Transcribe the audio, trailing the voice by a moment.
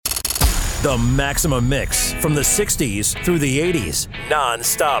The Maximum Mix from the 60s through the 80s.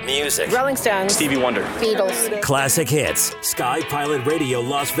 Non-stop music. Rolling Stones. Stevie Wonder. Beatles. Classic hits. Sky Pilot Radio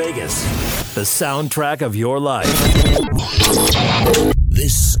Las Vegas. The soundtrack of your life.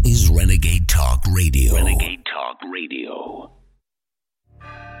 This is Renegade Talk Radio. Renegade Talk Radio.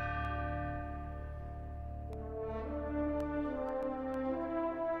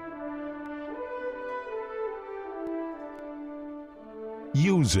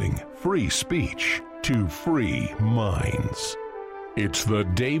 Using free speech to free minds. It's the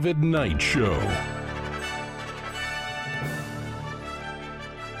David Knight Show.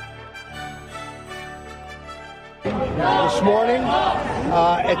 This morning,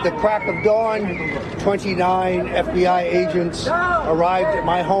 at the crack of dawn, 29 FBI agents arrived at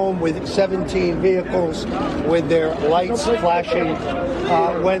my home with 17 vehicles with their lights flashing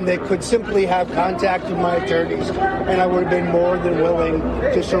when they could simply have contacted my attorneys, and I would have been more than willing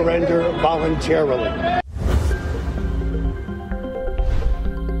to surrender voluntarily.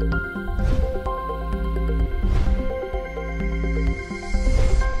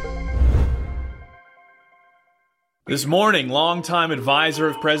 This morning, longtime advisor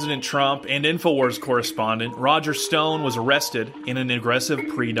of President Trump and InfoWars correspondent Roger Stone was arrested in an aggressive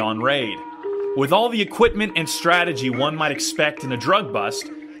pre-dawn raid. With all the equipment and strategy one might expect in a drug bust,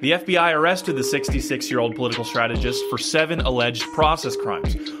 the FBI arrested the 66-year-old political strategist for 7 alleged process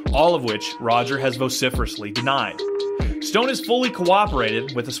crimes, all of which Roger has vociferously denied. Stone has fully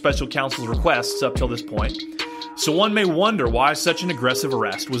cooperated with the special counsel's requests up till this point, so one may wonder why such an aggressive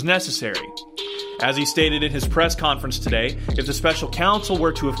arrest was necessary. As he stated in his press conference today, if the special counsel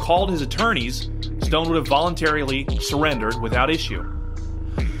were to have called his attorneys, Stone would have voluntarily surrendered without issue.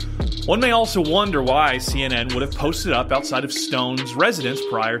 One may also wonder why CNN would have posted up outside of Stone's residence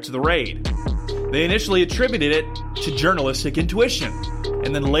prior to the raid. They initially attributed it to journalistic intuition,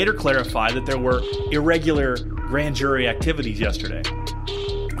 and then later clarified that there were irregular grand jury activities yesterday.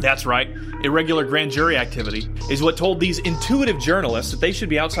 That's right, irregular grand jury activity is what told these intuitive journalists that they should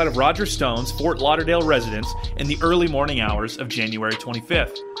be outside of Roger Stone's Fort Lauderdale residence in the early morning hours of January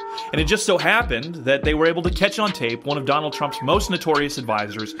 25th. And it just so happened that they were able to catch on tape one of Donald Trump's most notorious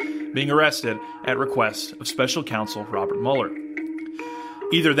advisors being arrested at request of special counsel Robert Mueller.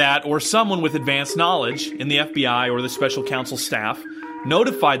 Either that or someone with advanced knowledge in the FBI or the special counsel staff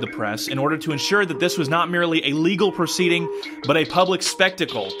notified the press in order to ensure that this was not merely a legal proceeding, but a public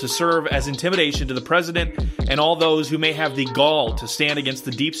spectacle to serve as intimidation to the president and all those who may have the gall to stand against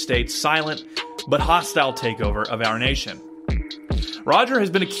the deep state's silent but hostile takeover of our nation. Roger has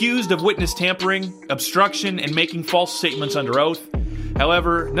been accused of witness tampering, obstruction, and making false statements under oath.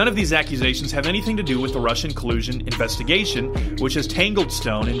 However, none of these accusations have anything to do with the Russian collusion investigation, which has tangled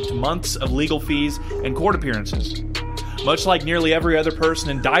Stone into months of legal fees and court appearances. Much like nearly every other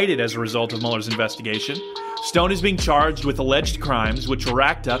person indicted as a result of Mueller's investigation, Stone is being charged with alleged crimes which were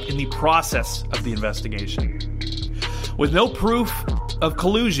racked up in the process of the investigation. With no proof of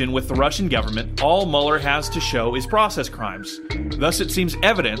collusion with the Russian government, all Mueller has to show is process crimes. Thus, it seems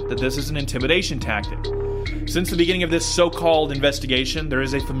evident that this is an intimidation tactic. Since the beginning of this so-called investigation, there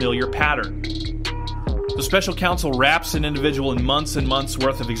is a familiar pattern. The special counsel wraps an individual in months and months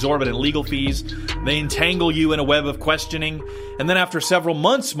worth of exorbitant legal fees. They entangle you in a web of questioning, and then after several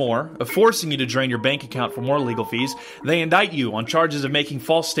months more of forcing you to drain your bank account for more legal fees, they indict you on charges of making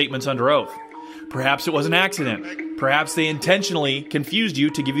false statements under oath. Perhaps it was an accident. Perhaps they intentionally confused you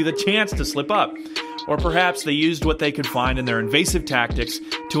to give you the chance to slip up. Or perhaps they used what they could find in their invasive tactics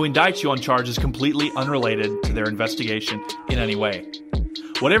to indict you on charges completely unrelated to their investigation in any way.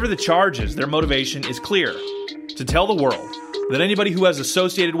 Whatever the charges, their motivation is clear: to tell the world that anybody who has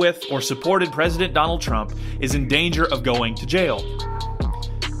associated with or supported President Donald Trump is in danger of going to jail.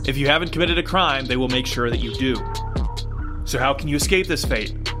 If you haven't committed a crime, they will make sure that you do. So how can you escape this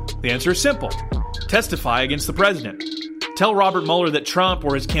fate? The answer is simple. Testify against the president. Tell Robert Mueller that Trump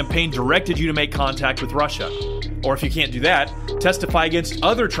or his campaign directed you to make contact with Russia. Or if you can't do that, testify against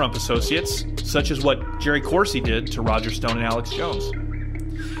other Trump associates, such as what Jerry Corsi did to Roger Stone and Alex Jones.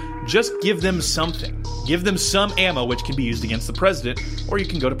 Just give them something. Give them some ammo which can be used against the president, or you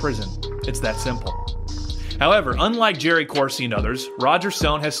can go to prison. It's that simple. However, unlike Jerry Corsi and others, Roger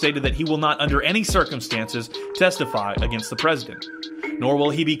Stone has stated that he will not under any circumstances testify against the president, nor will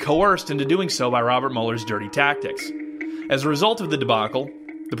he be coerced into doing so by Robert Mueller's dirty tactics. As a result of the debacle,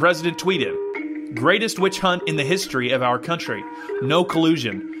 the president tweeted, "Greatest witch hunt in the history of our country. No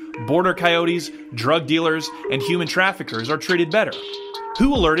collusion. Border coyotes, drug dealers, and human traffickers are treated better.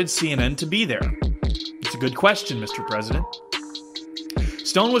 Who alerted CNN to be there?" It's a good question, Mr. President.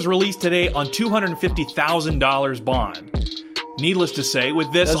 Stone was released today on $250,000 bond. Needless to say,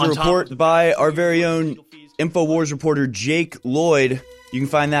 with this That's on a top report of the by our very own InfoWars reporter Jake Lloyd. You can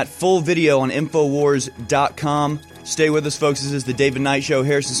find that full video on Infowars.com. Stay with us, folks. This is the David Knight Show.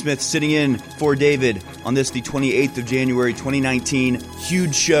 Harrison Smith sitting in for David on this, the 28th of January, 2019.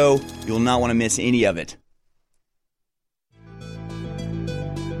 Huge show. You'll not want to miss any of it.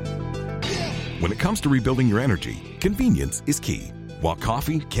 When it comes to rebuilding your energy, convenience is key. While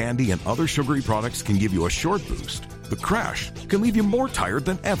coffee, candy, and other sugary products can give you a short boost, the crash can leave you more tired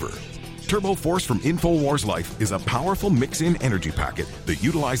than ever. Turbo Force from InfoWars Life is a powerful mix-in energy packet that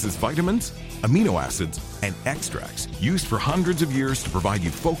utilizes vitamins, amino acids, and extracts used for hundreds of years to provide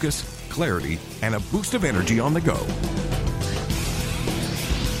you focus, clarity, and a boost of energy on the go.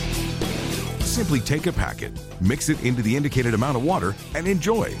 Simply take a packet, mix it into the indicated amount of water, and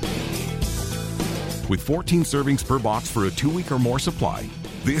enjoy. With 14 servings per box for a 2-week or more supply,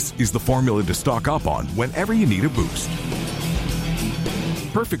 this is the formula to stock up on whenever you need a boost.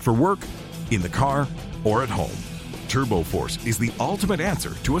 Perfect for work, in the car, or at home. Turbo Force is the ultimate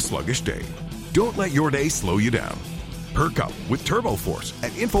answer to a sluggish day. Don't let your day slow you down. Perk up with Turbo Force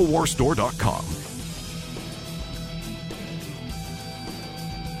at InfoWarsStore.com.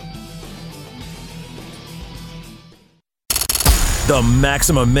 The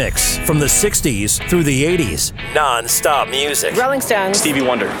Maximum Mix from the 60s through the 80s. Non-stop music. Rolling Stones. Stevie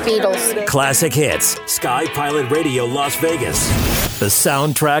Wonder. Beatles. Classic hits. Sky Pilot Radio Las Vegas. The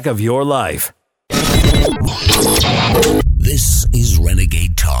soundtrack of your life. This is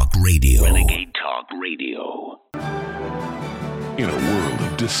Renegade Talk Radio. Renegade Talk Radio. In a world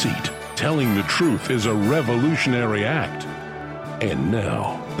of deceit, telling the truth is a revolutionary act. And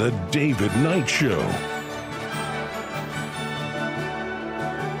now, the David Knight Show.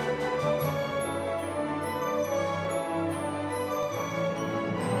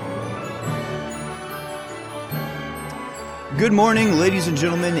 Good morning, ladies and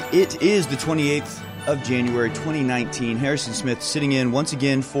gentlemen. It is the 28th of January, 2019. Harrison Smith sitting in once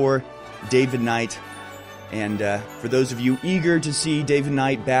again for David Knight. And for those of you eager to see David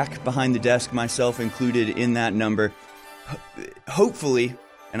Knight back behind the desk, myself included in that number, hopefully,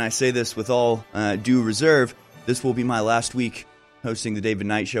 and I say this with all due reserve, this will be my last week hosting the David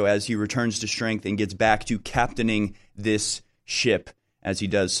Knight Show as he returns to strength and gets back to captaining this ship as he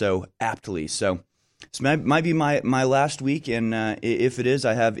does so aptly. So this might be my last week, and if it is,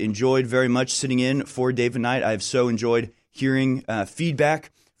 I have enjoyed very much sitting in for David Knight. I have so enjoyed hearing feedback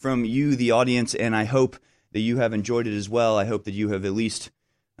from you, the audience, and I hope that you have enjoyed it as well. I hope that you have at least,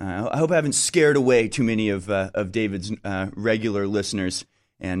 I hope I haven't scared away too many of David's regular listeners,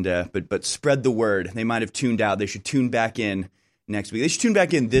 and but spread the word. They might have tuned out. They should tune back in next week. They should tune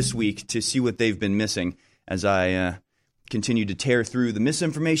back in this week to see what they've been missing as I continue to tear through the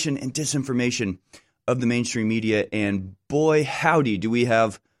misinformation and disinformation of the mainstream media, and boy, howdy, do we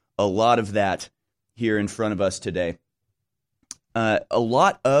have a lot of that here in front of us today. A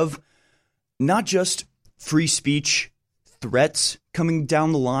lot of not just free speech threats coming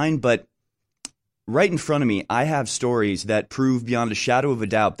down the line, but right in front of me, I have stories that prove beyond a shadow of a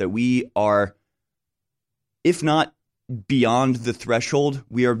doubt that we are, if not beyond the threshold,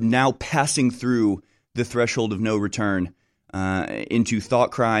 we are now passing through the threshold of no return into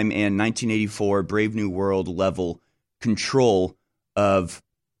thought crime and 1984 Brave New World level control of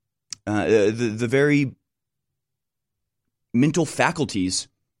the very mental faculties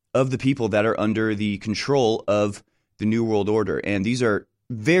of the people that are under the control of the New World Order. And these are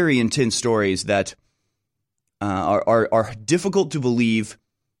very intense stories that are difficult to believe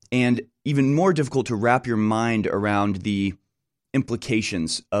and even more difficult to wrap your mind around the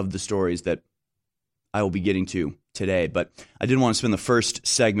implications of the stories that I will be getting to today. But I did want to spend the first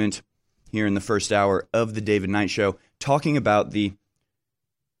segment here in the first hour of the David Knight Show talking about the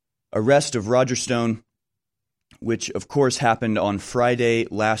arrest of Roger Stone, which of course happened on Friday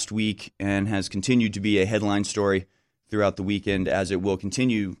last week and has continued to be a headline story throughout the weekend, as it will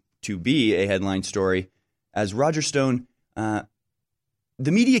continue to be a headline story as Roger Stone, the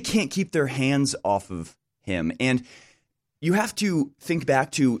media can't keep their hands off of him. And you have to think back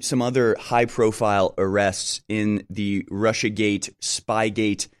to some other high-profile arrests in the Russiagate,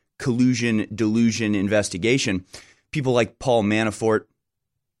 Spygate, collusion, delusion investigation. People like Paul Manafort,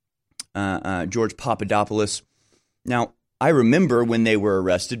 George Papadopoulos. Now, I remember when they were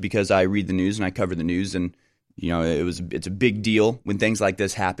arrested because I read the news and I cover the news, and you know it's a big deal when things like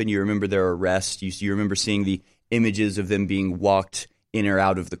this happen. You remember their arrest. You remember seeing the images of them being walked in or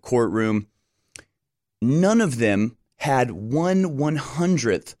out of the courtroom. None of them had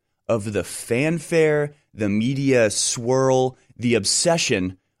 1/100th of the fanfare, the media swirl, the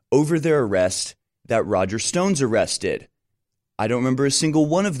obsession over their arrest that Roger Stone's arrest did. I don't remember a single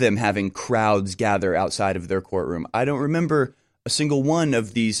one of them having crowds gather outside of their courtroom. I don't remember a single one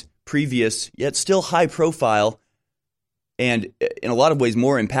of these previous, yet still high profile, and in a lot of ways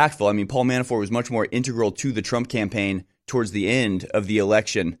more impactful. I mean, Paul Manafort was much more integral to the Trump campaign towards the end of the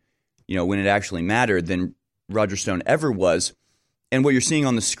election, when it actually mattered, than Roger Stone ever was. And what you're seeing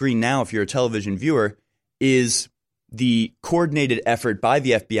on the screen now, if you're a television viewer, is the coordinated effort by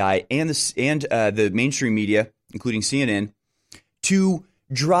the FBI and the mainstream media, including CNN, to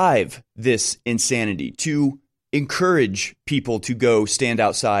drive this insanity, to encourage people to go stand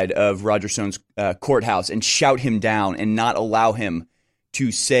outside of Roger Stone's courthouse and shout him down and not allow him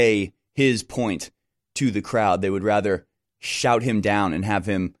to say his point to the crowd. They would rather shout him down and have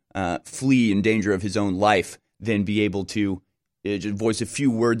him flee in danger of his own life than be able to just voice a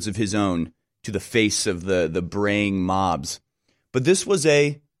few words of his own to the face of the braying mobs. But this was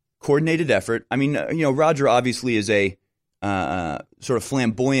a coordinated effort. I mean, Roger obviously is a sort of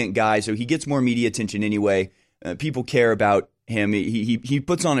flamboyant guy, so he gets more media attention anyway. People care about him. He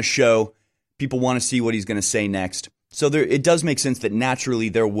puts on a show. People want to see what he's going to say next. So it does make sense that naturally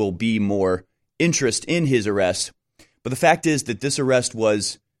there will be more interest in his arrest. But the fact is that this arrest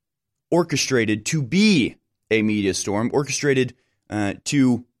was orchestrated to be a media storm, orchestrated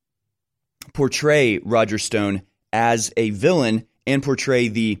to portray Roger Stone as a villain and portray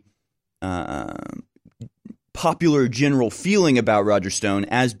the popular general feeling about Roger Stone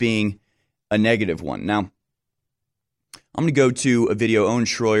as being a negative one. Now, I'm going to go to a video. Owen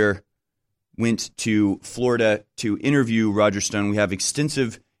Schroyer went to Florida to interview Roger Stone. We have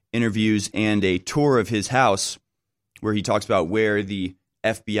extensive interviews and a tour of his house where he talks about where the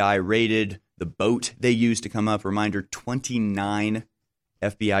FBI raided, the boat they used to come up. Reminder, 29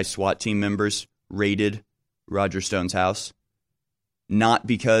 FBI SWAT team members raided Roger Stone's house. Not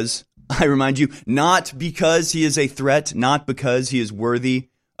because, I remind you, not because he is a threat, not because he is worthy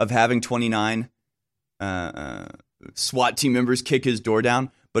of having 29 SWAT team members kick his door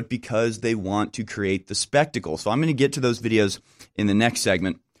down, but because they want to create the spectacle. So I'm going to get to those videos in the next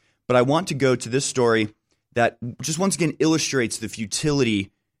segment, but I want to go to this story that just once again illustrates the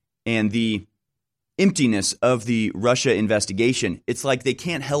futility and the emptiness of the Russia investigation. It's like they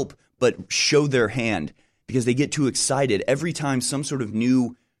can't help but show their hand because they get too excited every time some sort of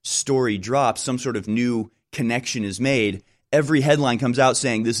new story drops, some sort of new connection is made. Every headline comes out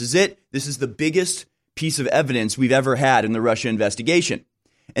saying, this is it. This is the biggest piece of evidence we've ever had in the Russia investigation.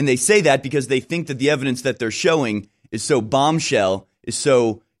 And they say that because they think that the evidence that they're showing is so bombshell, is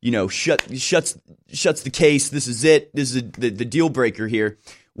so, shuts the case. This is it. This is the deal breaker here.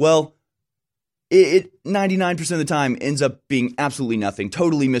 Well, it 99% of the time ends up being absolutely nothing,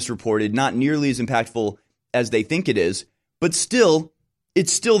 totally misreported, not nearly as impactful as they think it is. But still,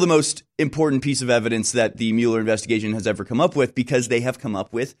 it's still the most important piece of evidence that the Mueller investigation has ever come up with because they have come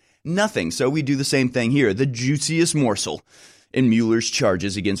up with nothing. So we do the same thing here. The juiciest morsel in Mueller's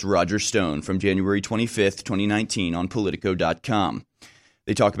charges against Roger Stone from January 25th, 2019 on Politico.com.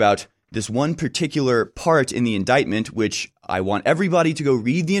 They talk about this one particular part in the indictment, which I want everybody to go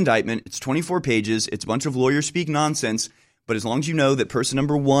read the indictment. It's 24 pages. It's a bunch of lawyers speak nonsense. But as long as you know that person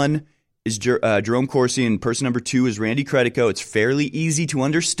number one is Jerome Corsi and person number two is Randy Credico, it's fairly easy to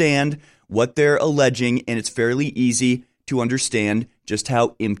understand what they're alleging, and it's fairly easy to understand just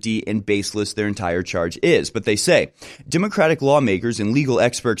how empty and baseless their entire charge is. But they say, Democratic lawmakers and legal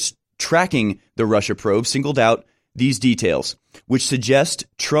experts tracking the Russia probe singled out these details, which suggest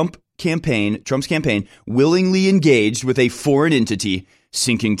Trump's campaign willingly engaged with a foreign entity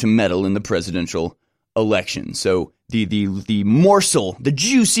seeking to meddle in the presidential election. So the morsel, the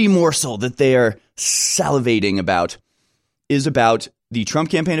juicy morsel that they are salivating about is about the Trump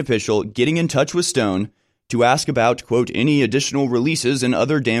campaign official getting in touch with Stone to ask about, quote, any additional releases and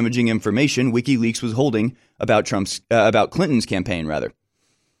other damaging information WikiLeaks was holding about Clinton's campaign, rather.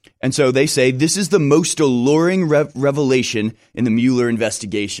 And so they say this is the most alluring revelation in the Mueller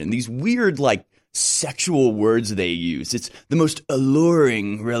investigation. These weird, sexual words they use. It's the most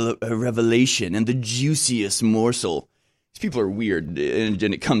alluring revelation and the juiciest morsel. These people are weird, and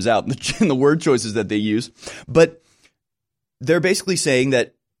it comes out in the word choices that they use. But they're basically saying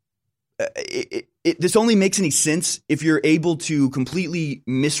that this only makes any sense if you're able to completely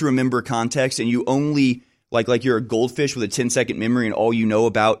misremember context and you only, like you're a goldfish with a 10-second memory and all you know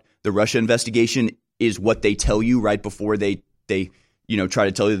about the Russia investigation is what they tell you right before they try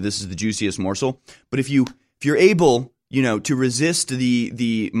to tell you that this is the juiciest morsel. But if you're able, to resist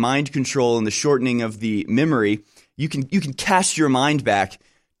the mind control and the shortening of the memory, you can cast your mind back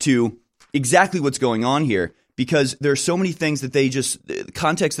to exactly what's going on here, because there are so many things that they just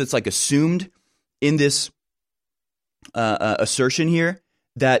context that's assumed in this assertion here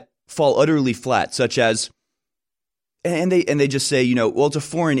that fall utterly flat, such as, and they just say, well, it's a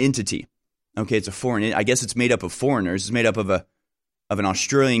foreign entity. Okay, it's a foreign. I guess it's made up of foreigners. It's made up of an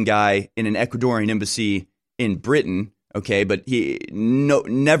Australian guy in an Ecuadorian embassy in Britain. Okay, but he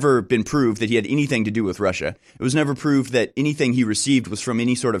never been proved that he had anything to do with Russia. It was never proved that anything he received was from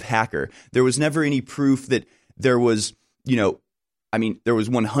any sort of hacker. There was never any proof that there was, there was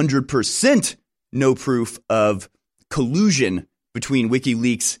 100% no proof of collusion between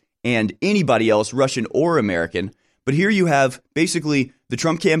WikiLeaks and anybody else, Russian or American. But here you have basically the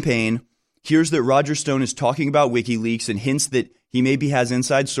Trump campaign hears that Roger Stone is talking about WikiLeaks and hints that he maybe has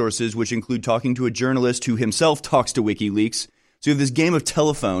inside sources, which include talking to a journalist who himself talks to WikiLeaks. So you have this game of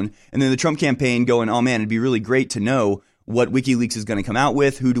telephone, and then the Trump campaign going, oh man, it'd be really great to know what WikiLeaks is going to come out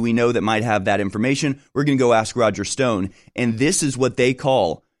with. Who do we know that might have that information? We're going to go ask Roger Stone. And this is what they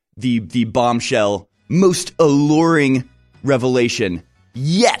call the bombshell, most alluring revelation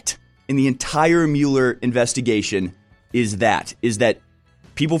yet in the entire Mueller investigation is that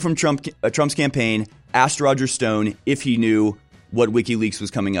people from Trump's campaign asked Roger Stone if he knew what WikiLeaks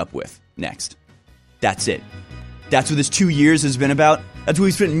was coming up with next. That's it. That's what this 2 years has been about. That's what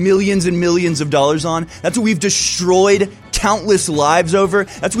we've spent millions and millions of dollars on. That's what we've destroyed countless lives over.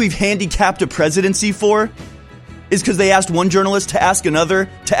 That's what we've handicapped a presidency for. Is because they asked one journalist to ask another,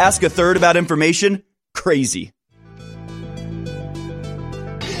 to ask a third about information. Crazy.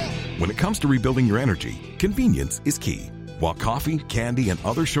 When it comes to rebuilding your energy, convenience is key. While coffee, candy, and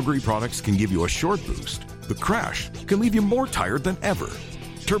other sugary products can give you a short boost, the crash can leave you more tired than ever.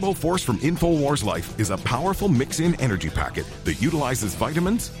 Turbo Force from InfoWars Life is a powerful mix-in energy packet that utilizes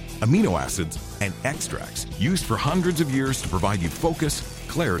vitamins, amino acids, and extracts used for hundreds of years to provide you focus,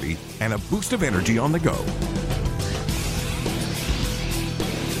 clarity, and a boost of energy on the go.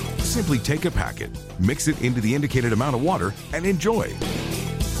 Simply take a packet, mix it into the indicated amount of water, and enjoy.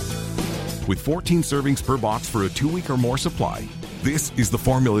 With 14 servings per box for a 2-week or more supply, this is the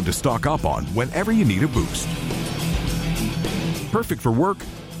formula to stock up on whenever you need a boost. Perfect for work,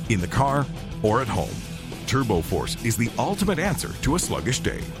 in the car, or at home. Turbo Force is the ultimate answer to a sluggish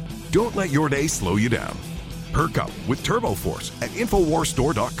day. Don't let your day slow you down. Perk up with Turbo Force at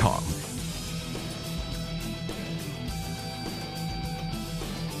InfoWarsStore.com.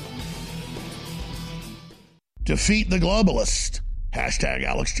 Defeat the globalists. Hashtag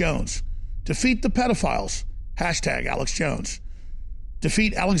Alex Jones. Defeat the pedophiles. Hashtag Alex Jones.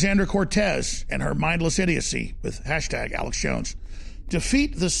 Defeat Alexandra Cortez and her mindless idiocy with hashtag Alex Jones.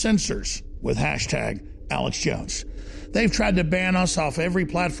 Defeat the censors with hashtag Alex Jones. They've tried to ban us off every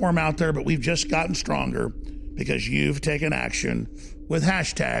platform out there, but we've just gotten stronger because you've taken action with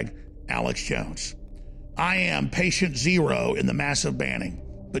hashtag Alex Jones. I am patient zero in the massive banning,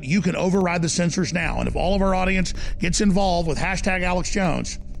 but you can override the censors now. And if all of our audience gets involved with hashtag Alex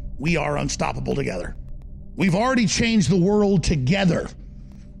Jones, we are unstoppable together. We've already changed the world together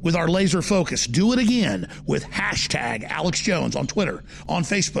with our laser focus. Do it again with hashtag Alex Jones on Twitter, on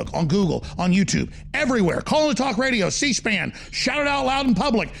Facebook, on Google, on YouTube, everywhere. Call the Talk Radio, C-SPAN. Shout it out loud in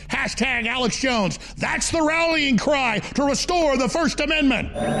public. Hashtag Alex Jones. That's the rallying cry to restore the First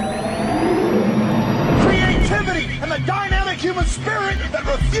Amendment. Creativity and the dynamic human spirit that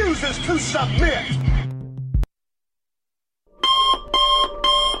refuses to submit.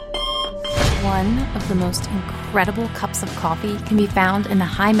 One of the most incredible cups of coffee can be found in the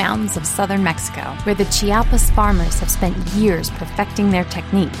high mountains of southern Mexico, where the Chiapas farmers have spent years perfecting their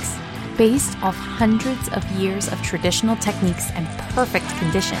techniques. Based off hundreds of years of traditional techniques and perfect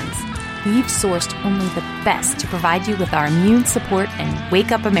conditions, we've sourced only the best to provide you with our immune support and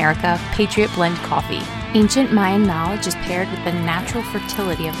Wake Up America Patriot Blend coffee. Ancient Mayan knowledge is paired with the natural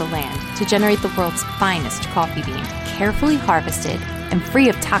fertility of the land to generate the world's finest coffee bean, carefully harvested and free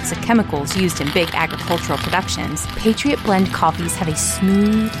of toxic chemicals used in big agricultural productions. Patriot Blend coffees have a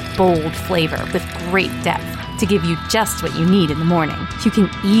smooth, bold flavor with great depth to give you just what you need in the morning. You can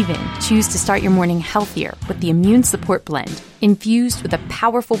even choose to start your morning healthier with the Immune Support Blend, infused with a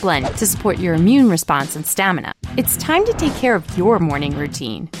powerful blend to support your immune response and stamina. It's time to take care of your morning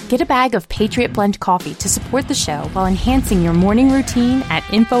routine. Get a bag of Patriot Blend coffee to support the show while enhancing your morning routine at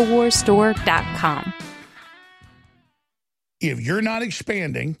InfoWarsStore.com. If you're not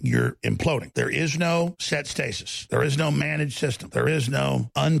expanding, you're imploding. There is no set stasis. There is no managed system. There is no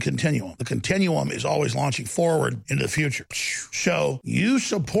uncontinuum. The continuum is always launching forward into the future. So you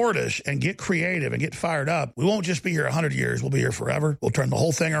support us and get creative and get fired up. We won't just be here 100 years. We'll be here forever. We'll turn the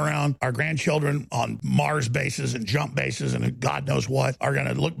whole thing around. Our grandchildren on Mars bases and jump bases and God knows what are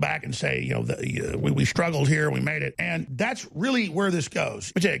going to look back and say, you know, we struggled here, we made it. And that's really where this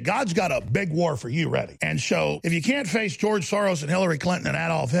goes. But yeah, God's got a big war for you ready. And so if you can't face George Soros and Hillary Clinton and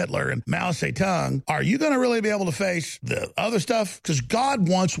Adolf Hitler and Mao Zedong, are you going to really be able to face the other stuff? Because God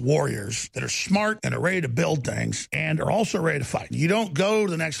wants warriors that are smart and are ready to build things and are also ready to fight. You don't go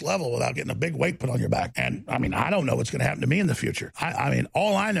to the next level without getting a big weight put on your back. And I mean, I don't know what's going to happen to me in the future. I mean,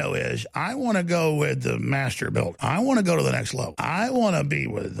 all I know is I want to go with the master build. I want to go to the next level. I want to be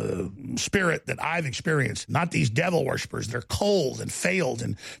with the spirit that I've experienced, not these devil worshipers that are cold and failed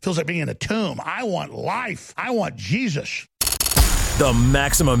and feels like being in a tomb. I want life. I want Jesus. The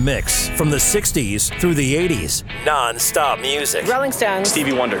Maximum Mix from the 60s through the 80s. Non-stop music. Rolling Stones.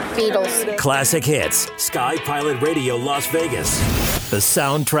 Stevie Wonder. Beatles. Classic hits. Sky Pilot Radio Las Vegas. The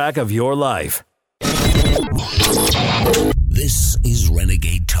soundtrack of your life. This is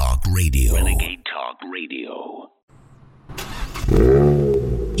Renegade Talk Radio. Renegade Talk Radio.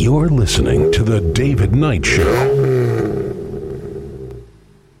 You're listening to The David Knight Show.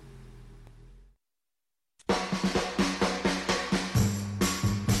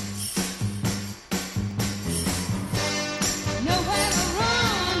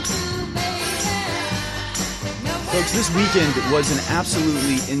 Folks, this weekend was an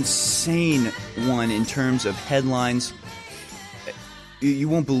absolutely insane one in terms of headlines. You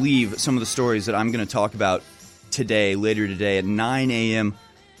won't believe some of the stories that I'm going to talk about later today at 9 a.m.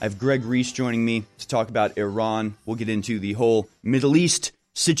 I have Greg Reese joining me to talk about Iran. We'll get into the whole Middle East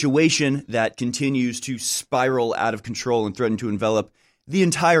situation that continues to spiral out of control and threaten to envelop the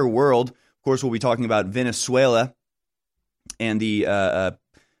entire world. Of course, we'll be talking about Venezuela and the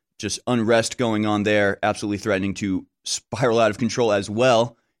just unrest going on there, absolutely threatening to spiral out of control as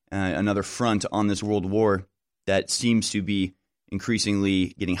well. Another front on this world war that seems to be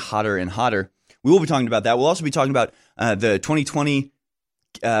increasingly getting hotter and hotter. We will be talking about that. We'll also be talking about the 2020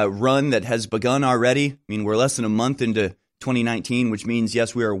 run that has begun already. I mean, we're less than a month into 2019, which means,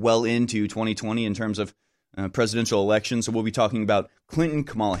 yes, we are well into 2020 in terms of presidential elections. So we'll be talking about Clinton,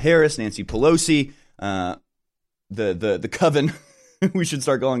 Kamala Harris, Nancy Pelosi, the coven. We should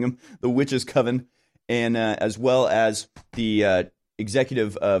start calling them the Witches' Coven, and as well as the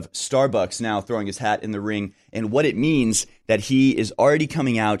executive of Starbucks now throwing his hat in the ring, and what it means that he is already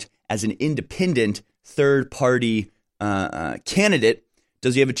coming out as an independent third-party candidate.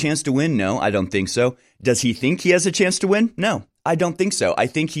 Does he have a chance to win? No, I don't think so. Does he think he has a chance to win? No, I don't think so. I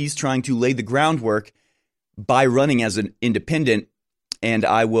think he's trying to lay the groundwork by running as an independent, and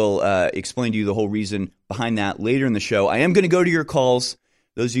I will explain to you the whole reason behind that later in the show. I am going to go to your calls.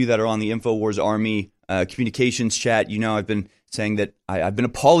 Those of you that are on the InfoWars Army communications chat, you know I've been saying that I've been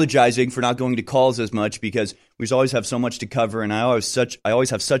apologizing for not going to calls as much because we always have so much to cover, and I always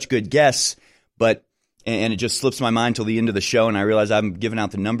have such good guests, and it just slips my mind till the end of the show, and I realize I haven't given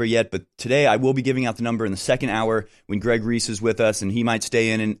out the number yet. But today I will be giving out the number in the second hour when Greg Reese is with us, and he might stay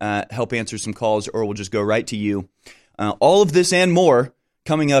in and help answer some calls, or we'll just go right to you. All of this and more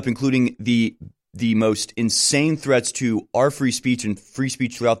coming up, including the most insane threats to our free speech and free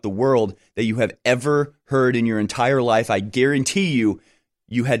speech throughout the world that you have ever heard in your entire life. I guarantee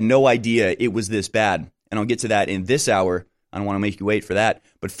you had no idea it was this bad. And I'll get to that in this hour. I don't want to make you wait for that.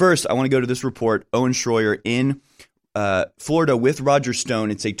 But first, I want to go to this report. Owen Schroyer in Florida with Roger Stone.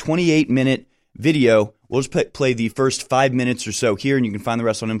 It's a 28-minute video. We'll just play the first 5 minutes or so here, and you can find the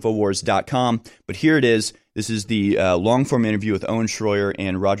rest on Infowars.com. But here it is. This is the long-form interview with Owen Schroyer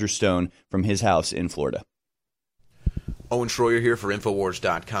and Roger Stone from his house in Florida. Owen Schroyer here for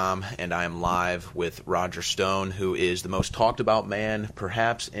Infowars.com, and I am live with Roger Stone, who is the most talked-about man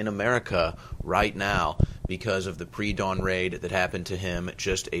perhaps in America right now because of the pre-dawn raid that happened to him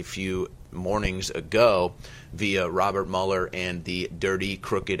just a few mornings ago via Robert Mueller and the dirty,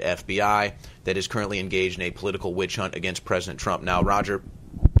 crooked FBI that is currently engaged in a political witch hunt against President Trump. Now, Roger,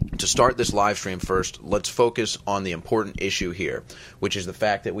 to start this live stream first, let's focus on the important issue here, which is the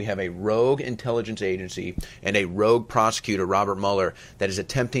fact that we have a rogue intelligence agency and a rogue prosecutor, Robert Mueller, that is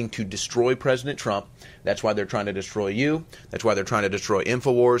attempting to destroy President Trump. That's why they're trying to destroy you. That's why they're trying to destroy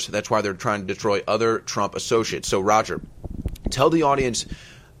Infowars. That's why they're trying to destroy other Trump associates. So, Roger, tell the audience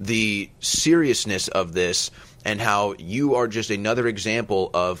the seriousness of this and how you are just another example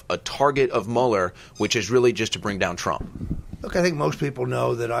of a target of Mueller, which is really just to bring down Trump. Look, I think most people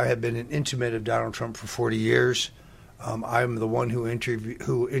know that I have been an intimate of Donald Trump for 40 years. I'm the one who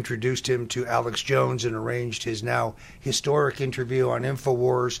introduced him to Alex Jones and arranged his now historic interview on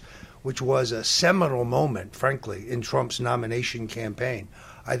InfoWars, which was a seminal moment, frankly, in Trump's nomination campaign.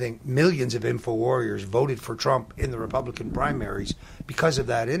 I think millions of InfoWarriors voted for Trump in the Republican primaries because of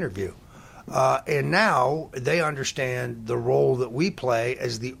that interview. And now they understand the role that we play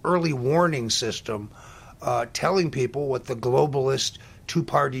as the early warning system, telling people what the globalist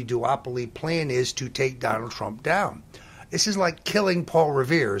two-party duopoly plan is to take Donald Trump down. This is like killing Paul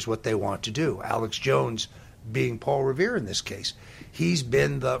Revere is what they want to do. Alex Jones being Paul Revere in this case. He's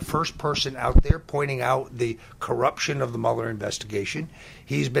been the first person out there pointing out the corruption of the Mueller investigation.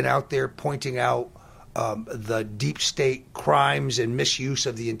 He's been out there pointing out the deep state crimes and misuse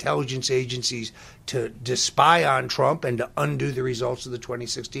of the intelligence agencies to spy on Trump and to undo the results of the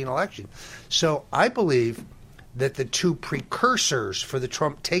 2016 election. So I believe that the two precursors for the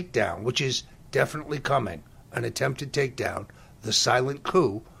Trump takedown, which is definitely coming, an attempted takedown, the silent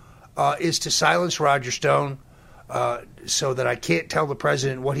coup, is to silence Roger Stone so that I can't tell the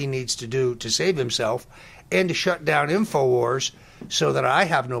president what he needs to do to save himself, and to shut down InfoWars so that I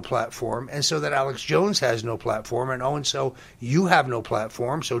have no platform, and so that Alex Jones has no platform, and so you have no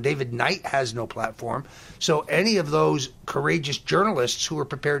platform, so David Knight has no platform, so any of those courageous journalists who are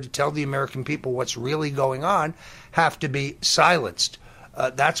prepared to tell the American people what's really going on have to be silenced.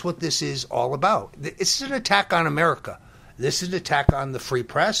 That's what this is all about. This is an attack on America. This is an attack on the free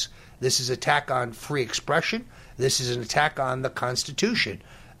press. This is an attack on free expression. This is an attack on the Constitution.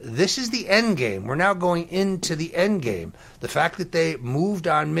 This is the end game. We're now going into the end game. The fact that they moved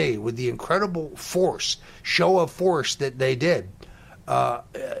on me with the incredible show of force that they did,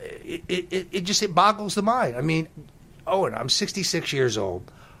 it boggles the mind. I mean, Owen, I'm 66 years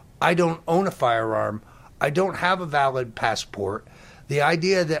old. I don't own a firearm. I don't have a valid passport. The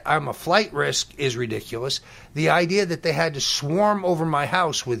idea that I'm a flight risk is ridiculous. The idea that they had to swarm over my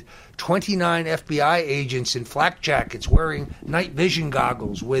house with 29 FBI agents in flak jackets wearing night vision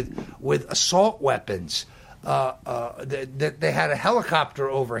goggles with assault weapons, that they had a helicopter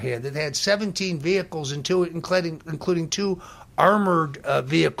overhead, that they had 17 vehicles, including 2 armored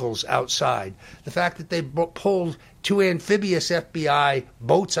vehicles outside. The fact that they pulled 2 amphibious FBI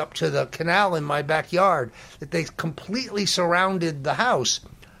boats up to the canal in my backyard, that they completely surrounded the house.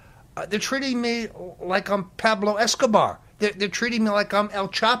 They're treating me like I'm Pablo Escobar. They're treating me like I'm El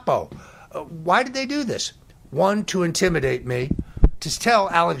Chapo. Why did they do this? One, to intimidate me, to tell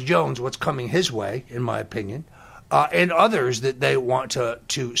Alex Jones what's coming his way, in my opinion, and others that they want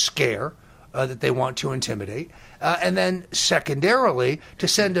to scare, that they want to intimidate. And then secondarily, to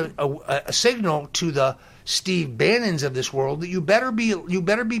send a signal to the Steve Bannons of this world that you better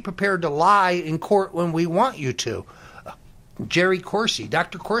be prepared to lie in court when we want you to. Jerry Corsi,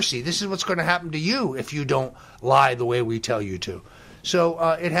 Dr. Corsi, this is what's going to happen to you if you don't lie the way we tell you to. So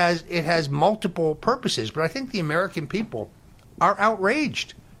it has multiple purposes, but I think the American people are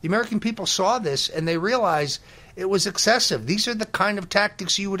outraged. The American people saw this and they realized it was excessive. These are the kind of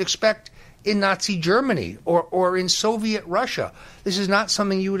tactics you would expect in Nazi Germany or in Soviet Russia. This is not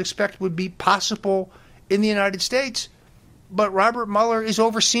something you would expect would be possible in the United States. But Robert Mueller is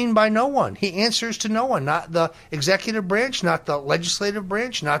overseen by no one. He answers to no one, not the executive branch, not the legislative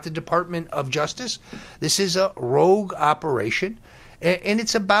branch, not the Department of Justice. This is a rogue operation, and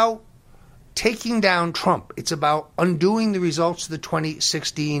it's about taking down Trump. It's about undoing the results of the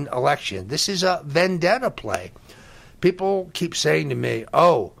 2016 election. This is a vendetta play. People keep saying to me,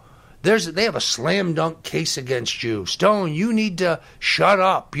 they have a slam dunk case against you. Stone, you need to shut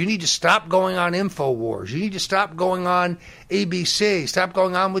up. You need to stop going on InfoWars. You need to stop going on ABC. Stop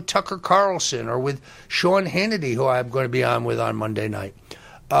going on with Tucker Carlson or with Sean Hannity, who I'm going to be on with on Monday night.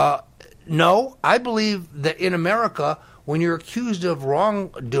 No, I believe that in America, when you're accused of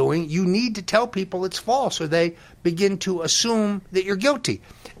wrongdoing, you need to tell people it's false or they begin to assume that you're guilty.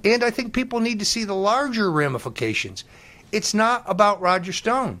 And I think people need to see the larger ramifications. It's not about Roger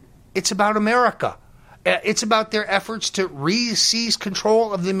Stone. It's about America. It's about their efforts to seize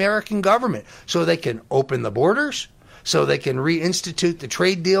control of the American government so they can open the borders, so they can reinstitute the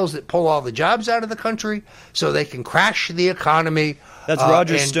trade deals that pull all the jobs out of the country, so they can crash the economy. That's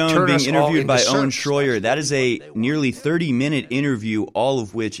Roger Stone being interviewed by Owen Schroyer. That is a nearly 30-minute interview, all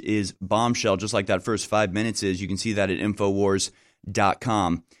of which is bombshell, just like that first 5 minutes is. You can see that at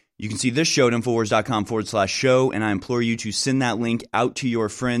Infowars.com. You can see this show at Infowars.com/show, and I implore you to send that link out to your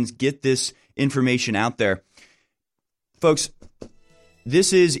friends. Get this information out there. Folks,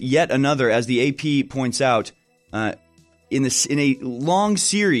 this is yet another, as the AP points out, in a long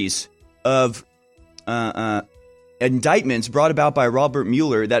series of indictments brought about by Robert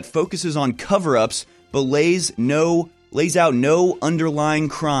Mueller that focuses on cover-ups but lays out no underlying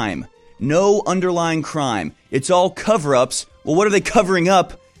crime. No underlying crime. It's all cover-ups. Well, what are they covering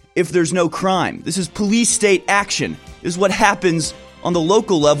up if there's no crime? This is police state action. This is what happens on the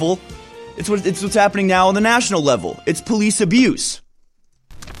local level. It's what's happening now on the national level. It's police abuse.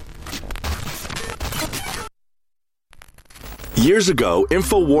 Years ago,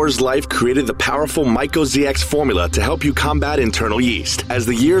 InfoWars Life created the powerful MycoZX formula to help you combat internal yeast. As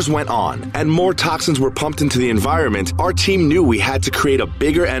the years went on and more toxins were pumped into the environment, our team knew we had to create a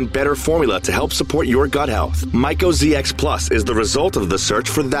bigger and better formula to help support your gut health. MycoZX Plus is the result of the search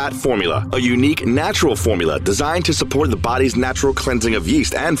for that formula, a unique natural formula designed to support the body's natural cleansing of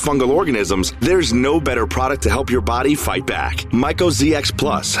yeast and fungal organisms. There's no better product to help your body fight back. MycoZX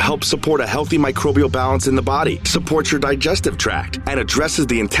Plus helps support a healthy microbial balance in the body, supports your digestive tract, and addresses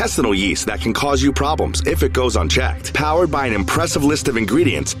the intestinal yeast that can cause you problems if it goes unchecked. Powered by an impressive list of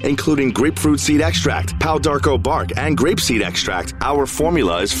ingredients, including grapefruit seed extract, Pau d'Arco bark, and grapeseed extract, our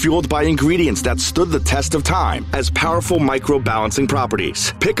formula is fueled by ingredients that stood the test of time as powerful microbalancing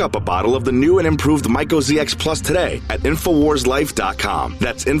properties. Pick up a bottle of the new and improved MycoZX Plus today at InfoWarsLife.com.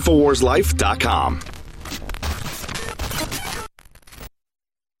 That's InfoWarsLife.com.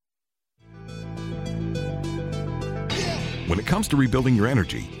 When it comes to rebuilding your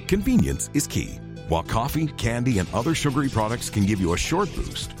energy, convenience is key. While coffee, candy, and other sugary products can give you a short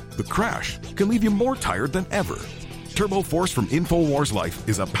boost, the crash can leave you more tired than ever. Turbo Force from InfoWars Life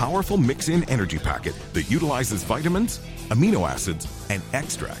is a powerful mix-in energy packet that utilizes vitamins, amino acids, and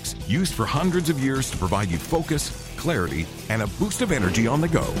extracts used for hundreds of years to provide you focus, clarity, and a boost of energy on the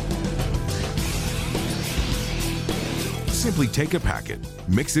go. Simply take a packet,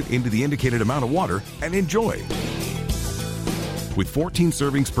 mix it into the indicated amount of water, and enjoy. With 14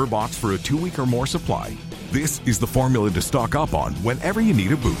 servings per box for a 2-week or more supply, this is the formula to stock up on whenever you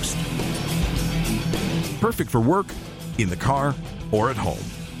need a boost. Perfect for work, in the car, or at home.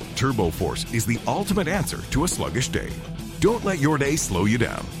 Turbo Force is the ultimate answer to a sluggish day. Don't let your day slow you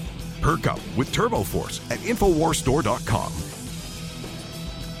down. Perk up with Turbo Force at InfoWarsStore.com.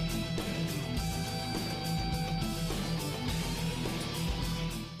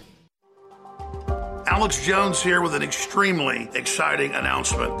 Alex Jones here with an extremely exciting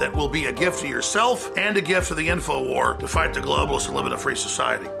announcement that will be a gift to yourself and a gift to the InfoWar to fight the globalists and live in a free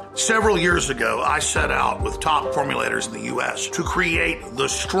society. Several years ago, I set out with top formulators in the U.S. to create the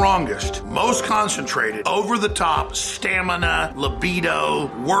strongest, most concentrated, over-the-top stamina,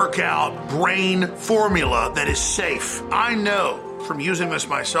 libido, workout, brain formula that is safe. I know from using this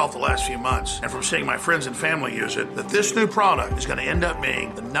myself the last few months and from seeing my friends and family use it, that this new product is going to end up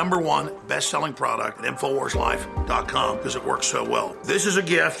being the #1 best-selling product at InfoWarsLife.com because it works so well. This is a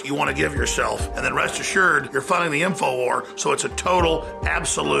gift you want to give yourself, and then rest assured you're funding the InfoWar, so it's a total,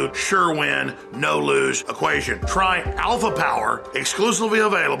 absolute, sure-win, no-lose equation. Try Alpha Power, exclusively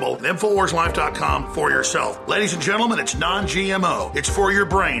available at InfoWarsLife.com for yourself. Ladies and gentlemen, it's non-GMO. It's for your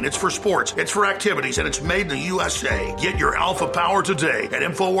brain. It's for sports. It's for activities, and it's made in the USA. Get your Alpha Power today at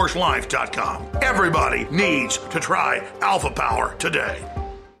InfoWarsLife.com. Everybody needs to try Alpha Power today.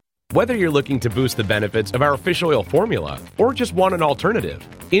 Whether you're looking to boost the benefits of our fish oil formula or just want an alternative,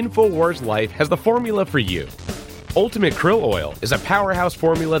 InfoWars Life has the formula for you. Ultimate Krill Oil is a powerhouse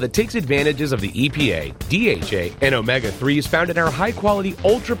formula that takes advantages of the EPA, DHA, and omega-3s found in our high-quality,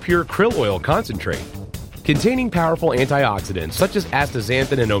 ultra-pure krill oil concentrate. Containing powerful antioxidants such as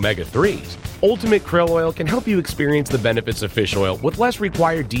astaxanthin and omega-3s, Ultimate Krill Oil can help you experience the benefits of fish oil with less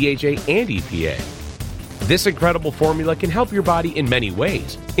required DHA and EPA. This incredible formula can help your body in many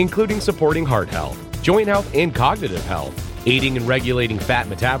ways, including supporting heart health, joint health, and cognitive health, aiding in regulating fat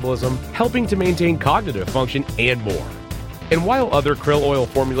metabolism, helping to maintain cognitive function, and more. And while other krill oil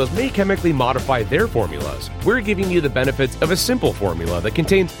formulas may chemically modify their formulas, we're giving you the benefits of a simple formula that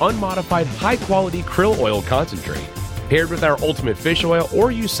contains unmodified, high-quality krill oil concentrate. Paired with our Ultimate Fish Oil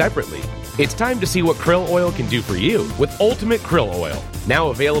or used separately, it's time to see what krill oil can do for you with Ultimate Krill Oil, now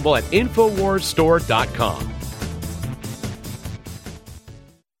available at InfoWarsStore.com.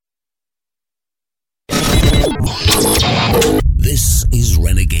 This is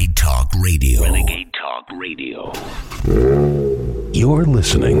Renegade Talk Radio. Renegade Talk Radio. You're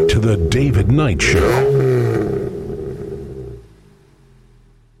listening to The David Knight Show.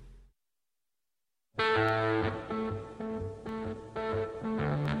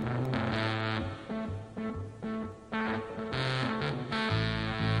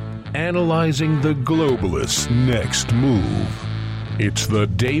 Analyzing the globalists' next move. It's The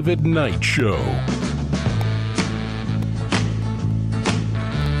David Knight Show.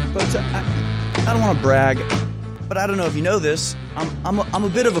 Folks, I don't want to brag, but I don't know if you know this. I'm a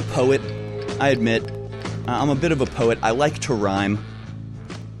bit of a poet, I admit. I'm a bit of a poet. I like to rhyme.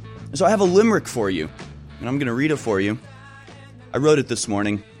 So I have a limerick for you, and I'm going to read it for you. I wrote it this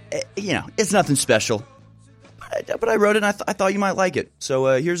morning. It's nothing special, but I wrote it, and I thought you might like it. So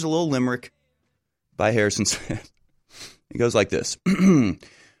here's a little limerick by Harrison Smith. It goes like this.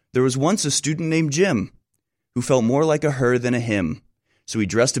 There was once a student named Jim who felt more like a her than a him. So he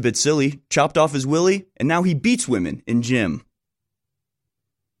dressed a bit silly, chopped off his willy, and now he beats women in gym.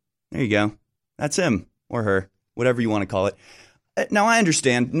 There you go. That's him or her, whatever you want to call it. Now I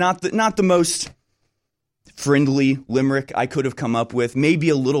understand, not the most friendly limerick I could have come up with, maybe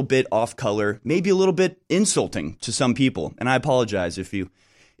a little bit off color, maybe a little bit insulting to some people, and I apologize if you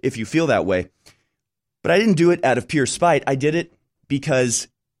feel that way. But I didn't do it out of pure spite. I did it because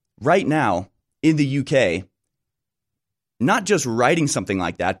right now in the UK, not just writing something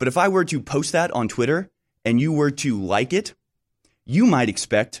like that, but if I were to post that on Twitter and you were to like it, you might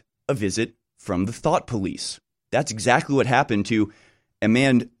expect a visit from the Thought Police. That's exactly what happened to a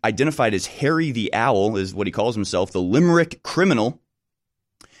man identified as Harry the Owl, is what he calls himself, the Limerick criminal.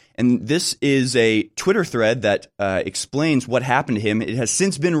 And this is a Twitter thread that explains what happened to him. It has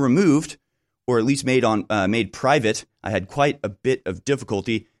since been removed, or at least made private. I had quite a bit of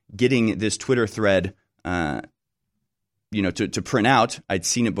difficulty getting this Twitter thread to print out. I'd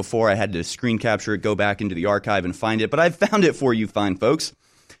seen it before. I had to screen capture it, go back into the archive and find it. But I found it for you fine folks.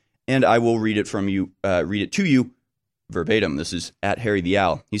 And I will read it to you verbatim. This is at Harry the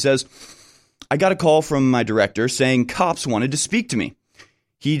Owl. He says, I got a call from my director saying cops wanted to speak to me.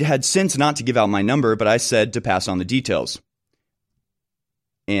 He had since not to give out my number, but I said to pass on the details.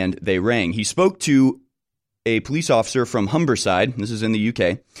 And they rang. He spoke to a police officer from Humberside, this is in the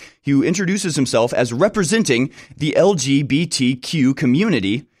UK, who introduces himself as representing the LGBTQ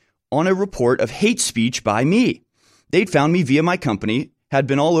community on a report of hate speech by me. They'd found me via my company, had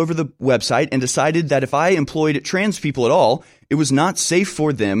been all over the website, and decided that if I employed trans people at all, it was not safe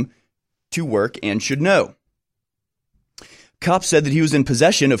for them to work and should know. Cops said that he was in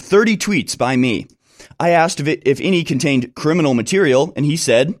possession of 30 tweets by me. I asked if any contained criminal material, and he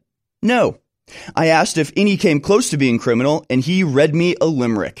said no. I asked if any came close to being criminal, and he read me a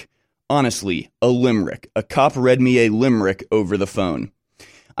limerick. Honestly, a limerick. A cop read me a limerick over the phone.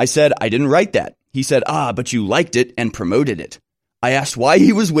 I said I didn't write that. He said, but you liked it and promoted it. I asked why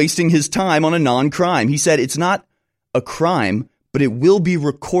he was wasting his time on a non-crime. He said it's not a crime, but it will be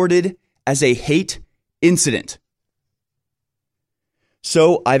recorded as a hate incident.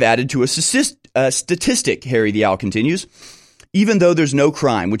 So I've added to a statistic, Harry the Owl continues, even though there's no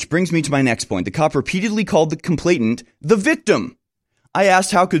crime, which brings me to my next point. The cop repeatedly called the complainant the victim. I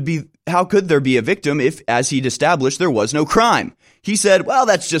asked how could there be a victim if, as he'd established, there was no crime. He said, well,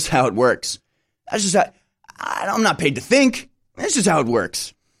 that's just how it works. That's just how, I'm not paid to think. That's just how it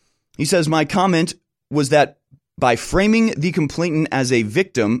works. He says, my comment was that by framing the complainant as a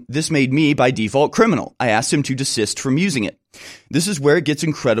victim, this made me, by default, criminal. I asked him to desist from using it. This is where it gets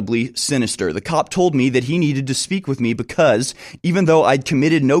incredibly sinister. The cop told me that he needed to speak with me because, even though I'd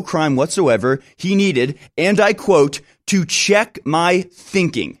committed no crime whatsoever, he needed, and I quote, to check my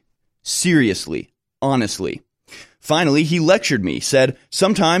thinking. Seriously, honestly. Finally, he lectured me, said,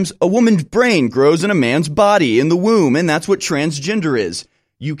 sometimes a woman's brain grows in a man's body in the womb, and that's what transgender is.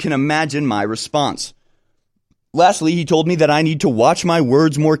 You can imagine my response. Lastly, he told me that I need to watch my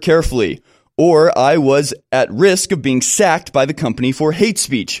words more carefully, or I was at risk of being sacked by the company for hate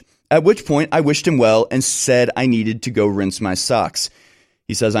speech, at which point I wished him well and said I needed to go rinse my socks.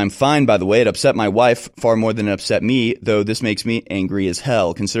 He says, I'm fine, by the way. It upset my wife far more than it upset me, though this makes me angry as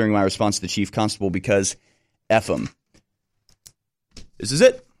hell, considering my response to the chief constable, because F him. This is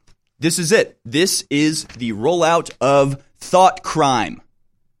it. This is it. This is the rollout of thought crime.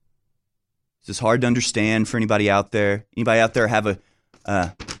 This is hard to understand for anybody out there. Anybody out there have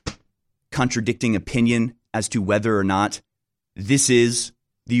a contradicting opinion as to whether or not this is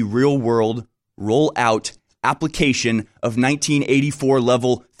the real world rollout application of 1984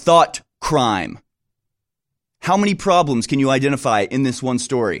 level thought crime? How many problems can you identify in this one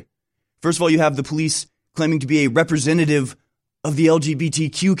story? First of all, you have the police claiming to be a representative of the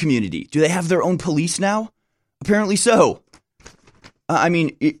LGBTQ community. Do they have their own police now? Apparently so.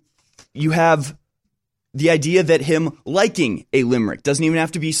 You have the idea that him liking a limerick doesn't even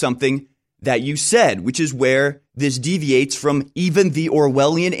have to be something that you said, which is where this deviates from even the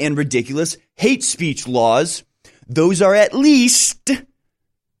Orwellian and ridiculous hate speech laws. Those are at least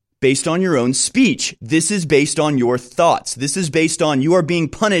based on your own speech. This is based on your thoughts. This is based on you are being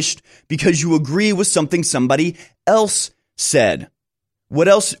punished because you agree with something somebody else said. What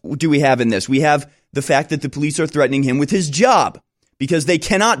else do we have in this? We have the fact that the police are threatening him with his job because they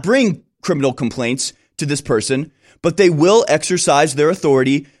cannot bring criminal complaints to this person, but they will exercise their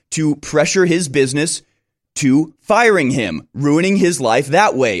authority to pressure his business to firing him, ruining his life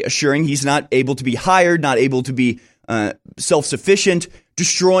that way, assuring he's not able to be hired, not able to be self-sufficient,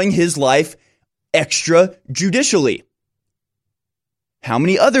 destroying his life extrajudicially. How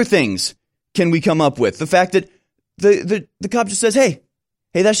many other things can we come up with? The fact that the cop just says, hey,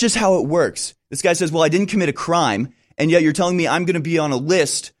 that's just how it works. This guy says, well, I didn't commit a crime, and yet you're telling me I'm going to be on a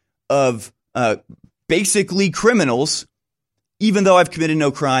list of basically criminals, even though I've committed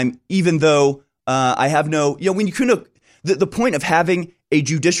no crime, even though I have no, when you couldn't, the point of having a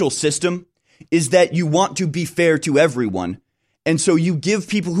judicial system is that you want to be fair to everyone. And so you give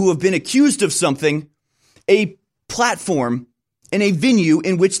people who have been accused of something a platform and a venue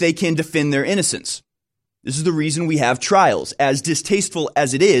in which they can defend their innocence. This is the reason we have trials. As distasteful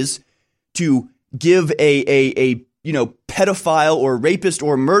as it is to give a pedophile or rapist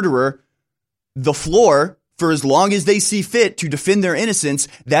or murderer the floor for as long as they see fit to defend their innocence,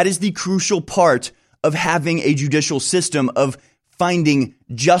 that is the crucial part of having a judicial system, of finding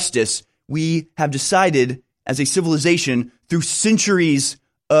justice. We have decided as a civilization through centuries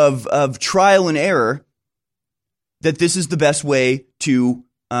of trial and error that this is the best way to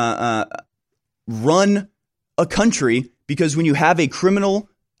run a country, because when you have a criminal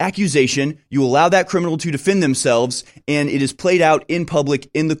accusation, you allow that criminal to defend themselves, and it is played out in public,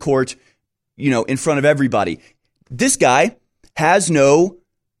 in the court, in front of everybody. This guy has no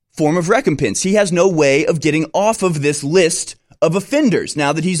form of recompense. He has no way of getting off of this list of offenders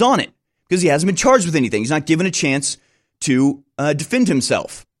now that he's on it, because he hasn't been charged with anything. He's not given a chance to defend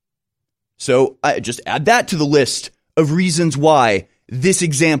himself. So I just add that to the list of reasons why this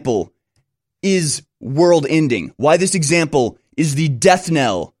example is world-ending, why this example is the death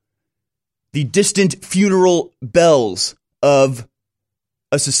knell, the distant funeral bells of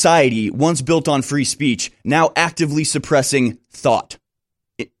a society once built on free speech, now actively suppressing thought.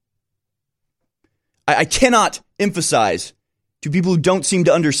 I cannot emphasize to people who don't seem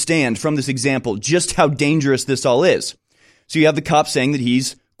to understand from this example just how dangerous this all is. So you have the cop saying that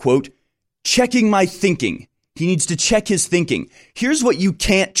he's, quote, checking my thinking. He needs to check his thinking. Here's what you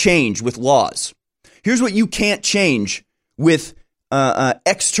can't change with laws. Here's what you can't change with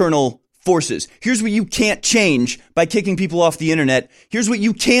external forces. Here's what you can't change by kicking people off the internet. Here's what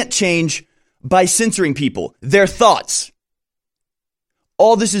you can't change by censoring people, their thoughts.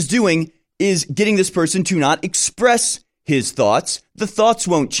 All this is doing is getting this person to not express his thoughts. The thoughts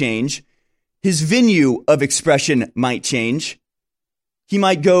won't change. His venue of expression might change. He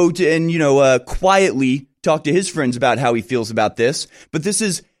might go to and, quietly talk to his friends about how he feels about this. But this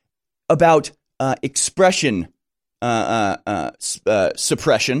is about expression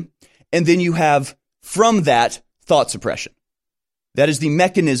suppression. And then you have, from that, thought suppression. That is the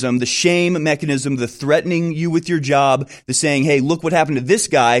mechanism, the shame mechanism, the threatening you with your job, the saying, hey, look what happened to this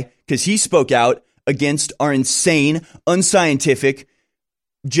guy because he spoke out against our insane, unscientific,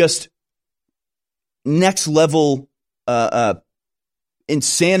 just next level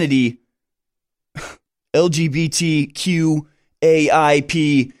insanity, LGBTQAIP,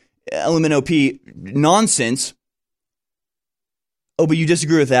 LMNOP nonsense. Oh, but you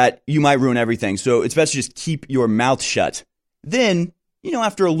disagree with that, you might ruin everything. So it's best to just keep your mouth shut. Then,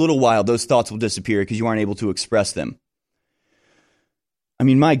 after a little while, those thoughts will disappear because you aren't able to express them. I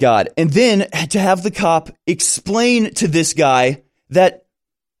mean, my God. And then to have the cop explain to this guy that,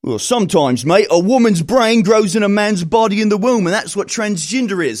 well, sometimes, mate, a woman's brain grows in a man's body in the womb, and that's what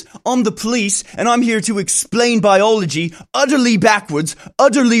transgender is. I'm the police, and I'm here to explain biology utterly backwards,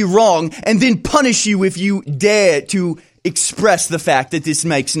 utterly wrong, and then punish you if you dare to express the fact that this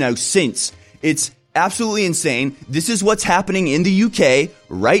makes no sense. It's absolutely insane. This is what's happening in the UK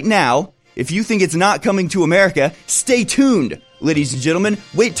right now. If you think it's not coming to America, stay tuned, ladies and gentlemen.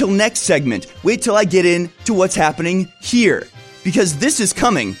 Wait till next segment. Wait till I get into what's happening here. Because this is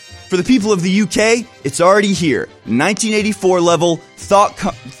coming. For the people of the UK, it's already here. 1984 level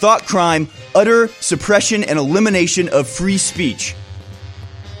thought crime, utter suppression and elimination of free speech.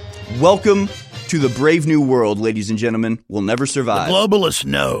 Welcome to the brave new world, ladies and gentlemen. We'll never survive. The globalists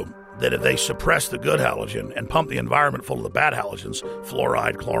know that if they suppress the good halogen and pump the environment full of the bad halogens,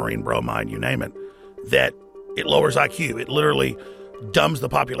 fluoride, chlorine, bromide, you name it, that it lowers IQ. It literally dumbs the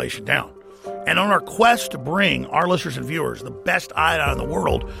population down. And on our quest to bring our listeners and viewers the best iodine in the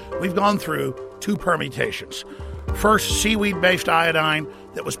world, we've gone through two permutations. First, seaweed-based iodine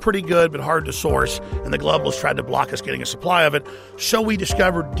that was pretty good but hard to source, and the globalists tried to block us getting a supply of it. So we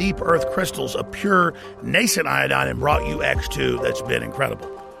discovered deep earth crystals of pure nascent iodine and brought you X2 that's been incredible.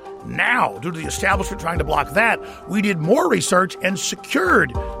 Now, due to the establishment trying to block that, we did more research and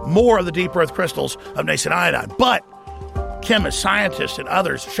secured more of the deep earth crystals of nascent iodine. But chemists, scientists, and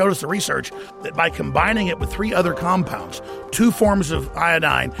others showed us the research that by combining it with 3 other compounds, 2 forms of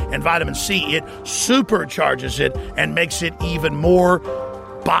iodine and vitamin C, it supercharges it and makes it even more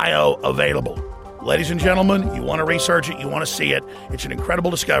bioavailable. Ladies and gentlemen, you want to research it, you want to see it. It's an incredible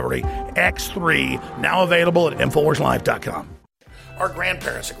discovery. X3, now available at InfoWarsLife.com. Our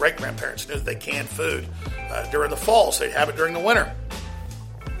grandparents and great-grandparents knew that they canned food during the fall, so they'd have it during the winter.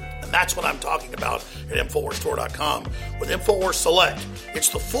 And that's what I'm talking about at InfoWarsStore.com with InfoWars Select. It's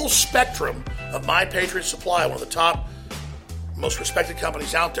the full spectrum of My Patriot Supply, one of the top, most respected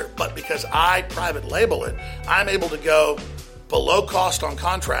companies out there. But because I private label it, I'm able to go below cost on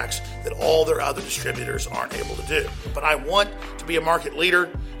contracts that all their other distributors aren't able to do. But I want to be a market leader,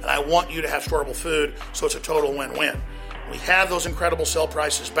 and I want you to have storable food, so it's a total win-win. We have those incredible sale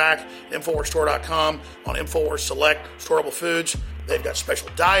prices back at InfoWarsStore.com on InfoWars Select Storable Foods. They've got special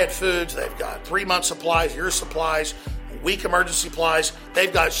diet foods. They've got 3-month supplies, year supplies, week emergency supplies.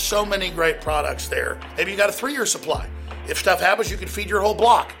 They've got so many great products there. Maybe you got a 3-year supply. If stuff happens, you can feed your whole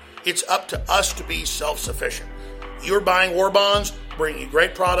block. It's up to us to be self-sufficient. You're buying war bonds, bringing you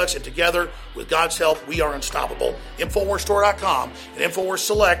great products, and together, with God's help, we are unstoppable. InfoWarsStore.com and InfoWars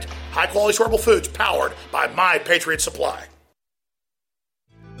Select, high-quality storable foods powered by My Patriot Supply.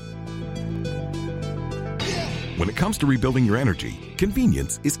 When it comes to rebuilding your energy,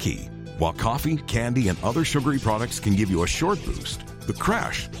 convenience is key. While coffee, candy, and other sugary products can give you a short boost, the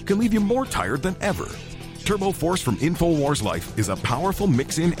crash can leave you more tired than ever. Turbo Force from InfoWars Life is a powerful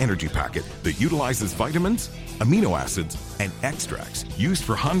mix-in energy packet that utilizes vitamins, amino acids, and extracts used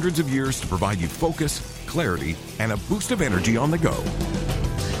for hundreds of years to provide you focus, clarity, and a boost of energy on the go.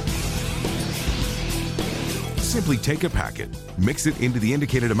 Simply take a packet, mix it into the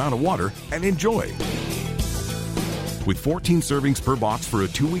indicated amount of water, and enjoy. With 14 servings per box for a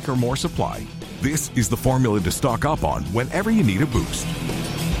 2-week or more supply, this is the formula to stock up on whenever you need a boost.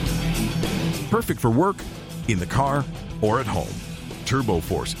 Perfect for work, in the car, or at home. Turbo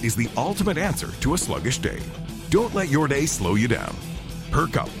Force is the ultimate answer to a sluggish day. Don't let your day slow you down.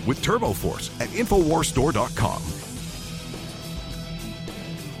 Perk up with Turbo Force at InfoWarsStore.com.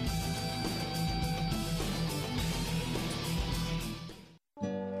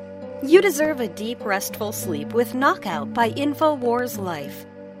 You deserve a deep, restful sleep with Knockout by InfoWars Life.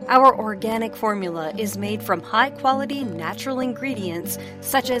 Our organic formula is made from high-quality natural ingredients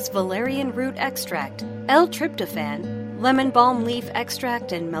such as valerian root extract, L-tryptophan, lemon balm leaf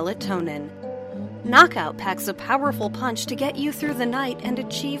extract, and melatonin. Knockout packs a powerful punch to get you through the night and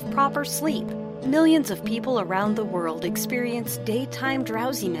achieve proper sleep. Millions of people around the world experience daytime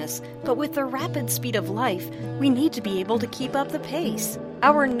drowsiness, but with the rapid speed of life, we need to be able to keep up the pace.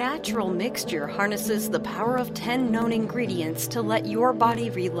 Our natural mixture harnesses the power of 10 known ingredients to let your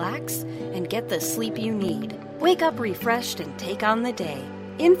body relax and get the sleep you need. Wake up refreshed and take on the day.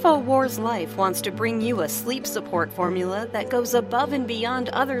 InfoWars Life wants to bring you a sleep support formula that goes above and beyond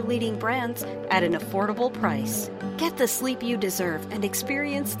other leading brands at an affordable price. Get the sleep you deserve and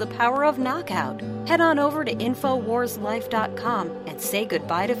experience the power of Knockout. Head on over to InfoWarsLife.com and say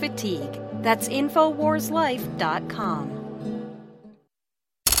goodbye to fatigue. That's InfoWarsLife.com.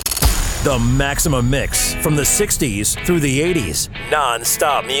 The Maximum Mix from the 60s through the 80s.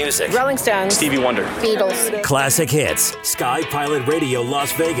 Non-stop music. Rolling Stones. Stevie Wonder. Beatles. Classic hits. Sky Pilot Radio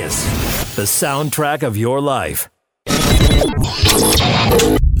Las Vegas. The soundtrack of your life.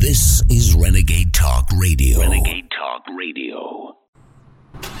 This is Renegade Talk Radio. Renegade Talk Radio.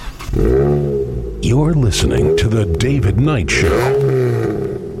 You're listening to The David Knight Show.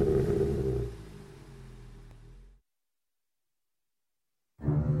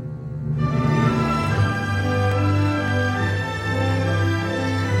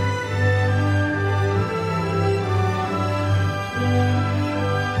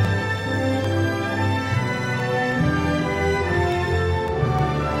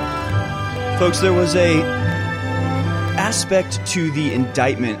 Folks, there was a aspect to the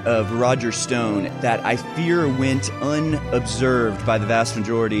indictment of Roger Stone that I fear went unobserved by the vast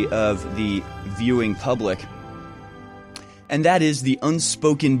majority of the viewing public. And that is the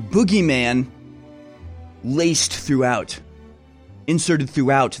unspoken boogeyman laced throughout, inserted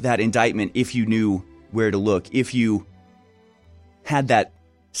throughout that indictment if you knew where to look, if you had that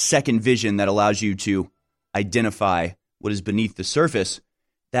second vision that allows you to identify what is beneath the surface.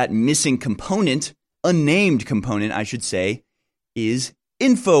 That missing component, unnamed component, I should say, is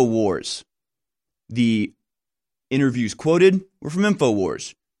InfoWars. The interviews quoted were from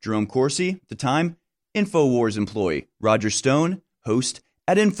InfoWars. Jerome Corsi, at the time, InfoWars employee. Roger Stone, host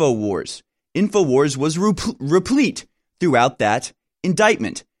at InfoWars. InfoWars was replete throughout that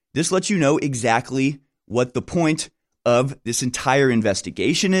indictment. This lets you know exactly what the point of this entire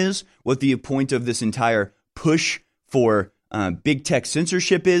investigation is, what the point of this entire push for big tech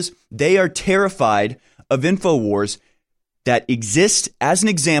censorship is. They are terrified of InfoWars that exists as an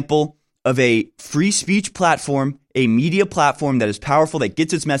example of a free speech platform, a media platform that is powerful, that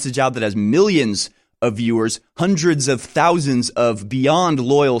gets its message out, that has millions of viewers, hundreds of thousands of beyond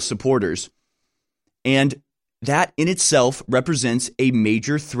loyal supporters. And that in itself represents a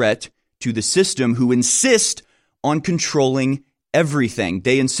major threat to the system, who insist on controlling everything.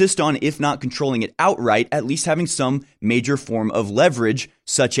 They insist on, if not controlling it outright, at least having some major form of leverage,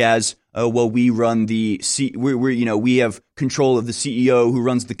 such as, we run we have control of the CEO who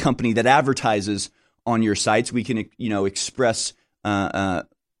runs the company that advertises on your sites. We can, express,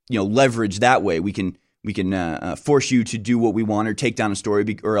 leverage that way. We can force you to do what we want or take down a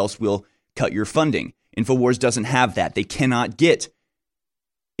story, or else we'll cut your funding. InfoWars doesn't have that. They cannot get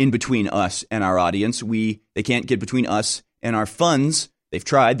in between us and our audience. They can't get between us and our funds. They've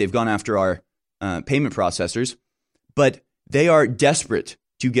tried. They've gone after our payment processors, but they are desperate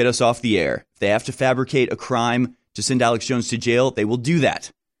to get us off the air. If they have to fabricate a crime to send Alex Jones to jail, they will do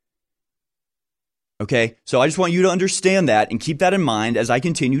that. Okay, so I just want you to understand that and keep that in mind as I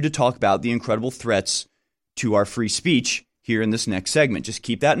continue to talk about the incredible threats to our free speech here in this next segment. Just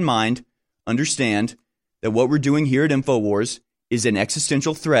keep that in mind. Understand that what we're doing here at InfoWars is an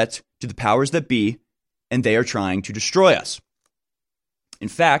existential threat to the powers that be, and they are trying to destroy us. In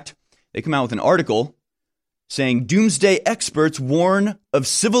fact, they come out with an article saying doomsday experts warn of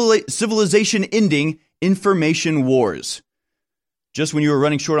civilization-ending information wars. Just when you were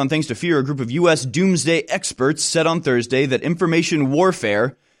running short on things to fear, a group of U.S. doomsday experts said on Thursday that information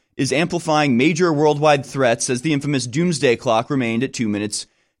warfare is amplifying major worldwide threats as the infamous doomsday clock remained at 2 minutes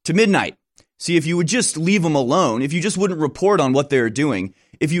to midnight. See, if you would just leave them alone, if you just wouldn't report on what they're doing,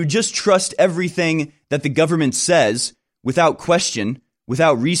 if you would just trust everything that the government says without question,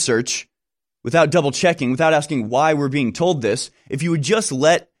 without research, without double checking, without asking why we're being told this, if you would just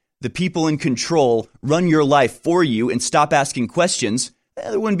let the people in control run your life for you and stop asking questions,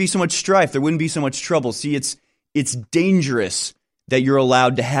 there wouldn't be so much strife. There wouldn't be so much trouble. See, it's dangerous that you're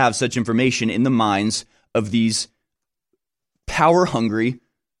allowed to have such information in the minds of these power-hungry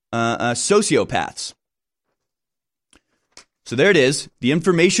sociopaths. So there it is. The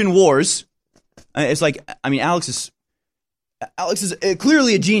information wars. It's like, Alex is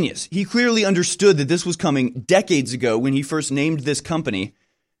clearly a genius. He clearly understood that this was coming decades ago when he first named this company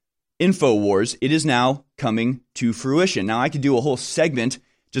InfoWars. It is now coming to fruition. Now, I could do a whole segment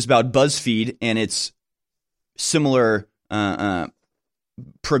just about BuzzFeed and its similar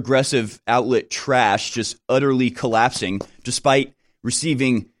progressive outlet trash just utterly collapsing despite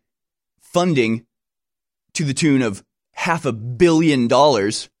receiving funding to the tune of $500 million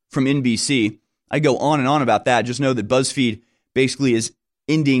from NBC. I go on and on about that. Just know that BuzzFeed basically is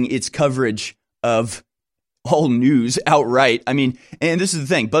ending its coverage of all news outright. And this is the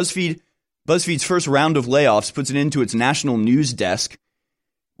thing. BuzzFeed's first round of layoffs puts an end to its national news desk.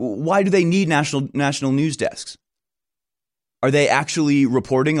 Why do they need national news desks? Are they actually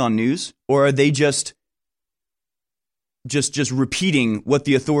reporting on news, or are they just repeating what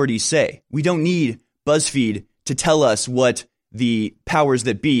the authorities say? We don't need BuzzFeed to tell us what the powers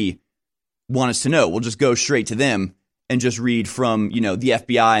that be want us to know. We'll just go straight to them and just read from, the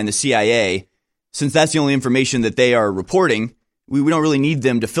FBI and the CIA. Since that's the only information that they are reporting, we don't really need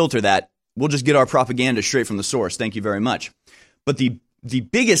them to filter that. We'll just get our propaganda straight from the source. Thank you very much. But the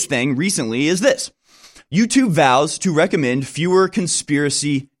biggest thing recently is this. YouTube vows to recommend fewer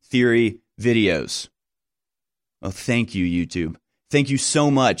conspiracy theory videos. Oh, thank you, YouTube. Thank you so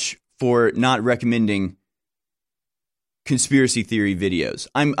much for not recommending conspiracy theory videos.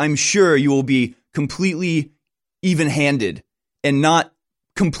 I'm sure you will be completely even-handed and not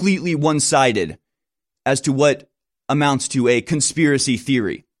completely one-sided as to what amounts to a conspiracy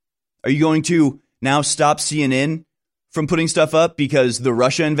theory. Are you going to now stop CNN from putting stuff up because the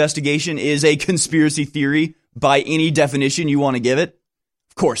Russia investigation is a conspiracy theory by any definition you want to give it?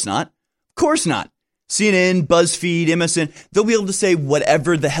 Of course not. Of course not. CNN, BuzzFeed, MSN, they'll be able to say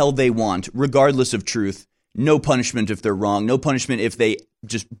whatever the hell they want, regardless of truth. No punishment if they're wrong. No punishment if they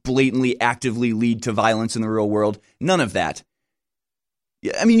just blatantly, actively lead to violence in the real world. None of that.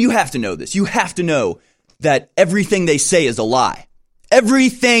 You have to know this. You have to know that everything they say is a lie.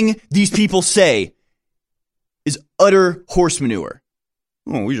 Everything these people say is utter horse manure.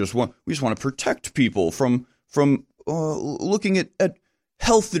 Oh, we just want to protect people from looking at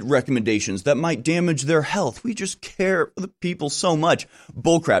health recommendations that might damage their health. We just care for the people so much.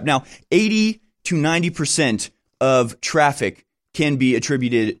 Bullcrap. Now, 80 to 90% of traffic can be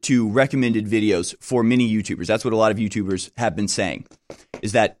attributed to recommended videos for many YouTubers. That's what a lot of YouTubers have been saying,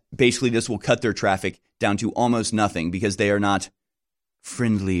 is that basically this will cut their traffic down to almost nothing because they are not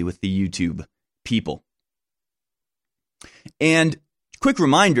friendly with the YouTube people. And quick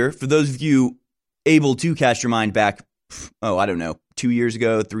reminder for those of you able to cast your mind back, 2 years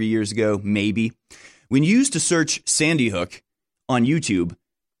ago, 3 years ago, maybe. When you used to search Sandy Hook on YouTube,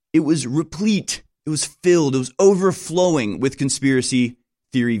 it was replete, it was filled, it was overflowing with conspiracy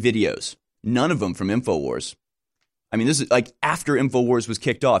theory videos. None of them from InfoWars. I mean, this is like after InfoWars was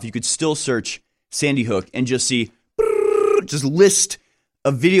kicked off, you could still search Sandy Hook and just see, just list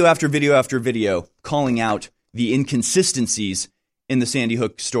of video after video after video calling out the inconsistencies in the Sandy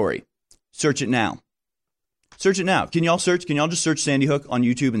Hook story. Search it now. Search it now. Can y'all search? Can y'all just search Sandy Hook on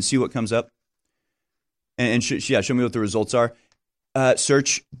YouTube and see what comes up? And show me what the results are.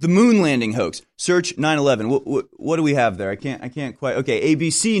 Search the moon landing hoax. Search 9/11. What do we have there? I can't quite. Okay,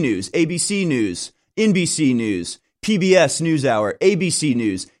 ABC News, NBC News, PBS NewsHour, ABC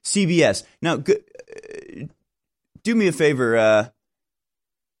News, CBS. Now, do me a favor.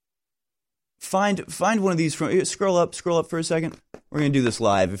 Find one of these from. Scroll up for a second. We're gonna do this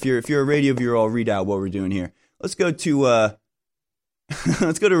live. If you're a radio viewer, I'll read out what we're doing here. Let's go to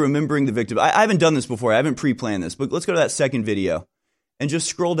Remembering the Victim. I haven't done this before. I haven't pre-planned this, but let's go to that second video and just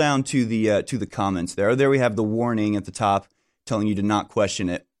scroll down to the comments there. There we have the warning at the top telling you to not question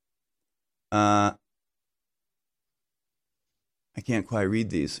it. I can't quite read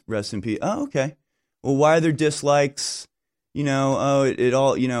these. Rest in peace. Oh, okay. Well, why are there dislikes? it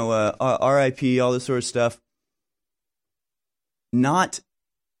all, RIP, all this sort of stuff. Not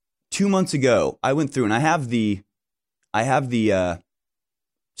 2 months ago, I went through and I have the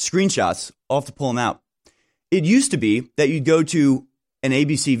screenshots. I'll have to pull them out. It used to be that you'd go to an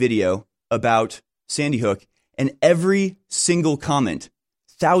ABC video about Sandy Hook and every single comment,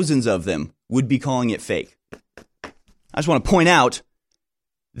 thousands of them, would be calling it fake. I just want to point out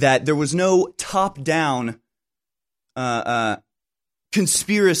that there was no top-down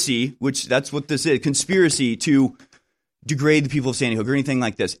conspiracy, which that's what this is, conspiracy to degrade the people of Sandy Hook or anything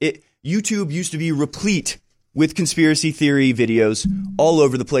like this. YouTube used to be replete with conspiracy theory videos all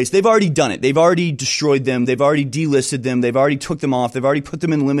over the place. They've already done it. They've already destroyed them. They've already delisted them. They've already took them off. They've already put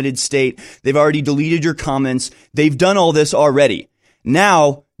them in limited state. They've already deleted your comments. They've done all this already.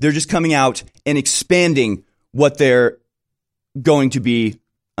 Now they're just coming out and expanding what they're going to be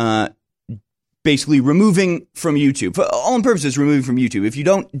basically removing from YouTube. For all in purposes, removing from YouTube. If you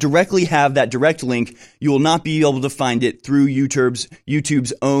don't directly have that direct link, you will not be able to find it through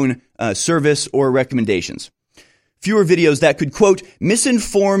YouTube's own service or recommendations. Fewer videos that could, quote,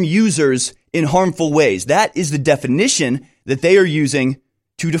 misinform users in harmful ways. That is the definition that they are using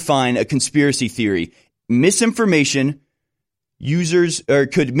to define a conspiracy theory. Misinformation, users, or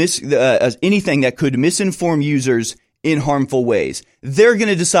could anything that could misinform users in harmful ways. They're going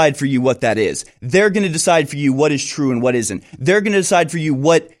to decide for you what that is. They're going to decide for you what is true and what isn't. They're going to decide for you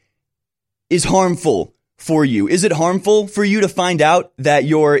what is harmful for you. Is it harmful for you to find out that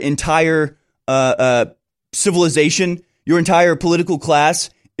your entire civilization, your entire political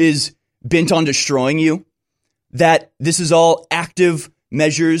class is bent on destroying you? That this is all active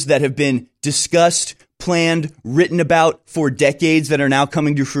measures that have been discussed, planned, written about for decades that are now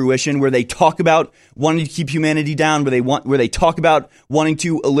coming to fruition, where they talk about wanting to keep humanity down, where they talk about wanting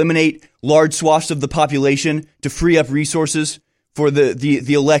to eliminate large swaths of the population to free up resources for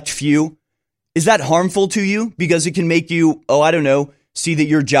the elect few. Is that harmful to you? Because it can make you, see that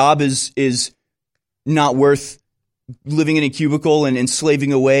your job is not worth living in a cubicle and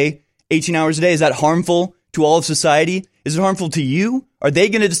slaving away 18 hours a day. Is that harmful to all of society? Is it harmful to you? Are they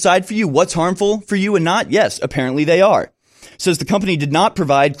going to decide for you what's harmful for you and not? Yes, apparently they are. Says the company did not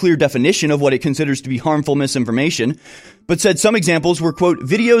provide clear definition of what it considers to be harmful misinformation, but said some examples were, quote,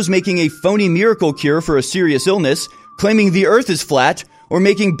 videos making a phony miracle cure for a serious illness, claiming the earth is flat, or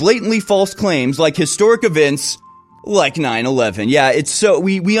making blatantly false claims like historic events like 9/11. Yeah, it's so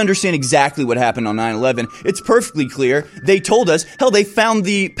we understand exactly what happened on 9/11. It's perfectly clear. They told us, hell, they found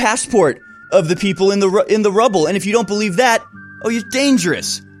the passport of the people in the rubble. And if you don't believe that, you're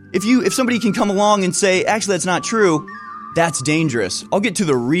dangerous. If somebody can come along and say, actually, that's not true, that's dangerous. I'll get to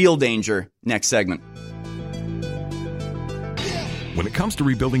the real danger next segment. When it comes to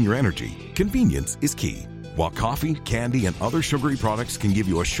rebuilding your energy, convenience is key. While coffee, candy, and other sugary products can give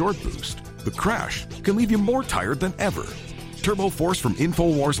you a short boost, the crash can leave you more tired than ever. Turbo Force from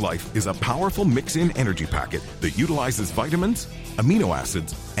InfoWars Life is a powerful mix-in energy packet that utilizes vitamins, amino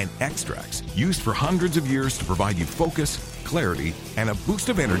acids, and extracts used for hundreds of years to provide you focus, clarity, and a boost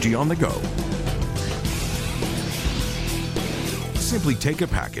of energy on the go. Simply take a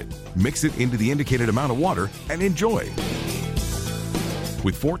packet, mix it into the indicated amount of water, and enjoy.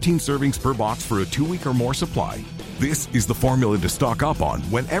 With 14 servings per box for a 2-week or more supply, this is the formula to stock up on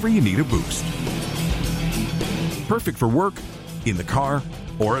whenever you need a boost. Perfect for work, in the car,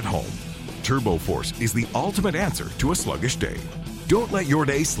 or at home. Turbo Force is the ultimate answer to a sluggish day. Don't let your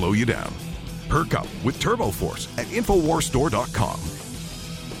day slow you down. Perk up with Turbo Force at InfoWarsStore.com.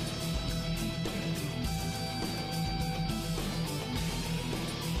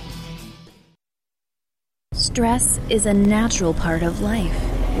 Stress is a natural part of life.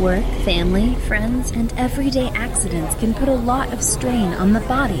 Work, family, friends, and everyday accidents can put a lot of strain on the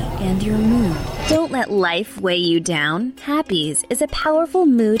body and your mood. Don't let life weigh you down. Happies is a powerful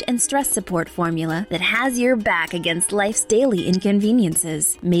mood and stress support formula that has your back against life's daily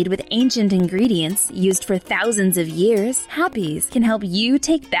inconveniences. Made with ancient ingredients used for thousands of years, Happies can help you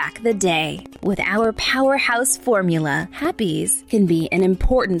take back the day. With our powerhouse formula, Happies can be an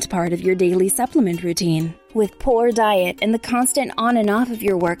important part of your daily supplement routine. With poor diet and the constant on and off of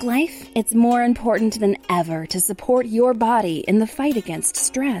your work life, it's more important than ever to support your body in the fight against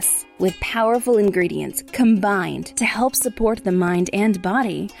stress. With powerful ingredients combined to help support the mind and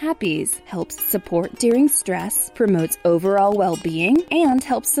body, Happies helps support during stress, promotes overall well-being, and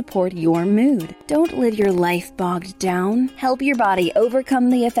helps support your mood. Don't live your life bogged down. Help your body overcome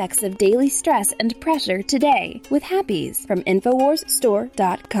the effects of daily stress and pressure today with Happies from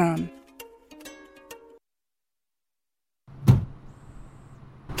InfoWarsStore.com.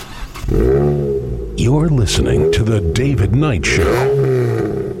 You're listening to The David Knight Show.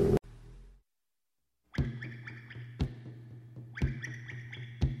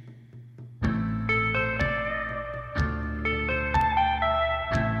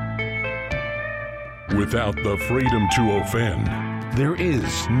 Without the freedom to offend, there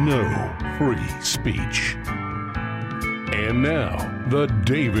is no free speech. And now, The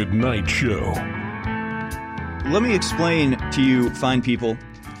David Knight Show. Let me explain to you, fine people,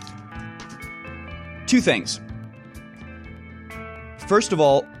 two things. First of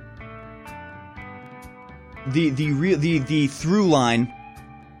all, the through line,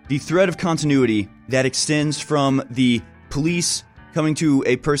 the thread of continuity that extends from the police coming to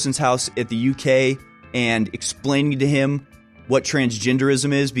a person's house at the UK and explaining to him what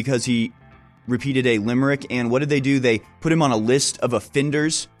transgenderism is because he repeated a limerick. And what did they do? They put him on a list of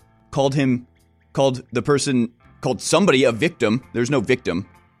offenders, called somebody a victim. There's no victim.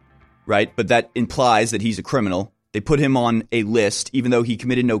 Right? But that implies that he's a criminal. They put him on a list, even though he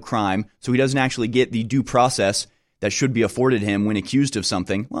committed no crime, so he doesn't actually get the due process that should be afforded him when accused of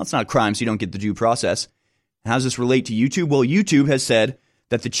something. Well, it's not a crime, so you don't get the due process. How does this relate to YouTube? Well, YouTube has said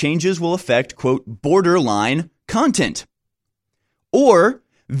that the changes will affect, quote, borderline content, or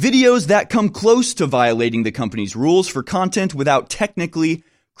videos that come close to violating the company's rules for content without technically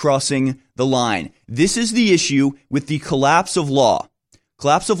crossing the line. This is the issue with the collapse of law.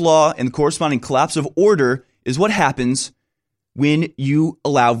 Collapse of law and the corresponding collapse of order is what happens when you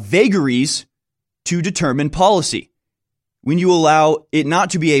allow vagaries to determine policy. When you allow it not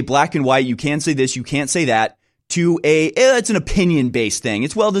to be a black and white, you can say this, you can't say that, to it's an opinion-based thing.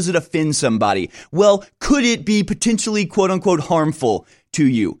 It's, well, does it offend somebody? Well, could it be potentially, quote-unquote, harmful to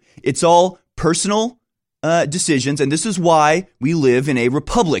you? It's all personal decisions, and this is why we live in a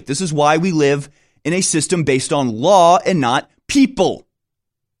republic. This is why we live in a system based on law and not people.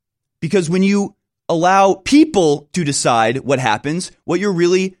 Because when you allow people to decide what happens, what you're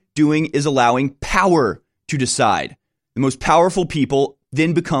really doing is allowing power to decide. The most powerful people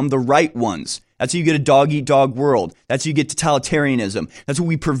then become the right ones. That's how you get a dog-eat-dog world. That's how you get totalitarianism. That's what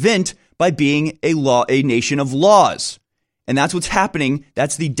we prevent by being a nation of laws. And that's what's happening.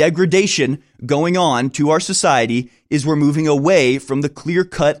 That's the degradation going on to our society, is we're moving away from the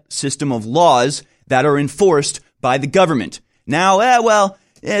clear-cut system of laws that are enforced by the government. Now,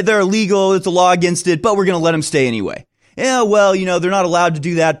 they're illegal, it's a law against it, but we're going to let them stay anyway. They're not allowed to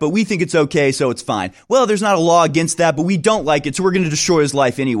do that, but we think it's okay, so it's fine. Well, there's not a law against that, but we don't like it, so we're going to destroy his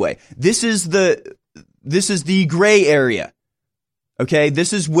life anyway. This is the gray area. Okay?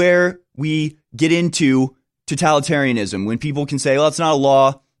 This is where we get into totalitarianism, when people can say, well, it's not a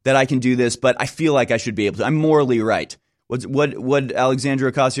law that I can do this, but I feel like I should be able to. I'm morally right. What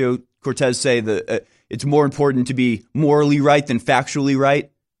Alexandria Ocasio-Cortez say? It's more important to be morally right than factually right.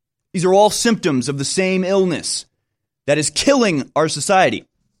 These are all symptoms of the same illness that is killing our society.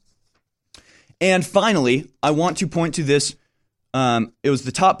 And finally, I want to point to this It was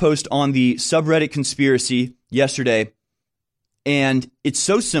the top post on the subreddit Conspiracy yesterday. And it's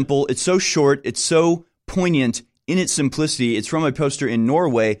so simple, it's so short, it's so poignant in its simplicity. It's from a poster in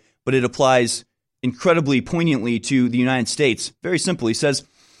Norway, but it applies incredibly poignantly to the United States. Very simply, he says,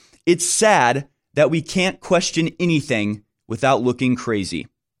 "It's sad that we can't question anything without looking crazy."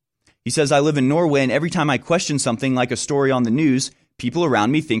 He says, "I live in Norway, and every time I question something like a story on the news, people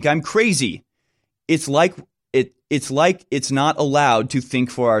around me think I'm crazy. It's like it's not allowed to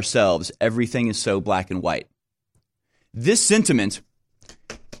think for ourselves. Everything is so black and white." This sentiment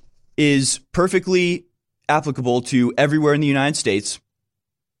is perfectly applicable to everywhere in the United States,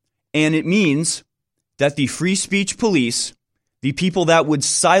 and it means that the free speech police, the people that would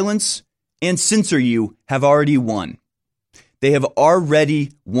silence and censor you, have already won. They have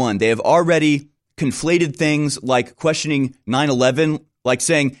already won. They have already conflated things like questioning 9/11, like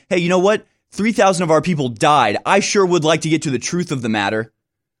saying, hey, you know what? 3,000 of our people died. I sure would like to get to the truth of the matter.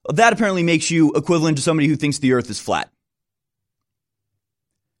 That apparently makes you equivalent to somebody who thinks the earth is flat.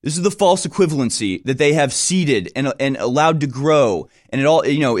 This is the false equivalency that they have seeded and allowed to grow. And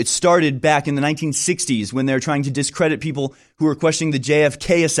it started back in the 1960s when they're trying to discredit people who were questioning the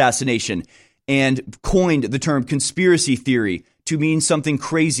JFK assassination and coined the term conspiracy theory to mean something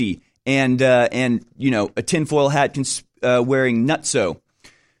crazy and a tinfoil hat wearing nutso.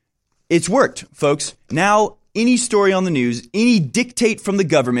 It's worked, folks. Now, any story on the news, any dictate from the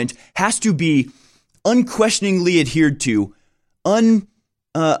government has to be unquestioningly adhered to,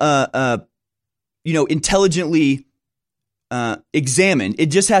 intelligently examined. It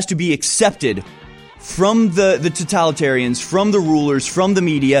just has to be accepted from the totalitarians, from the rulers, from the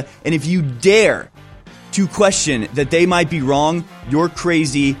media. And if you dare to question that they might be wrong, you're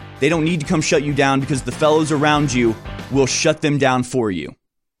crazy. They don't need to come shut you down because the fellows around you will shut them down for you.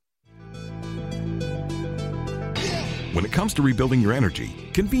 When it comes to rebuilding your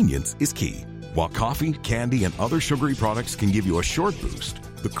energy, convenience is key. While coffee, candy, and other sugary products can give you a short boost,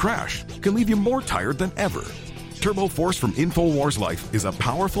 the crash can leave you more tired than ever. Turbo Force from InfoWars Life is a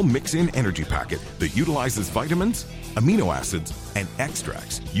powerful mix-in energy packet that utilizes vitamins, amino acids, and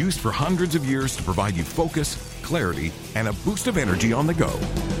extracts used for hundreds of years to provide you focus, clarity, and a boost of energy on the go.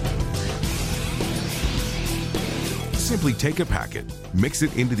 Simply take a packet, mix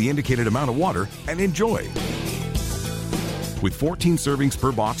it into the indicated amount of water, and enjoy. With 14 servings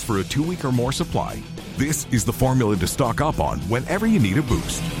per box for a 2-week or more supply, this is the formula to stock up on whenever you need a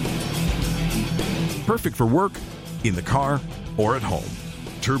boost. Perfect for work, in the car, or at home.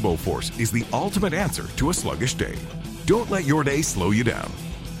 Turbo Force is the ultimate answer to a sluggish day. Don't let your day slow you down.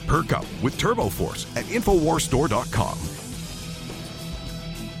 Perk up with Turbo Force at InfoWarsStore.com.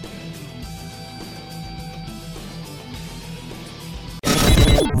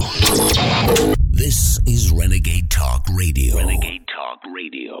 This is Renegade Talk Radio. Renegade Talk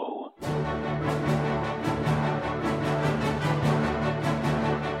Radio.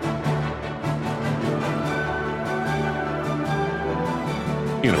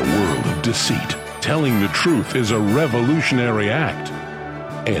 In a world of deceit, telling the truth is a revolutionary act.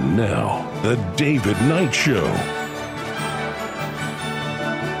 And now, The David Knight Show.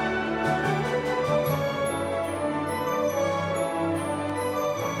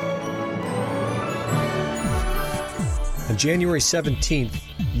 On January 17th,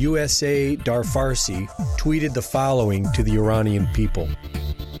 USA Darfarsi tweeted the following to the Iranian people.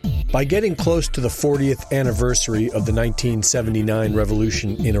 By getting close to the 40th anniversary of the 1979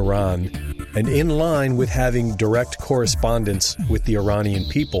 revolution in Iran, and in line with having direct correspondence with the Iranian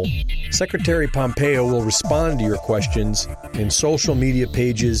people, Secretary Pompeo will respond to your questions in social media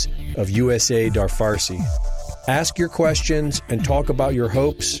pages of USA Darfarsi. Ask your questions and talk about your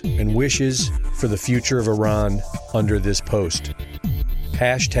hopes and wishes for the future of Iran under this post.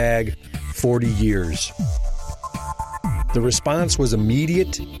 Hashtag 40 years. The response was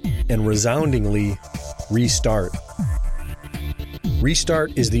immediate and resoundingly Restart.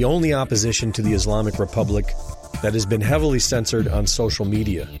 Restart is the only opposition to the Islamic Republic that has been heavily censored on social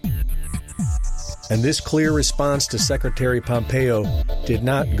media. And this clear response to Secretary Pompeo did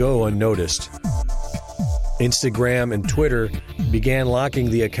not go unnoticed. Instagram and Twitter began locking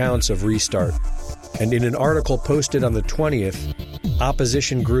the accounts of Restart. And in an article posted on the 20th,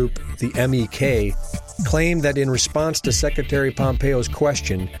 opposition group, the MEK, claimed that in response to Secretary Pompeo's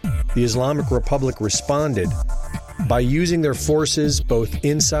question, the Islamic Republic responded by using their forces both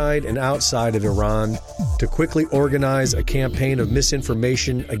inside and outside of Iran to quickly organize a campaign of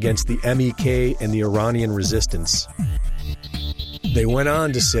misinformation against the MEK and the Iranian resistance. They went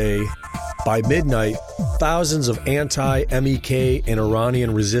on to say, by midnight, thousands of anti-MEK and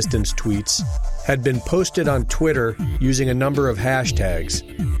Iranian resistance tweets had been posted on Twitter using a number of hashtags,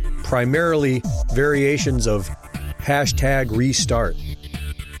 primarily variations of #restart.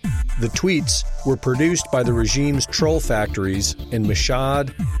 The tweets were produced by the regime's troll factories in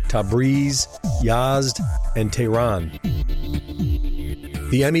Mashhad, Tabriz, Yazd, and Tehran.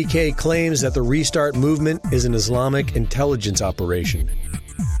 The MEK claims that the Restart movement is an Islamic intelligence operation,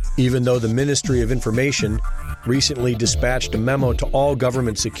 even though the Ministry of Information recently dispatched a memo to all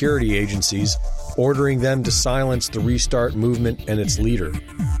government security agencies ordering them to silence the Restart movement and its leader.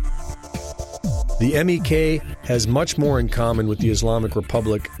 The MEK has much more in common with the Islamic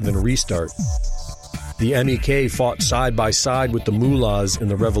Republic than Restart. The MEK fought side by side with the mullahs in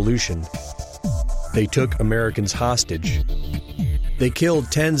the revolution. They took Americans hostage. They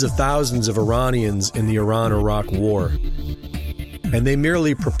killed tens of thousands of Iranians in the Iran-Iraq War. And they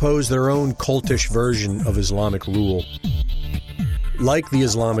merely proposed their own cultish version of Islamic rule. Like the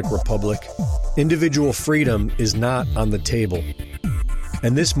Islamic Republic, individual freedom is not on the table.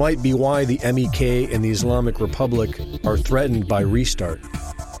 And this might be why the MEK and the Islamic Republic are threatened by Restart.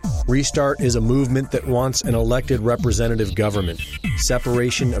 Restart is a movement that wants an elected representative government,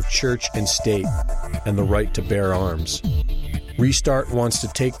 separation of church and state, and the right to bear arms. Restart wants to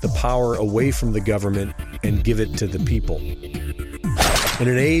take the power away from the government and give it to the people. In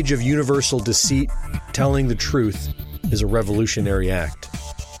an age of universal deceit, telling the truth is a revolutionary act.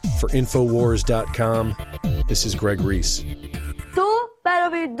 For Infowars.com, this is Greg Reese.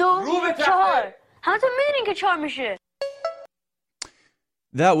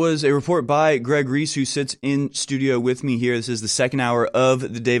 That was a report by Greg Reese, who sits in studio with me here. This is the second hour of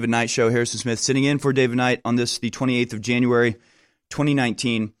the David Knight Show. Harrison Smith sitting in for David Knight on this, the 28th of January,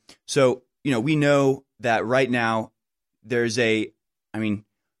 2019. So, we know that right now there's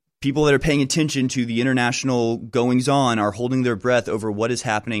people that are paying attention to the international goings-on are holding their breath over what is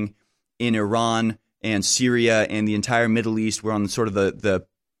happening in Iran and Syria and the entire Middle East. We're on sort of the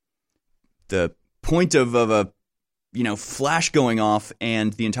point of a flash going off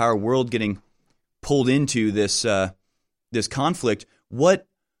and the entire world getting pulled into this conflict. What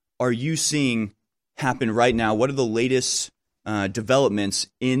are you seeing happen right now? What are the latest developments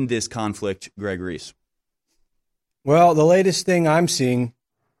in this conflict, Greg Reese? Well, the latest thing I'm seeing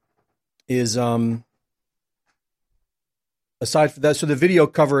is, aside from that, so the video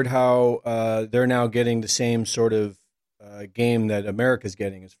covered how they're now getting the same sort of game that America's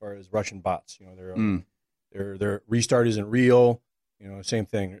getting as far as Russian bots. Their Restart isn't real. Same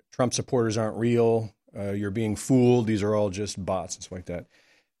thing. Trump supporters aren't real. You're being fooled. These are all just bots and stuff like that.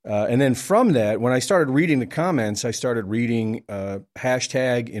 And then from that, when I started reading the comments, I started reading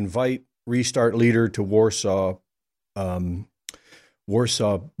 #invite Restart leader to Warsaw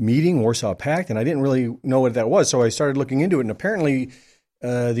meeting, Warsaw Pact, and I didn't really know what that was. So I started looking into it, and apparently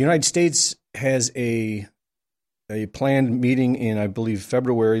the United States has a planned meeting in, I believe,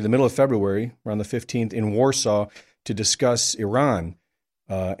 February, the middle of February, around the 15th, in Warsaw to discuss Iran.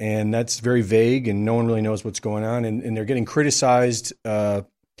 And that's very vague, and no one really knows what's going on. And they're getting criticized by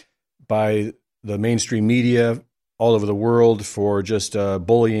the mainstream media all over the world for just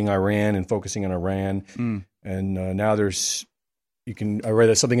bullying Iran and focusing on Iran. And now I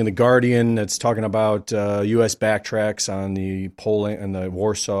read something in The Guardian that's talking about U.S. backtracks on the Poland and the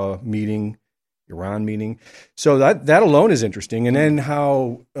Warsaw meeting, Iran meeting. So that alone is interesting. And then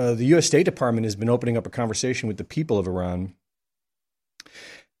how the U.S. State Department has been opening up a conversation with the people of Iran.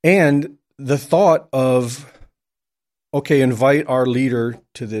 And the thought of, invite our leader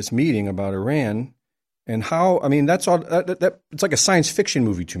to this meeting about Iran, and how, that's all, that it's like a science fiction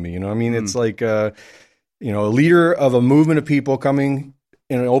movie to me, It's like, a leader of a movement of people coming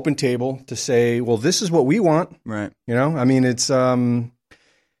in an open table to say, well, this is what we want. Right. It's,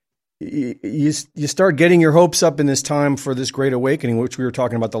 you start getting your hopes up in this time for this great awakening, which we were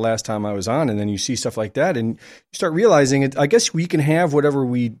talking about the last time I was on. And then you see stuff like that and you start realizing it. I guess we can have whatever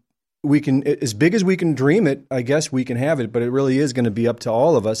we can, as big as we can dream it, I guess we can have it, but it really is going to be up to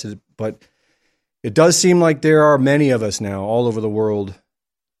all of us. But it does seem like there are many of us now all over the world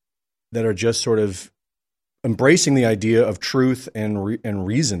that are just sort of embracing the idea of truth and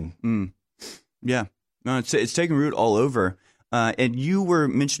reason. Yeah. No, it's taking root all over. And you were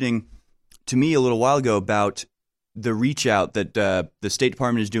mentioning to me a little while ago about the reach out that the State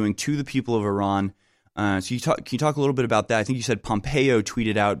Department is doing to the people of Iran. So can you talk a little bit about that? I think you said Pompeo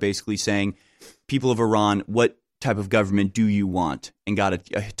tweeted out basically saying, people of Iran, what type of government do you want? And got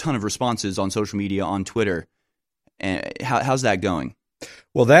a ton of responses on social media, on Twitter. How's that going?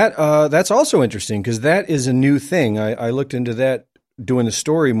 Well, that's also interesting because that is a new thing. I looked into that doing the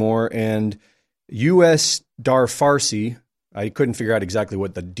story more, and U.S. Darfarsi, I couldn't figure out exactly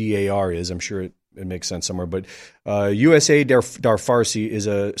what the DAR is. I'm sure it makes sense somewhere. But USA Dar Farsi is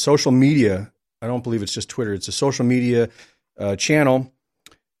a social media. I don't believe it's just Twitter. It's a social media channel,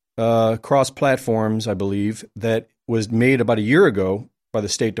 cross platforms, I believe, that was made about a year ago by the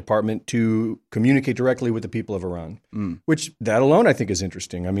State Department to communicate directly with the people of Iran, which that alone I think is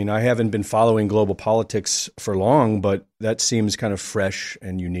interesting. I mean, I haven't been following global politics for long, but that seems kind of fresh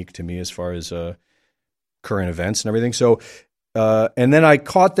and unique to me as far as current events and everything. So, and then I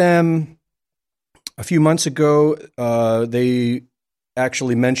caught them a few months ago. They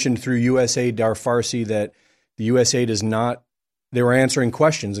actually mentioned through USA Dar Farsi that the USA does not, they were answering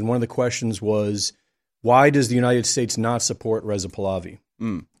questions. And one of the questions was, why does the United States not support Reza Pahlavi?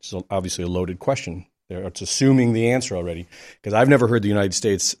 So obviously a loaded question. It's assuming the answer already, because I've never heard the United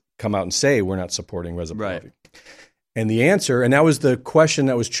States come out and say we're not supporting Reza Pahlavi. And the answer, and that was the question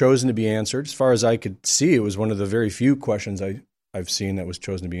that was chosen to be answered. As far as I could see, it was one of the very few questions I've seen that was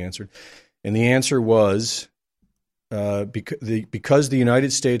chosen to be answered. And the answer was because the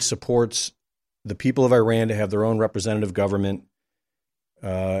United States supports the people of Iran to have their own representative government,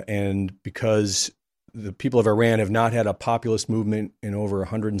 and because the people of Iran have not had a populist movement in over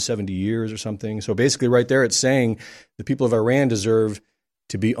 170 years or something. So basically right there it's saying the people of Iran deserve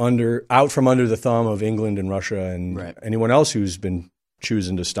to be out from under the thumb of England and Russia and anyone else who's been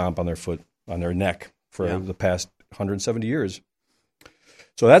choosing to stomp on their neck for the past 170 years.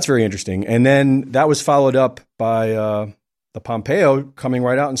 So that's very interesting. And then that was followed up by the Pompeo coming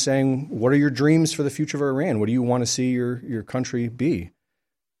right out and saying, what are your dreams for the future of Iran? What do you want to see your country be?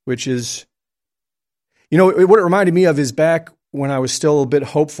 Which is, what it reminded me of is back when I was still a bit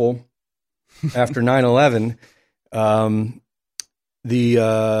hopeful after 9/11,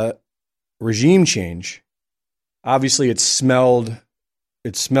 the regime change. Obviously, it smelled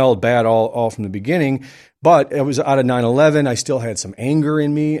bad all from the beginning, but it was out of 9/11. I still had some anger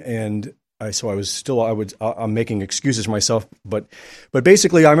in me, and I'm making excuses for myself, but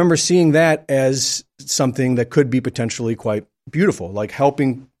basically, I remember seeing that as something that could be potentially quite beautiful, like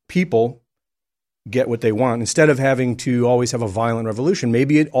helping people get what they want instead of having to always have a violent revolution.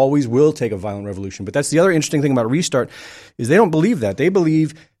 Maybe it always will take a violent revolution. But that's the other interesting thing about Restart is they don't believe that. They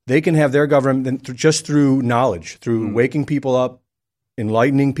believe they can have their government just through knowledge, through waking people up,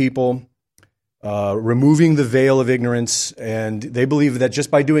 enlightening people, removing the veil of ignorance. And they believe that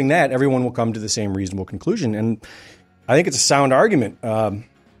just by doing that, everyone will come to the same reasonable conclusion. And I think it's a sound argument.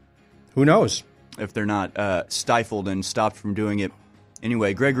 Who knows? If they're not stifled and stopped from doing it.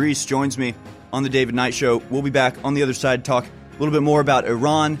 Anyway, Greg Reese joins me on the David Knight Show. We'll be back on the other side to talk a little bit more about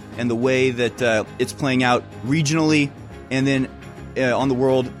Iran and the way that it's playing out regionally, and then on the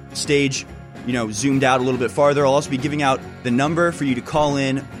world stage, zoomed out a little bit farther. I'll also be giving out the number for you to call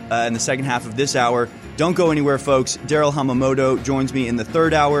in the second half of this hour. Don't go anywhere, folks. Daryl Hamamoto joins me in the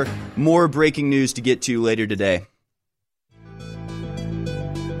third hour. More breaking news to get to later today.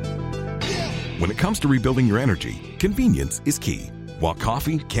 When it comes to rebuilding your energy, convenience is key. While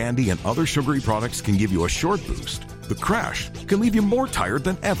coffee, candy, and other sugary products can give you a short boost, the crash can leave you more tired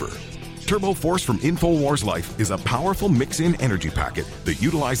than ever. Turbo Force from InfoWars Life is a powerful mix-in energy packet that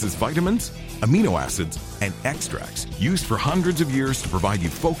utilizes vitamins, amino acids, and extracts used for hundreds of years to provide you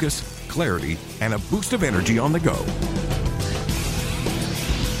focus, clarity, and a boost of energy on the go.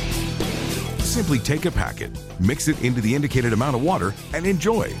 Simply take a packet, mix it into the indicated amount of water, and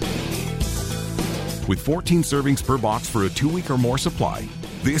enjoy. With 14 servings per box for a 2-week or more supply,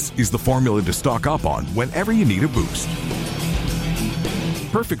 this is the formula to stock up on whenever you need a boost.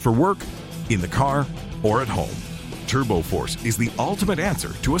 Perfect for work, in the car, or at home. Turbo Force is the ultimate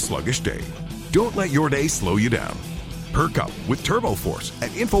answer to a sluggish day. Don't let your day slow you down. Perk up with Turbo Force at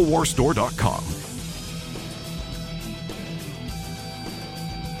InfoWarsStore.com.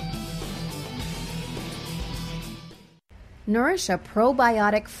 Nourish a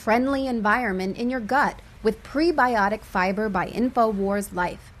probiotic-friendly environment in your gut with Prebiotic Fiber by InfoWars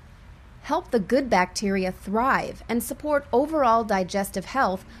Life. Help the good bacteria thrive and support overall digestive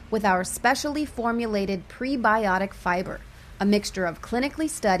health with our specially formulated prebiotic fiber, a mixture of clinically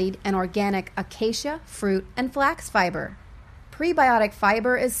studied and organic acacia, fruit, and flax fiber. Prebiotic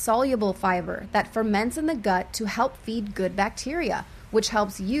fiber is soluble fiber that ferments in the gut to help feed good bacteria, which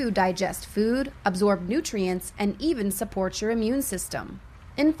helps you digest food, absorb nutrients, and even support your immune system.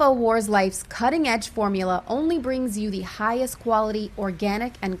 InfoWars Life's cutting-edge formula only brings you the highest quality,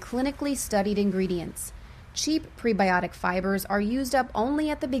 organic, and clinically studied ingredients. Cheap prebiotic fibers are used up only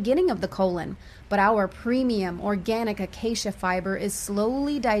at the beginning of the colon, but our premium organic acacia fiber is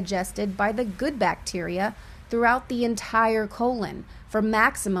slowly digested by the good bacteria throughout the entire colon for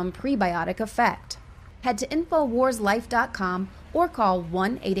maximum prebiotic effect. Head to InfoWarsLife.com or call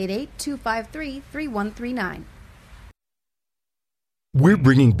 1-888-253-3139. We're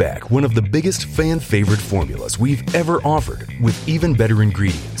bringing back one of the biggest fan-favorite formulas we've ever offered with even better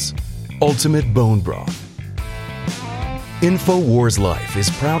ingredients, Ultimate Bone Broth. InfoWars Life is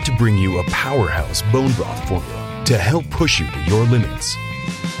proud to bring you a powerhouse bone broth formula to help push you to your limits.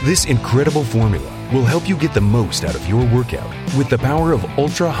 This incredible formula will help you get the most out of your workout with the power of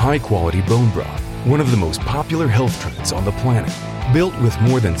ultra-high-quality bone broth, one of the most popular health trends on the planet. Built with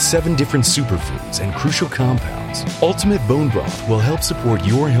more than 7 different superfoods and crucial compounds, Ultimate Bone Broth will help support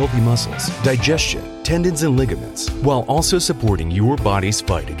your healthy muscles, digestion, tendons, and ligaments, while also supporting your body's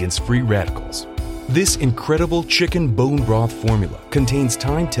fight against free radicals. This incredible chicken bone broth formula contains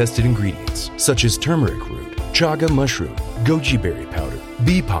time-tested ingredients such as turmeric root, chaga mushroom, goji berry powder,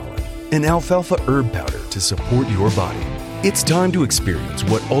 bee pollen, and alfalfa herb powder to support your body. It's time to experience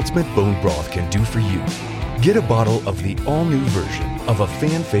what Ultimate Bone Broth can do for you. Get a bottle of the all-new version of a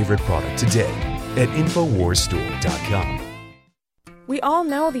fan-favorite product today at InfoWarsStore.com. We all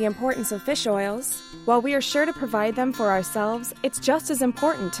know the importance of fish oils. While we are sure to provide them for ourselves, it's just as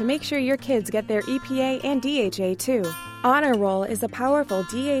important to make sure your kids get their EPA and DHA too. Honor Roll is a powerful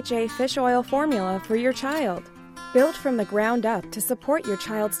DHA fish oil formula for your child. Built from the ground up to support your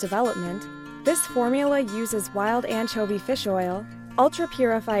child's development, this formula uses wild anchovy fish oil,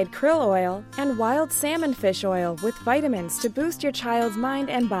 ultra-purified krill oil, and wild salmon fish oil with vitamins to boost your child's mind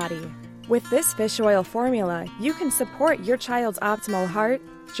and body. With this fish oil formula, you can support your child's optimal heart,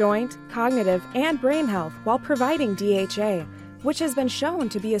 joint, cognitive, and brain health while providing DHA, which has been shown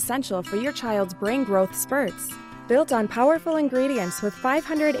to be essential for your child's brain growth spurts. Built on powerful ingredients with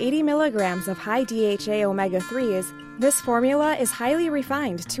 580 milligrams of high DHA omega-3s, this formula is highly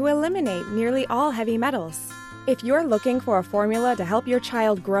refined to eliminate nearly all heavy metals. If you're looking for a formula to help your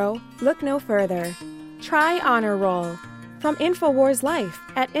child grow, look no further. Try Honor Roll from InfoWars Life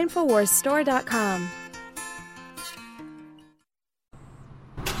at InfoWarsStore.com.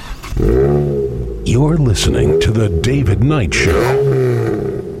 You're listening to The David Knight Show.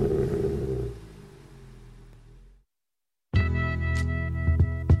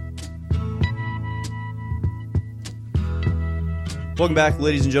 Welcome back,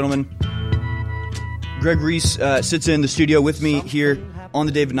 ladies and gentlemen. Greg Reese sits in the studio with me here on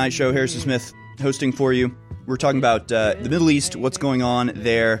the David Knight Show. Harrison Smith hosting for you. We're talking about the Middle East, what's going on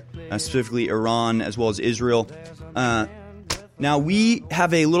there, specifically Iran as well as Israel. Now, we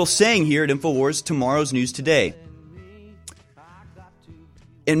have a little saying here at InfoWars, tomorrow's news today.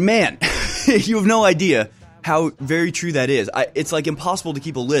 And man, you have no idea how very true that is. It's like impossible to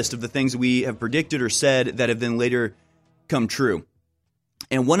keep a list of the things that we have predicted or said that have then later come true.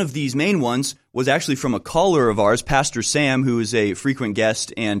 And one of these main ones was actually from a caller of ours, Pastor Sam, who is a frequent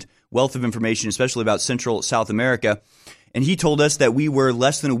guest and wealth of information, especially about Central South America. And he told us that we were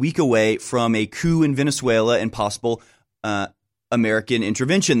less than a week away from a coup in Venezuela and possible American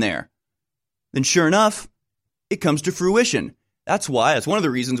intervention there. Then sure enough, it comes to fruition. That's one of the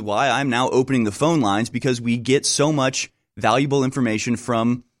reasons why I'm now opening the phone lines, because we get so much valuable information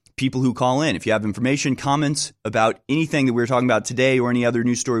from people who call in. If you have information, comments about anything that we're talking about today or any other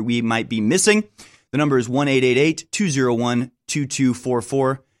news story we might be missing, the number is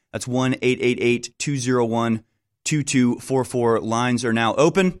 1-888-201-2244. That's 1-888-201-2244. Lines are now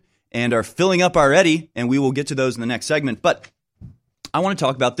open and are filling up already, and we will get to those in the next segment. But I want to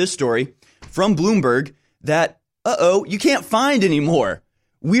talk about this story from Bloomberg that, you can't find anymore.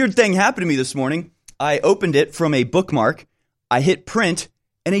 Weird thing happened to me this morning. I opened it from a bookmark. I hit print,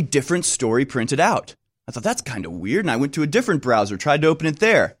 and a different story printed out. I thought, that's kind of weird, and I went to a different browser, tried to open it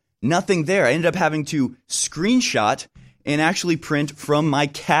there. Nothing there. I ended up having to screenshot and actually print from my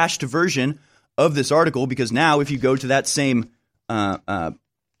cached version of this article, because now if you go to that same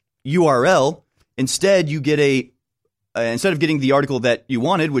URL, instead you get instead of getting the article that you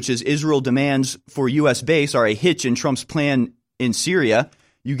wanted, which is Israel demands for U.S. base are a hitch in Trump's plan in Syria,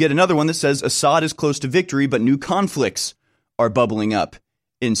 you get another one that says Assad is close to victory, but new conflicts are bubbling up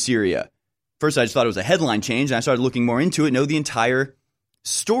in Syria. First, I just thought it was a headline change, and I started looking more into it. No, the entire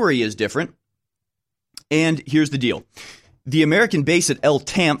story is different. And here's the deal. The American base at El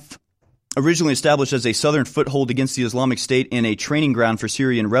Tanf, originally established as a southern foothold against the Islamic State and a training ground for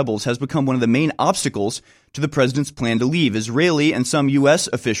Syrian rebels, has become one of the main obstacles to the president's plan to leave. Israeli and some U.S.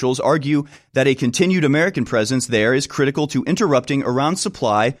 officials argue that a continued American presence there is critical to interrupting Iran's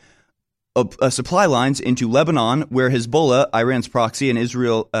supply lines into Lebanon, where Hezbollah, Iran's proxy and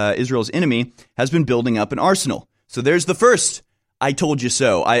Israel's enemy, has been building up an arsenal. So there's the first I told you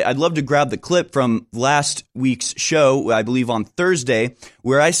so. I'd love to grab the clip from last week's show, I believe on Thursday,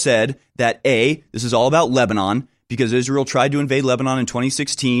 where I said that this is all about Lebanon, because Israel tried to invade Lebanon in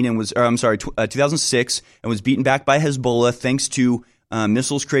 2016 and 2006 and was beaten back by Hezbollah thanks to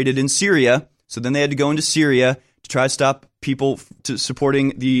missiles created in Syria. So then they had to go into Syria to try to stop people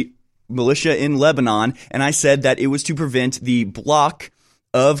supporting the militia in Lebanon. And I said that it was to prevent the bloc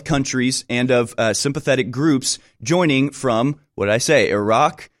of countries and of sympathetic groups joining from, what did I say,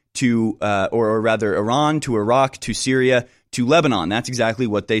 Iraq to, or rather Iran to Iraq to Syria to Lebanon. That's exactly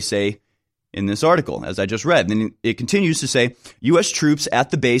what they say in this article, as I just read. And then it continues to say, U.S. troops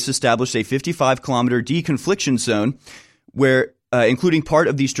at the base established a 55-kilometer deconfliction zone where including part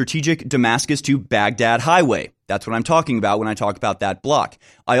of the strategic Damascus to Baghdad highway. That's what I'm talking about when I talk about that block.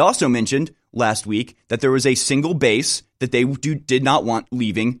 I also mentioned last week that there was a single base that they did not want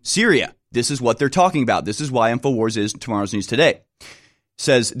leaving Syria. This is what they're talking about. This is why InfoWars is tomorrow's news today.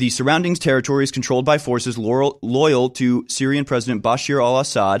 Says the surrounding territory is controlled by forces loyal to Syrian President Bashar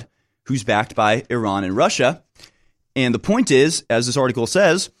al-Assad, who's backed by Iran and Russia. And the point is, as this article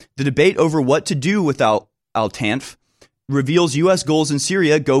says, the debate over what to do with al-Tanf reveals U.S. goals in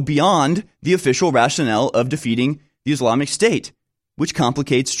Syria go beyond the official rationale of defeating the Islamic State, which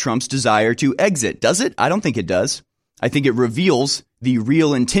complicates Trump's desire to exit. Does it? I don't think it does. I think it reveals the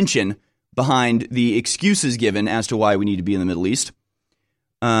real intention behind the excuses given as to why we need to be in the Middle East.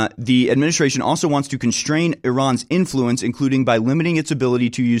 The administration also wants to constrain Iran's influence, including by limiting its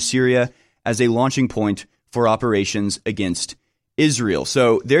ability to use Syria as a launching point for operations against Israel.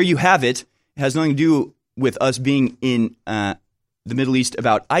 So there you have it. It has nothing to do with us being in the Middle East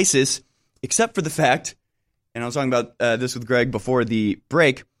about ISIS, except for the fact, and I was talking about this with Greg before the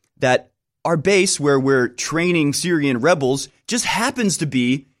break, that our base where we're training Syrian rebels just happens to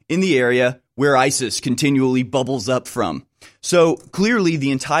be in the area where ISIS continually bubbles up from. So clearly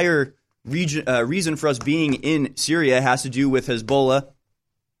the entire reason for us being in Syria has to do with Hezbollah,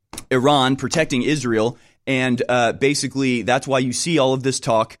 Iran protecting Israel, and basically that's why you see all of this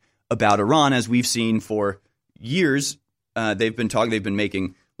talk about Iran, as we've seen for years. They've been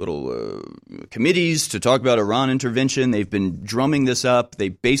making little committees to talk about Iran intervention. They've been drumming this up. They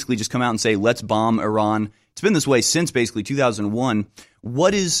basically just come out and say, let's bomb Iran. It's been this way since basically 2001.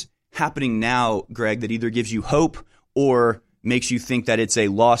 What is happening now, Greg, that either gives you hope or makes you think that it's a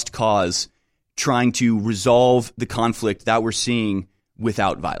lost cause trying to resolve the conflict that we're seeing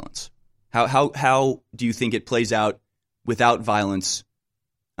without violence? How do you think it plays out without violence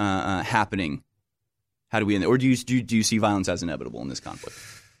happening? How do we end it? Or do you see violence as inevitable in this conflict?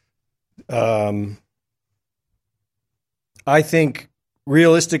 I think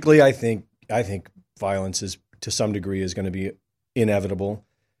realistically, I think violence is to some degree is going to be inevitable.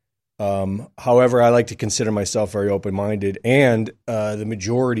 However, I like to consider myself very open-minded, and the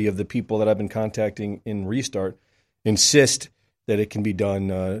majority of the people that I've been contacting in Restart insist that it can be done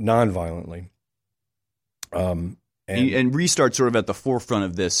non-violently. And Restart sort of at the forefront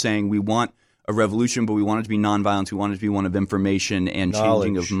of this, saying we want a revolution, but we want it to be nonviolence. We want it to be one of information and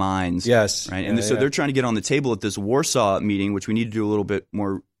changing of minds. Yes. Right. And so they're trying to get on the table at this Warsaw meeting, which we need to do a little bit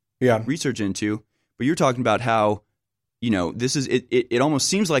more research into. But you're talking about how, this is it almost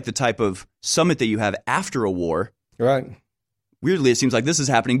seems like the type of summit that you have after a war. Right. Weirdly, it seems like this is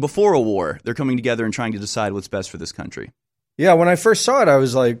happening before a war. They're coming together and trying to decide what's best for this country. Yeah. When I first saw it, I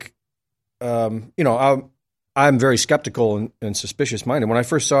was like, I'm very skeptical and suspicious-minded. When I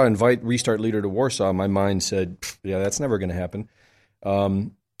first saw invite Restart leader to Warsaw, my mind said, yeah, that's never going to happen.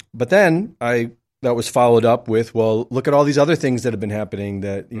 But then that was followed up with, well, look at all these other things that have been happening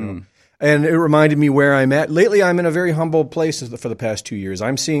that, know, and it reminded me where I'm at. Lately, I'm in a very humble place for the past 2 years.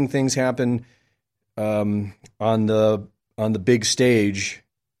 I'm seeing things happen on the big stage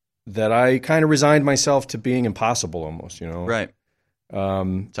that I kind of resigned myself to being impossible almost, Right.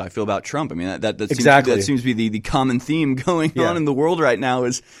 So I feel about Trump. I mean, that exactly. seems to be the common theme going on in the world right now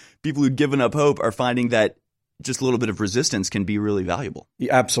is people who've given up hope are finding that just a little bit of resistance can be really valuable.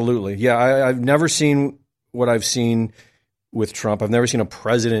 Yeah, absolutely. Yeah, I've never seen what I've seen with Trump. I've never seen a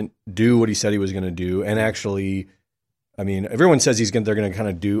president do what he said he was going to do. And actually, I mean, everyone says they're going to kind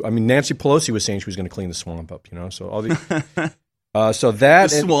of do. I mean, Nancy Pelosi was saying she was going to clean the swamp up, So all the so that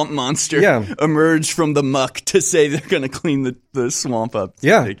the swamp monster emerged from the muck to say they're going to clean the swamp up. It's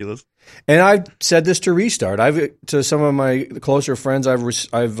ridiculous. And I've said this to Restart. To some of my closer friends,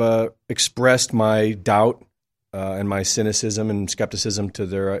 I've expressed my doubt and my cynicism and skepticism to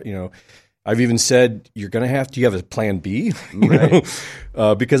their. I've even said you're going to have. Do you have a plan B? Right.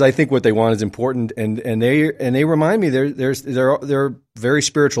 Because I think what they want is important, and they remind me they're very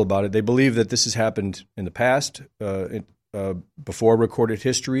spiritual about it. They believe that this has happened in the past. before recorded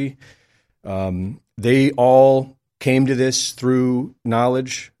history. They all came to this through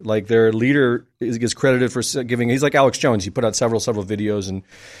knowledge. Like their leader is credited for giving. He's like Alex Jones. He put out several videos, and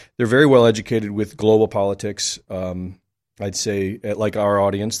they're very well educated with global politics. I'd say, like our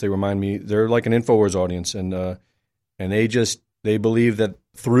audience, they remind me they're like an InfoWars audience, and they believe that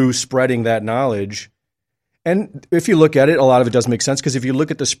through spreading that knowledge. And if you look at it, a lot of it does make sense, because if you look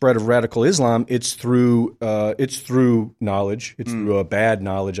at the spread of radical Islam, it's through knowledge. It's through a bad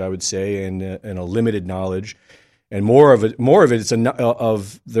knowledge, I would say, and a limited knowledge. And more of it is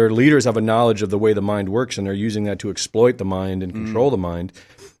of their leaders have a knowledge of the way the mind works, and they're using that to exploit the mind and control the mind.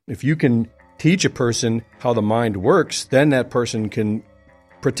 If you can teach a person how the mind works, then that person can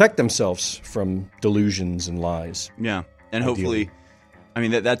protect themselves from delusions and lies. Yeah, and hopefully, I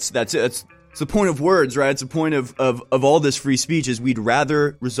mean that's it. It's the point of words, right? It's the point of all this free speech is we'd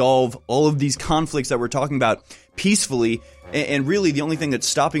rather resolve all of these conflicts that we're talking about peacefully. And really the only thing that's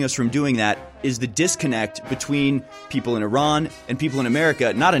stopping us from doing that is the disconnect between people in Iran and people in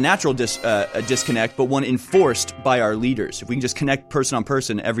America. Not a natural disconnect, but one enforced by our leaders. If we can just connect person on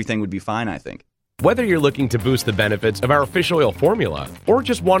person, everything would be fine, I think. Whether you're looking to boost the benefits of our fish oil formula or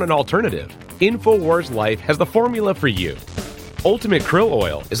just want an alternative, InfoWars Life has the formula for you. Ultimate Krill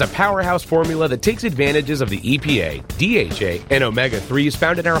Oil is a powerhouse formula that takes advantages of the EPA, DHA, and omega-3s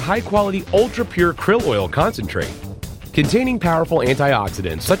found in our high-quality, ultra-pure krill oil concentrate. Containing powerful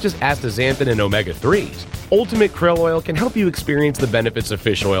antioxidants such as astaxanthin and omega-3s, Ultimate Krill Oil can help you experience the benefits of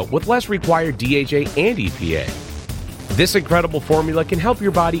fish oil with less required DHA and EPA. This incredible formula can help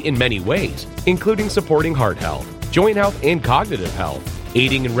your body in many ways, including supporting heart health, joint health, and cognitive health,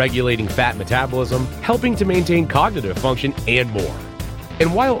 aiding in regulating fat metabolism, helping to maintain cognitive function, and more.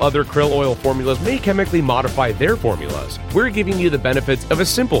 And while other krill oil formulas may chemically modify their formulas, we're giving you the benefits of a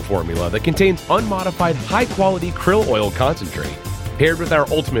simple formula that contains unmodified, high-quality krill oil concentrate, paired with our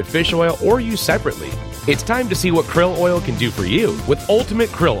Ultimate Fish Oil or used separately. It's time to see what krill oil can do for you with Ultimate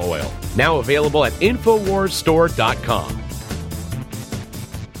Krill Oil, now available at InfoWarsStore.com.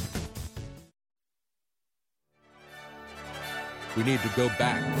 We need to go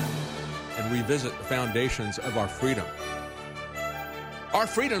back and revisit the foundations of our freedom. Our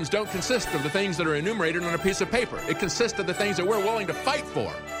freedoms don't consist of the things that are enumerated on a piece of paper. It consists of the things that we're willing to fight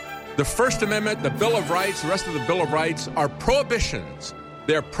for. The First Amendment, the Bill of Rights, the rest of the Bill of Rights are prohibitions.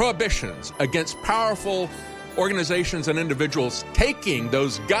 They're prohibitions against powerful organizations and individuals taking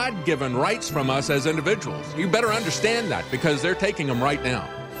those God-given rights from us as individuals. You better understand that, because they're taking them right now.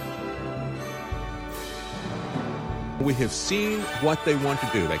 We have seen what they want to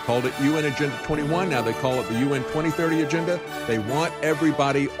do. They called it UN Agenda 21. Now they call it the UN 2030 Agenda. They want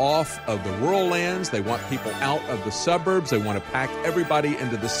everybody off of the rural lands. They want people out of the suburbs. They want to pack everybody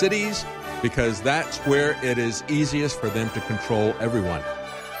into the cities, because that's where it is easiest for them to control everyone.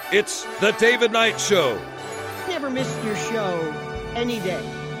 It's the David Knight Show. Never miss your show any day.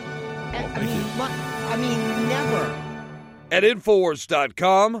 I mean, never. At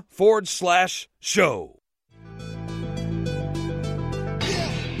Infowars.com/show.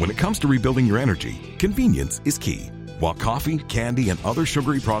 When it comes to rebuilding your energy, convenience is key. While coffee, candy, and other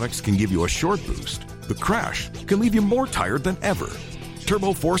sugary products can give you a short boost, the crash can leave you more tired than ever.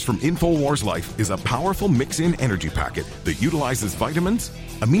 Turbo Force from InfoWars Life is a powerful mix-in energy packet that utilizes vitamins,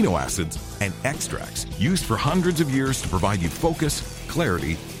 amino acids, and extracts used for hundreds of years to provide you focus,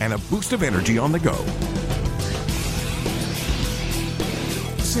 clarity, and a boost of energy on the go.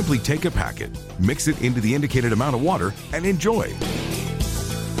 Simply take a packet, mix it into the indicated amount of water, and enjoy.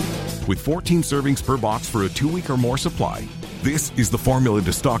 With 14 servings per box for a 2-week or more supply, this is the formula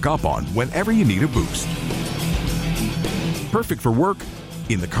to stock up on whenever you need a boost. Perfect for work,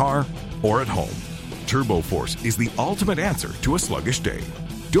 in the car, or at home. Turbo Force is the ultimate answer to a sluggish day.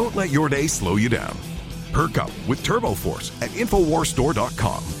 Don't let your day slow you down. Perk up with Turbo Force at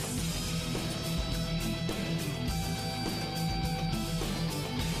InfoWarsStore.com.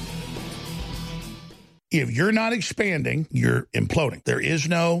 If you're not expanding, you're imploding. There is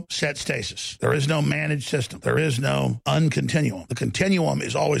no set stasis. There is no managed system. There is no uncontinuum. The continuum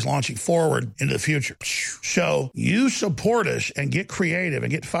is always launching forward into the future. So you support us and get creative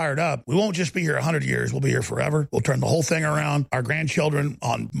and get fired up. We won't just be here 100 years. We'll be here forever. We'll turn the whole thing around. Our grandchildren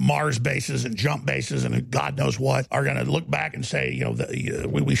on Mars bases and jump bases and God knows what are going to look back and say, you know,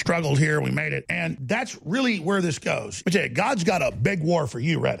 we struggled here, we made it. And that's really where this goes. But yeah, God's got a big war for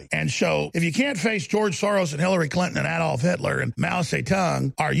you ready. And so if you can't face George Soros and Hillary Clinton and Adolf Hitler and Mao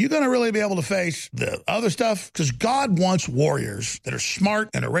Zedong, are you going to really be able to face the other stuff? Because God wants warriors that are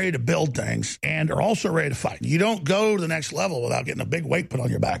smart and are ready to build things and are also ready to fight. You don't go to the next level without getting a big weight put on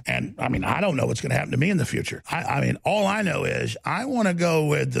your back. And, I mean, I don't know what's going to happen to me in the future. I mean, all I know is I want to go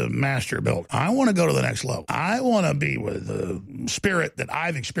with the master build. I want to go to the next level. I want to be with the spirit that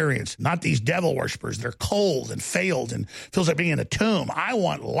I've experienced, not these devil worshipers that are cold and failed and feels like being in a tomb. I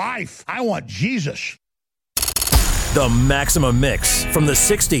want life. I want Jesus. The Maximum Mix from the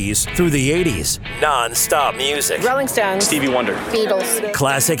 60s through the 80s. Non-stop music. Rolling Stones. Stevie Wonder. Beatles.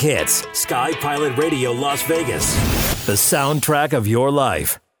 Classic hits. Sky Pilot Radio Las Vegas. The soundtrack of your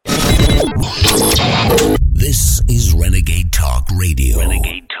life. This is Renegade Talk Radio.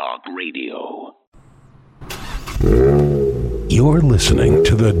 Renegade Talk Radio. You're listening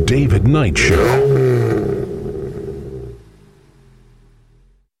to The David Knight Show.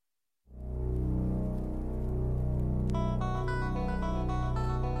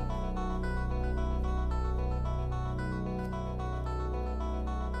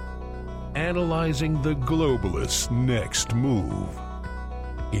 Analyzing the globalists' next move.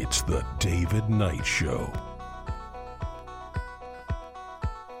 It's The David Knight Show.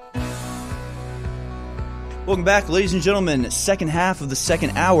 Welcome back, ladies and gentlemen. Second half of the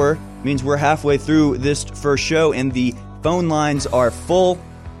second hour means we're halfway through this first show, and the phone lines are full.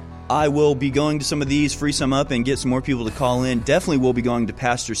 I will be going to some of these, free some up, and get some more people to call in. Definitely will be going to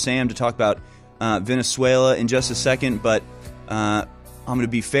Pastor Sam to talk about Venezuela in just a second, but I'm going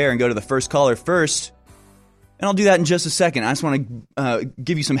to be fair and go to the first caller first, and I'll do that in just a second. I just want to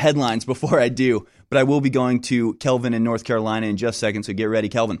give you some headlines before I do, but I will be going to Kelvin in North Carolina in just a second, so get ready,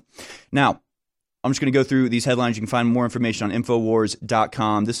 Kelvin. Now, I'm just going to go through these headlines. You can find more information on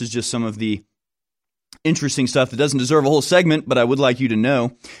Infowars.com. This is just some of the interesting stuff that doesn't deserve a whole segment, but I would like you to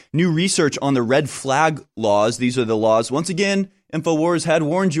know. New research on the red flag laws. These are the laws, once again, Infowars has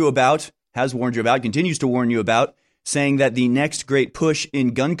warned you about, continues to warn you about, saying that the next great push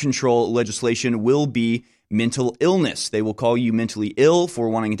in gun control legislation will be mental illness. They will call you mentally ill for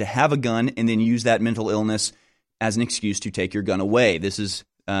wanting to have a gun and then use that mental illness as an excuse to take your gun away. This is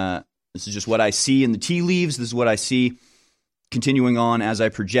just what I see in the tea leaves. This is what I see continuing on as I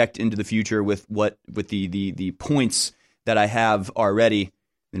project into the future with the points that I have already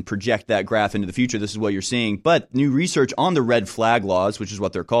and project that graph into the future. This is what you're seeing. But new research on the red flag laws, which is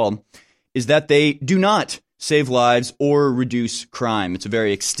what they're called, is that they do not save lives or reduce crime. It's a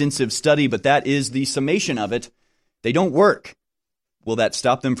very extensive study, but that is the summation of it. They don't work. Will that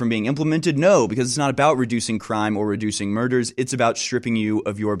stop them from being implemented? No, because it's not about reducing crime or reducing murders. It's about stripping you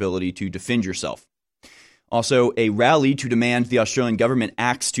of your ability to defend yourself. Also, a rally to demand the Australian government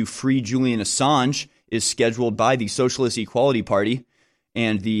acts to free Julian Assange is scheduled by the Socialist Equality Party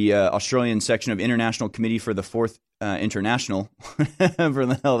and the Australian section of International Committee for the Fourth International, whatever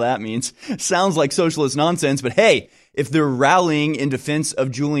the hell that means. Sounds like socialist nonsense, but hey, if they're rallying in defense of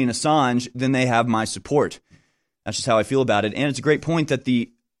Julian Assange, then they have my support. That's just how I feel about it. And it's a great point that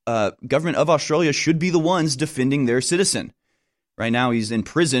the government of Australia should be the ones defending their citizen. Right now, he's in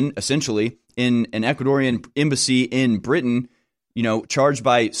prison, essentially, in an Ecuadorian embassy in Britain, charged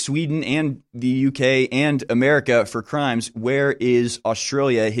by Sweden and the UK and America for crimes. Where is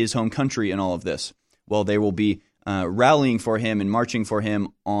Australia, his home country, in all of this? Well, they will be rallying for him and marching for him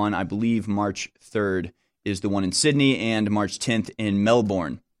on, I believe, March 3rd is the one in Sydney and March 10th in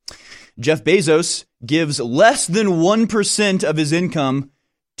Melbourne. Jeff Bezos gives less than 1% of his income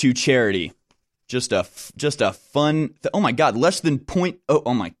to charity. Just a fun. Oh my God, less than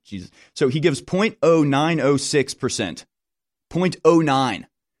oh my Jesus. So he gives 0.0906%. 0.09.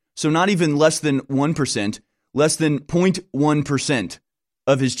 So not even less than 1%, less than 0.1%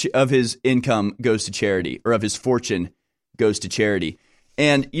 of his income goes to charity, or of his fortune goes to charity.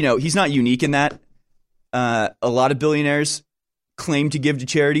 And he's not unique in that. A lot of billionaires claim to give to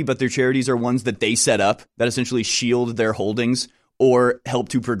charity, but their charities are ones that they set up that essentially shield their holdings or help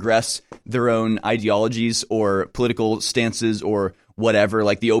to progress their own ideologies or political stances or whatever,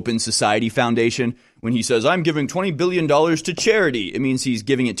 like the Open Society Foundation. When he says, I'm giving $20 billion to charity, it means he's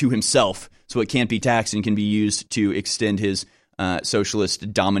giving it to himself, so it can't be taxed and can be used to extend his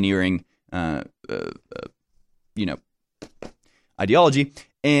socialist domineering ideology.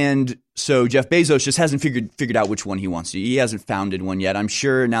 And so Jeff Bezos just hasn't figured out which one he wants to. He hasn't founded one yet. I'm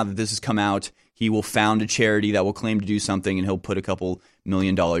sure now that this has come out, he will found a charity that will claim to do something, and he'll put a couple $1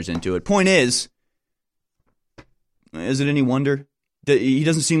 million into it. Point is it any wonder that he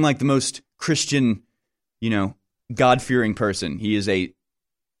doesn't seem like the most Christian, God-fearing person? He is a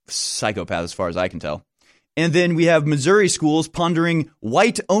psychopath as far as I can tell. And then we have Missouri schools pondering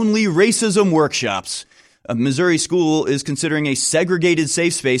white-only racism workshops. A Missouri school is considering a segregated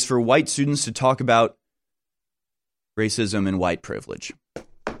safe space for white students to talk about racism and white privilege.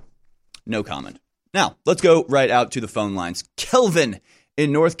 No comment. Now, let's go right out to the phone lines. Kelvin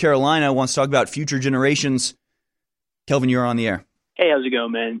in North Carolina wants to talk about future generations. Kelvin, you're on the air. Hey, how's it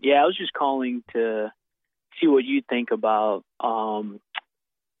going, man? Yeah, I was just calling to see what you think about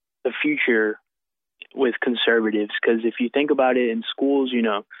the future with conservatives, because if you think about it, in schools, you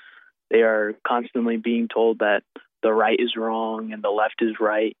know, they are constantly being told that the right is wrong and the left is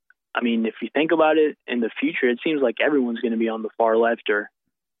right. I mean, if you think about it, in the future, it seems like everyone's going to be on the far left or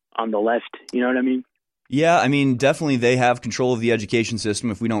on the left. You know what I mean? Yeah, I mean, definitely they have control of the education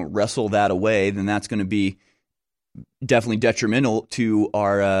system. If we don't wrestle that away, then that's going to be definitely detrimental to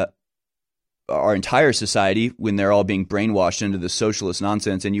our entire society when they're all being brainwashed into the socialist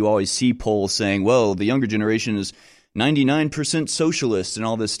nonsense. And you always see polls saying, well, the younger generation is 99% socialist and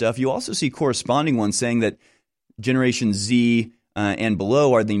all this stuff. You also see corresponding ones saying that Generation Z and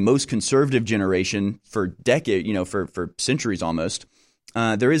below are the most conservative generation for decades, you know, for centuries almost.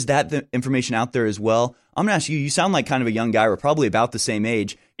 There is that information out there as well. I'm going to ask you, you sound like kind of a young guy. We're probably about the same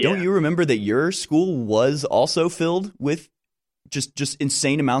age. Yeah. Don't you remember that your school was also filled with just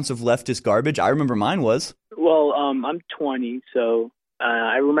insane amounts of leftist garbage? I remember mine was. Well, I'm 20, so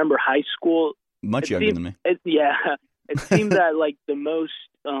I remember high school. Much younger than me. It seemed that like the most,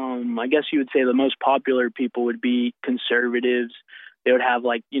 I guess you would say the most popular people would be conservatives. They would have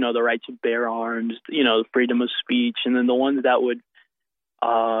like, you know, the right to bear arms, you know, freedom of speech. And then the ones that would,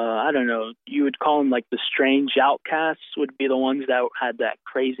 I don't know, you would call them like the strange outcasts would be the ones that had that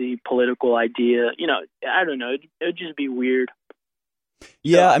crazy political idea. You know, I don't know. It would just be weird.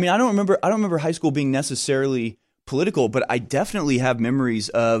 Yeah, I mean, I don't remember high school being necessarily political, but I definitely have memories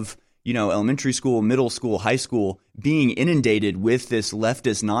of, you know, elementary school, middle school, high school being inundated with this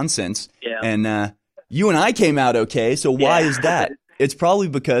leftist nonsense. Yeah. And you and I came out okay. So why is that? It's probably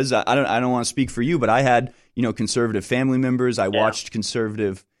because I don't want to speak for you, but I had, you know, conservative family members. I watched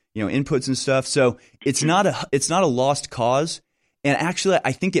conservative, you know, inputs and stuff. So it's not a lost cause. And actually,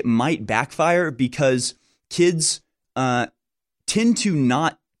 I think it might backfire because kids tend to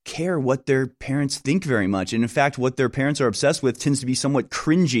not care what their parents think very much. And in fact, what their parents are obsessed with tends to be somewhat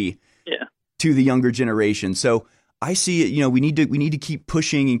cringy to the younger generation. So I see it, you know, we need to keep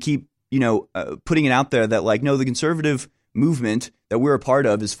pushing and keep, you know, putting it out there that like, no, the conservative movement that we're a part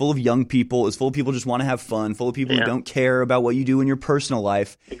of is full of young people, is full of people who just want to have fun, full of people who don't care about what you do in your personal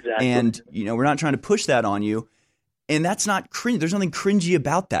life. Exactly. And, you know, we're not trying to push that on you. And that's not cringe. There's nothing cringy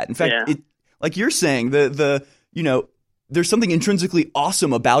about that. In fact, it, like you're saying, the you know, there's something intrinsically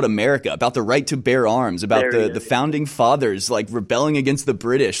awesome about America, about the right to bear arms, about the founding fathers, like rebelling against the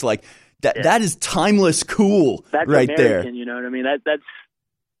British. Like that is timeless cool. That's right American, there. You know what I mean? That's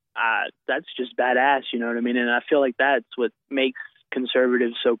just badass. You know what I mean? And I feel like that's what makes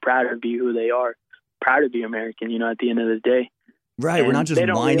conservatives so proud to be who they are, proud to be American. You know, at the end of the day. Right. And we're not just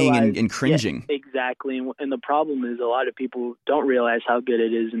whining and cringing. Yeah, exactly. And the problem is a lot of people don't realize how good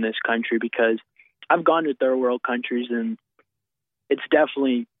it is in this country, because I've gone to third world countries and it's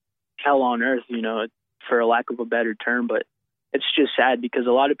definitely hell on earth, you know, for a lack of a better term. But it's just sad because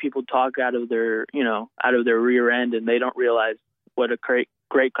a lot of people talk out of their rear end, and they don't realize what a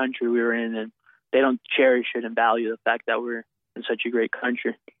great country we were in, and they don't cherish it and value the fact that we're in such a great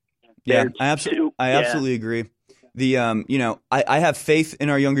country. Yeah, I absolutely agree. The you know, I have faith in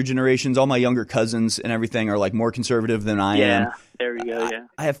our younger generations. All my younger cousins and everything are like more conservative than I am. Yeah, there we go. Yeah,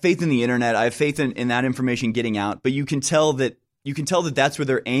 I have faith in the internet. I have faith in that information getting out. But you can tell that that's where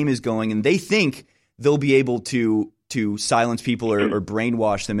their aim is going, and they think they'll be able to silence people or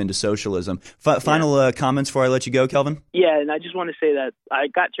brainwash them into socialism. Final comments before I let you go, Kelvin? Yeah, and I just want to say that I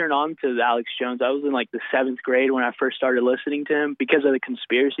got turned on to Alex Jones. I was in like the 7th grade when I first started listening to him because of the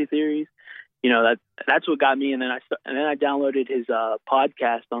conspiracy theories. You know, that's what got me. And then I downloaded his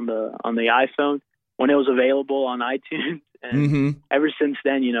podcast on the iPhone when it was available on iTunes. And ever since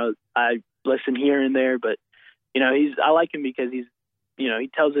then, you know, I listen here and there. But you know, I like him because he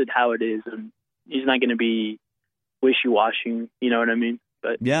tells it how it is, and he's not going to be wishy-washy. You know what I mean?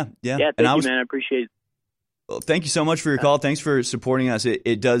 But yeah. Thank you, man. I appreciate it. Well, thank you so much for your call. Thanks for supporting us.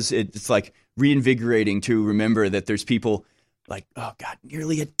 It's like reinvigorating to remember that there's people like, oh God,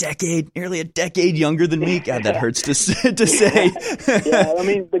 nearly a decade younger than me. God, that hurts to say. Yeah, I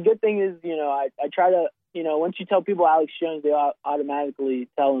mean, the good thing is, you know, I try to, you know, once you tell people Alex Jones, they automatically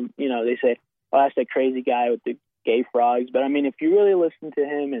tell them, you know, they say, oh, that's that crazy guy with the gay frogs. But I mean, if you really listen to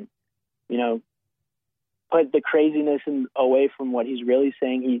him and, you know, put the craziness away from what he's really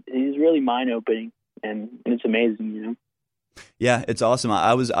saying, he's really mind-opening. and it's amazing, you know. Yeah, it's awesome.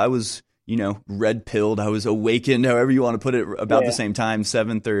 I was, you know, red pilled. I was awakened, however you want to put it, about the same time,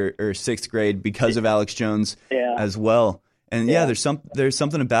 7th or 6th grade, because of Alex Jones as well. And there's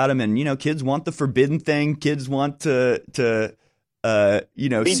something about him. And, you know, kids want the forbidden thing. Kids want to you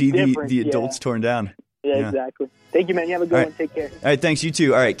know, Be see different, the adults torn down. Yeah, exactly. Thank you, man. You have a good one. Take care. All right, thanks. You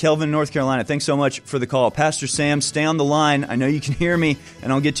too. All right, Kelvin, North Carolina, thanks so much for the call. Pastor Sam, stay on the line. I know you can hear me,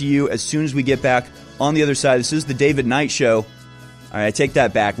 and I'll get to you as soon as we get back on the other side. This is the David Knight Show. All right, I take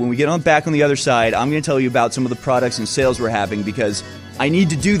that back. When we get back on the other side, I'm going to tell you about some of the products and sales we're having, because I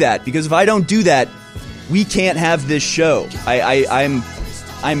need to do that. Because if I don't do that, we can't have this show. I'm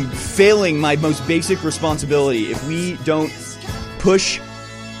failing my most basic responsibility if we don't push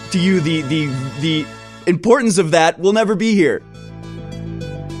to you the importance of that. We'll never be here.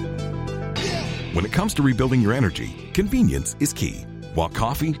 When it comes to rebuilding your energy, convenience is key. While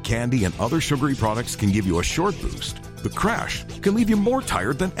coffee, candy, and other sugary products can give you a short boost, the crash can leave you more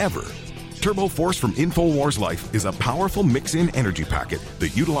tired than ever. Turbo Force from InfoWars Life is a powerful mix-in energy packet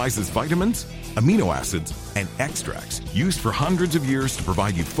that utilizes vitamins, amino acids, and extracts used for hundreds of years to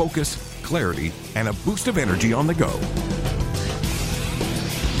provide you focus, clarity, and a boost of energy on the go.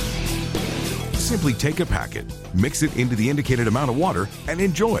 Simply take a packet, mix it into the indicated amount of water, and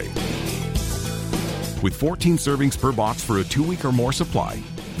enjoy. With 14 servings per box for a 2-week or more supply,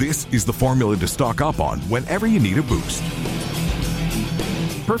 this is the formula to stock up on whenever you need a boost.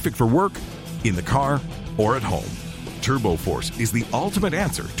 Perfect for work, in the car, or at home. Turbo Force is the ultimate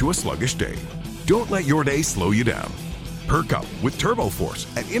answer to a sluggish day. Don't let your day slow you down. Perk up with Turbo Force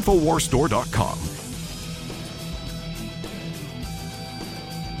at InfoWarsStore.com.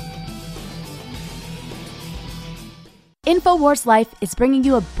 InfoWars Life is bringing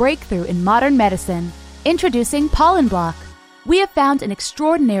you a breakthrough in modern medicine. Introducing Pollen Block. We have found an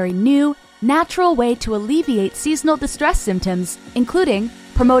extraordinary new, natural way to alleviate seasonal distress symptoms, including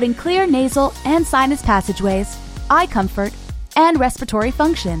promoting clear nasal and sinus passageways, eye comfort, and respiratory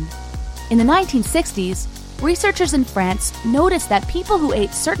function. In the 1960s, researchers in France noticed that people who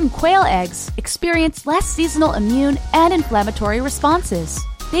ate certain quail eggs experienced less seasonal immune and inflammatory responses.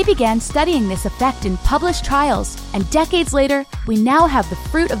 They began studying this effect in published trials, and decades later, we now have the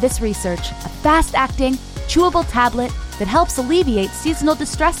fruit of this research, a fast-acting, chewable tablet that helps alleviate seasonal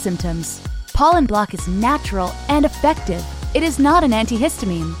distress symptoms. Pollen Block is natural and effective. It is not an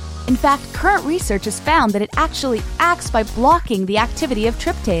antihistamine. In fact, current research has found that it actually acts by blocking the activity of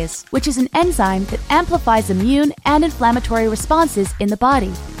tryptase, which is an enzyme that amplifies immune and inflammatory responses in the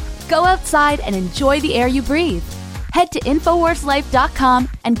body. Go outside and enjoy the air you breathe. Head to InfoWarsLife.com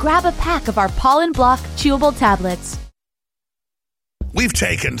and grab a pack of our Pollen Block chewable tablets. We've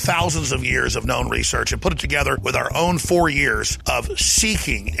taken thousands of years of known research and put it together with our own 4 years of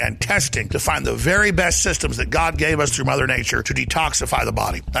seeking and testing to find the very best systems that God gave us through Mother Nature to detoxify the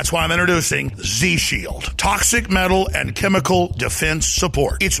body. That's why I'm introducing Z-Shield, toxic metal and chemical defense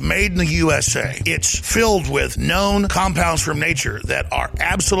support. It's made in the USA. It's filled with known compounds from nature that are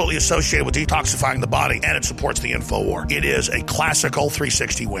absolutely associated with detoxifying the body, and it supports the InfoWar. It is a classical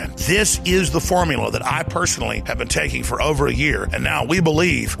 360 win. This is the formula that I personally have been taking for over a year, and now we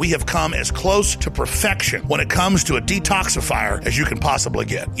believe we have come as close to perfection when it comes to a detoxifier as you can possibly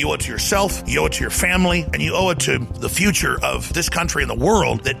get. You owe it to yourself, you owe it to your family, and you owe it to the future of this country and the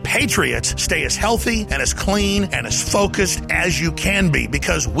world that patriots stay as healthy and as clean and as focused as you can be,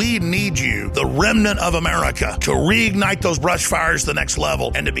 because we need you, the remnant of America, to reignite those brush fires to the next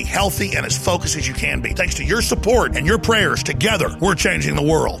level and to be healthy and as focused as you can be. Thanks to your support and your prayers, together we're changing the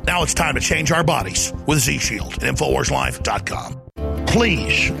world. Now it's time to change our bodies with Z-Shield at InfoWarsLife.com.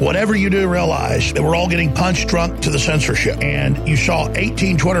 Please, whatever you do, realize that we're all getting punched drunk to the censorship. And you saw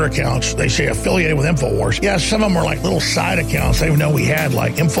 18 Twitter accounts, they say affiliated with InfoWars. Yeah, some of them were like little side accounts they didn't know we had,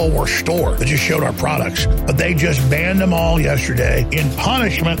 like InfoWars Store, that just showed our products. But they just banned them all yesterday in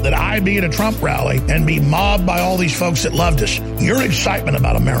punishment that I be at a Trump rally and be mobbed by all these folks that loved us. Your excitement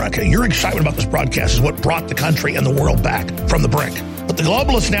about America, your excitement about this broadcast is what brought the country and the world back from the brink. But the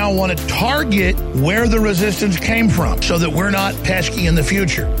globalists now want to target where the resistance came from so that we're not pesky in the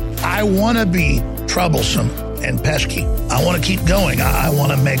future. I want to be troublesome and pesky. I want to keep going. I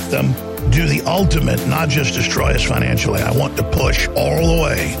want to make them do the ultimate, not just destroy us financially. I want to push all the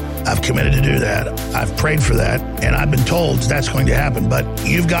way. I've committed to do that. I've prayed for that, and I've been told that's going to happen. But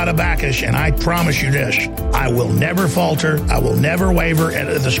you've got to back us, and I promise you this. I will never falter. I will never waver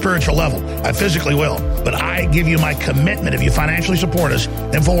at the spiritual level. I physically will. But I give you my commitment, if you financially support us,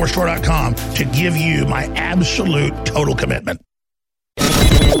 InfoWarsStore.com, to give you my absolute total commitment.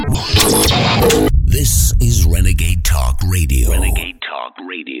 This is Renegade Talk Radio. Renegade Talk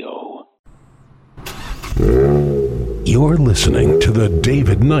Radio. You're listening to The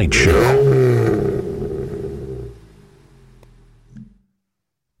David Knight Show.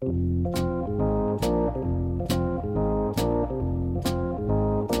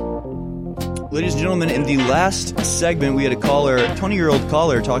 Ladies and gentlemen, in the last segment, we had a caller, a 20-year-old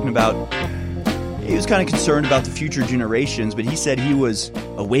caller, talking about, he was kind of concerned about the future generations, but he said he was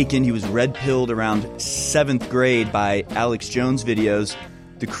awakened, he was red-pilled around 7th grade by Alex Jones videos.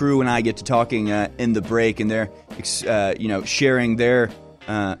 The crew and I get to talking in the break, and they're, sharing their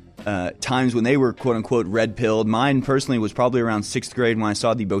times when they were quote-unquote red-pilled. Mine personally was probably around 6th grade when I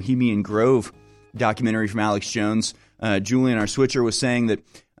saw the Bohemian Grove documentary from Alex Jones. Julian, our switcher, was saying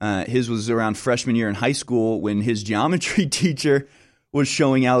that his was around freshman year in high school when his geometry teacher was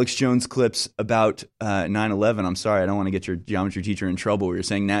showing Alex Jones clips about 9/11. I'm sorry, I don't want to get your geometry teacher in trouble. We were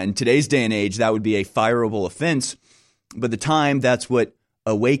saying that in today's day and age, that would be a fireable offense. But at the time, that's what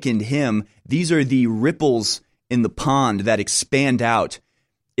awakened him. These are the ripples in the pond that expand out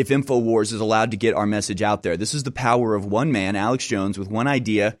if InfoWars is allowed to get our message out there. This is the power of one man, Alex Jones, with one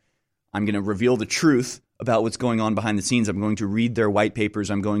idea. I'm going to reveal the truth about what's going on behind the scenes. I'm going to read their white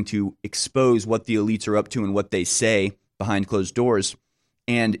papers. I'm going to expose what the elites are up to and what they say behind closed doors.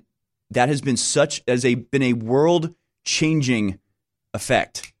 And that has been been a world-changing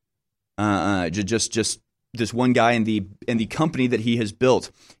effect. Just this one guy in the company that he has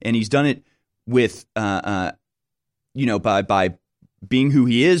built, and he's done it with by being who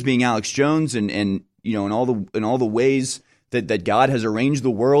he is, being Alex Jones, and in all the ways that God has arranged the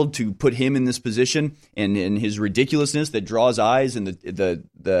world to put him in this position, and his ridiculousness that draws eyes, and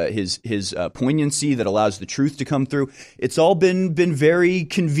his poignancy that allows the truth to come through. It's all been very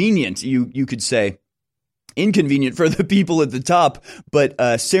convenient, you could say. Inconvenient for the people at the top, but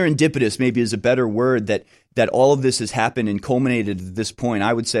serendipitous maybe is a better word, that all of this has happened and culminated at this point.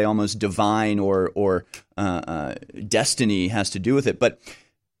 I would say almost divine or destiny has to do with it. But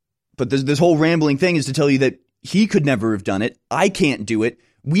this whole rambling thing is to tell you that he could never have done it. I can't do it.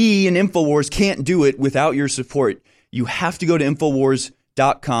 We in InfoWars can't do it without your support. You have to go to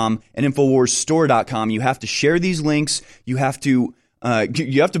InfoWars.com and InfoWarsStore.com. You have to share these links. You have to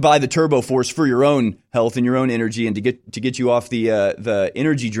buy the Turbo Force for your own health and your own energy, and to get you off the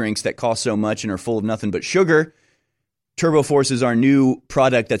energy drinks that cost so much and are full of nothing but sugar. Turbo Force is our new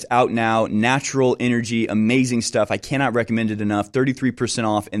product that's out now. Natural energy, amazing stuff. I cannot recommend it enough. 33%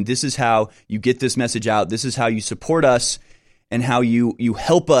 off. And this is how you get this message out. This is how you support us and how you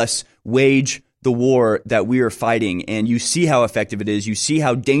help us wage the war that we are fighting. And you see how effective it is. You see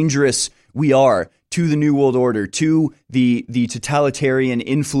how dangerous we are to the New World Order, to the totalitarian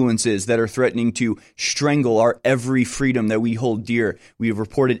influences that are threatening to strangle our every freedom that we hold dear. We have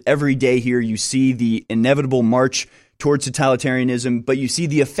reported every day here. You see the inevitable march towards totalitarianism, but you see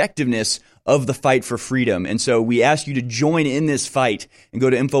the effectiveness of the fight for freedom. And so we ask you to join in this fight and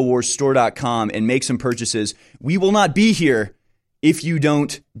go to InfoWarsStore.com and make some purchases. We will not be here if you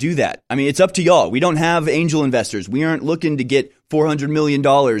don't do that. I mean, it's up to y'all. We don't have angel investors. We aren't looking to get $400 million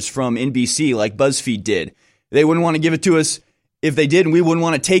from NBC like BuzzFeed did. They wouldn't want to give it to us if they did, and we wouldn't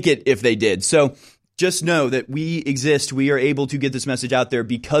want to take it if they did. So just know that we exist. We are able to get this message out there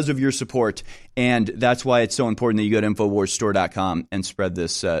because of your support, and that's why it's so important that you go to InfoWarsStore.com and spread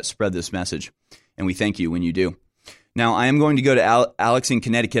this message. And we thank you when you do. Now, I am going to go to Alex in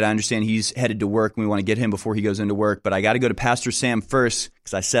Connecticut. I understand he's headed to work, and we want to get him before he goes into work. But I got to go to Pastor Sam first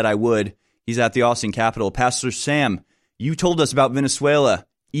because I said I would. He's at the Austin Capitol. Pastor Sam, you told us about Venezuela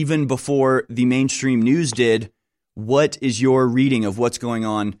even before the mainstream news did. What is your reading of what's going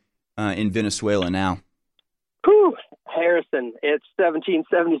on in Venezuela now? Whew, Harrison, it's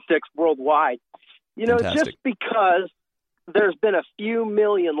 1776 worldwide. Fantastic. Just because there's been a few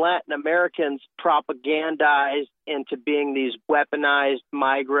million Latin Americans propagandized into being these weaponized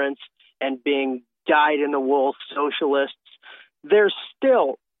migrants and being dyed-in-the-wool socialists, there's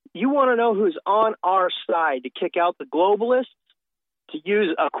still, you want to know who's on our side to kick out the globalists? To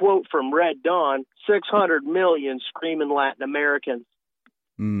use a quote from Red Dawn, 600 million screaming Latin Americans.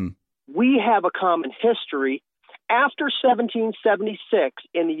 We have a common history. After 1776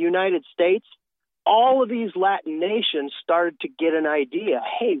 in the United States, all of these Latin nations started to get an idea.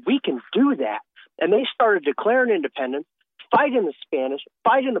 Hey, we can do that. And they started declaring independence, fighting the Spanish,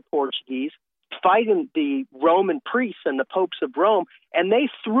 fighting the Portuguese, fighting the Roman priests and the popes of Rome. And they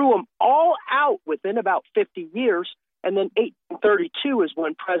threw them all out within about 50 years. And then 1832 is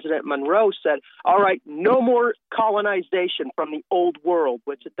when President Monroe said, all right, no more colonization from the old world,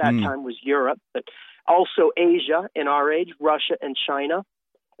 which at that time was Europe, but also Asia in our age, Russia and China.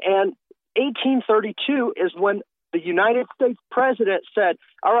 And 1832 is when the United States president said,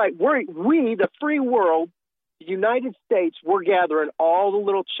 all right, we, the free world, the United States, we're gathering all the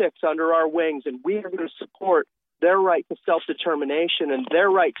little chicks under our wings, and we are going to support their right to self-determination and their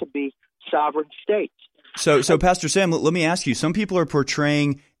right to be sovereign states. So Pastor Sam, let me ask you. Some people are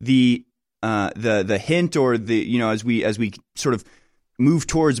portraying the hint, or the as we sort of move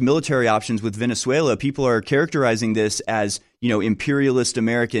towards military options with Venezuela, people are characterizing this as imperialist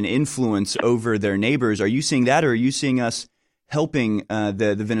American influence over their neighbors. Are you seeing that, or are you seeing us helping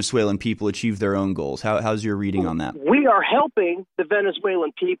the Venezuelan people achieve their own goals? How's your reading on that? We are helping the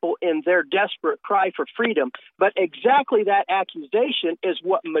Venezuelan people in their desperate cry for freedom, but exactly that accusation is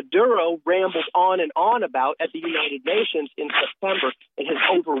what Maduro rambled on and on about at the United Nations in September in his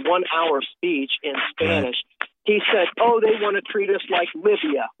over 1 hour speech in Spanish. Right. He said, they want to treat us like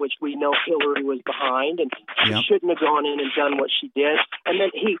Libya, which we know Hillary was behind, and she shouldn't have gone in and done what she did. And then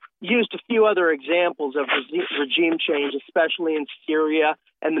he used a few other examples of regime change, especially in Syria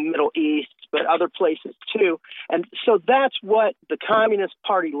and the Middle East, but other places too. And so that's what the Communist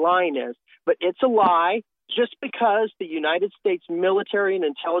Party line is. But it's a lie. Just because the United States military and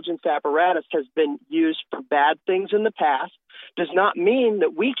intelligence apparatus has been used for bad things in the past does not mean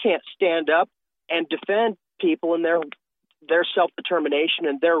that we can't stand up and defend people and their self-determination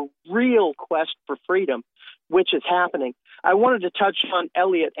and their real quest for freedom, which is happening. I wanted to touch on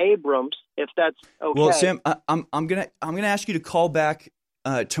Elliot Abrams, if that's okay. Well, Sam, I'm gonna ask you to call back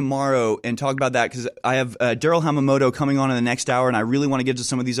tomorrow and talk about that, because I have Daryl Hamamoto coming on in the next hour, and I really want to get to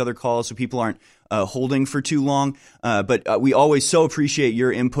some of these other calls so people aren't holding for too long. But we always so appreciate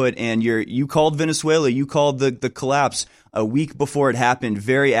your input, and you called Venezuela, you called the collapse a week before it happened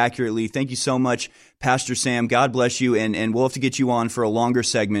very accurately. Thank you so much, Pastor Sam. God bless you, and we'll have to get you on for a longer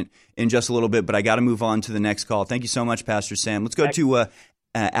segment in just a little bit, but I got to move on to the next call. Thank you so much, Pastor Sam. Let's go to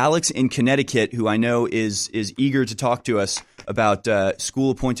Alex in Connecticut, who I know is eager to talk to us about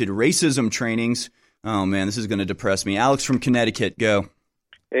school-appointed racism trainings. Oh, man, this is going to depress me. Alex from Connecticut, go.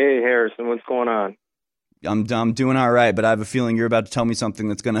 Hey, Harrison, what's going on? I'm doing all right, but I have a feeling you're about to tell me something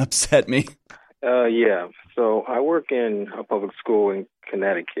that's going to upset me. Yeah. So I work in a public school in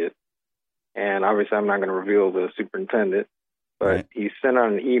Connecticut, and obviously I'm not going to reveal the superintendent, but he sent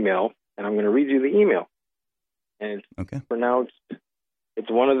out an email, and I'm going to read you the email. And for now, it's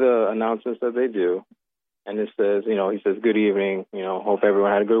one of the announcements that they do, and it says, he says, good evening, hope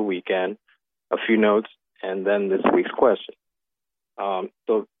everyone had a good weekend, a few notes, and then this week's question.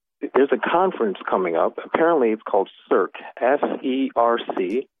 So there's a conference coming up. Apparently it's called CERC,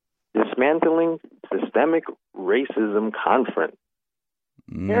 S-E-R-C, Dismantling Systemic Racism Conference.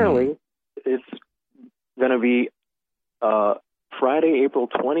 Apparently it's going to be Friday, April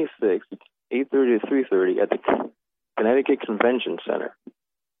 26th, 8:30 to 3:30 at the Connecticut Convention Center.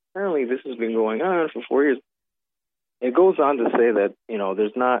 Apparently this has been going on for 4 years. It goes on to say that,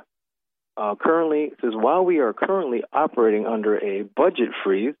 there's not currently, it says, while we are currently operating under a budget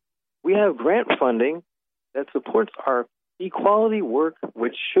freeze, we have grant funding that supports our equality work,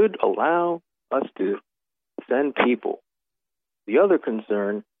 which should allow us to send people. The other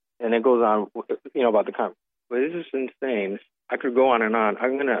concern, and it goes on, about the conference, but this is insane. I could go on and on.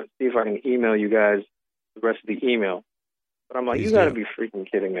 I'm going to see if I can email you guys the rest of the email. But I'm like, you got to be freaking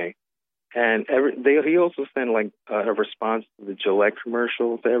kidding me. And he also sent a response to the Gillette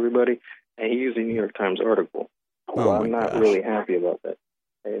commercial to everybody, and he used a New York Times article. I'm not really happy about that.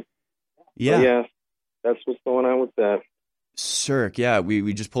 Okay? Yeah. So, yeah, that's what's going on with that. CERC, yeah,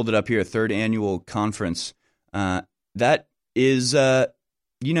 we just pulled it up here, third annual conference. That is,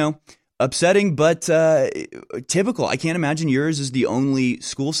 upsetting, but typical. I can't imagine yours is the only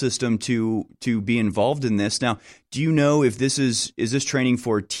school system to be involved in this. Now, do you know if this is this training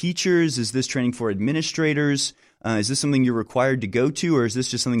for teachers? Is this training for administrators? Is this something you're required to go to, or is this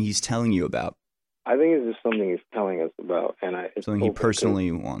just something he's telling you about? I think it's just something he's telling us about, and it's something he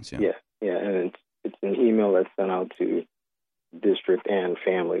personally wants. Yeah, and it's an email that's sent out to district and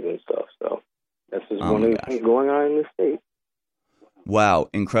families and stuff. So that's just one of the things going on in the state. Wow,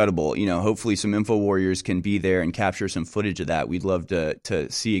 incredible. Hopefully some info warriors can be there and capture some footage of that. We'd love to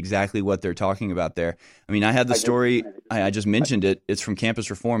see exactly what they're talking about there. I mean, I had the story, I just mentioned it. It's from Campus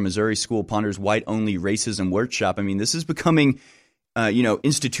Reform. Missouri school ponders white-only racism workshop. I mean, this is becoming,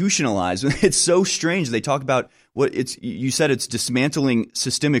 institutionalized. It's so strange. They talk about you said it's dismantling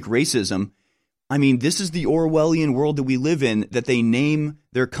systemic racism. I mean, this is the Orwellian world that we live in, that they name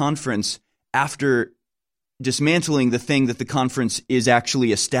their conference after dismantling the thing that the conference is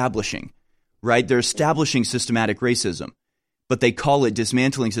actually establishing, right? They're establishing systematic racism, but they call it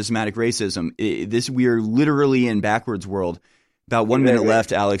dismantling systematic racism. We are literally in backwards world. About 1 minute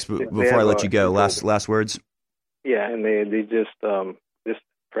left, Alex, before I let you go. Last words. Yeah, and they just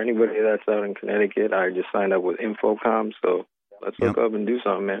for for anybody that's out in Connecticut, I just signed up with Infocom, so let's hook up and do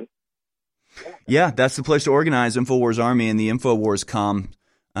something, man. Yeah, that's the place to organize, InfoWars Army and the InfoWars Com.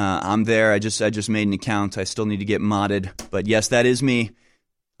 I'm there. I just made an account. I still need to get modded. But yes, that is me.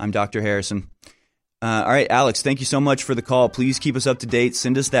 I'm Dr. Harrison. All right, Alex, thank you so much for the call. Please keep us up to date.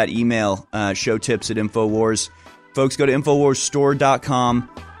 Send us that email, showtips@InfoWars. Folks, go to InfoWarsStore.com.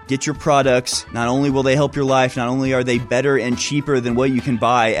 Get your products. Not only will they help your life, not only are they better and cheaper than what you can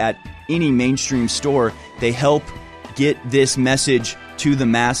buy at any mainstream store, they help get this message to the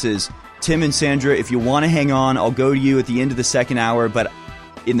masses. Tim and Sandra, if you want to hang on, I'll go to you at the end of the second hour. But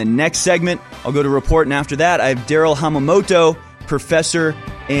in the next segment, I'll go to report. And after that, I have Daryl Hamamoto, professor,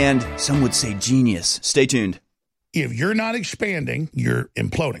 and some would say genius. Stay tuned. If you're not expanding, you're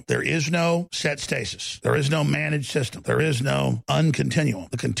imploding. There is no set stasis. There is no managed system. There is no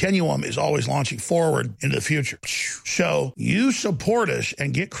uncontinuum. The continuum is always launching forward into the future. So you support us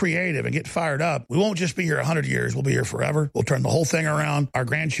and get creative and get fired up. We won't just be here 100 years. We'll be here forever. We'll turn the whole thing around. Our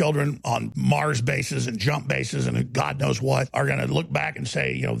grandchildren on Mars bases and jump bases and God knows what are going to look back and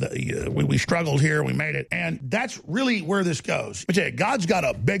say, you know, we struggled here. We made it. And that's really where this goes. But yeah, God's got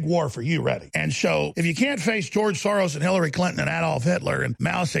a big war for you ready. And so if you can't face George Soros and Hillary Clinton and Adolf Hitler and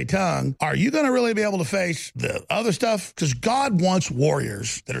Mao Zedong, are you going to really be able to face the other stuff? Because God wants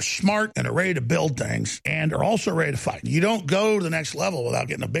warriors that are smart and are ready to build things and are also ready to fight. You don't go to the next level without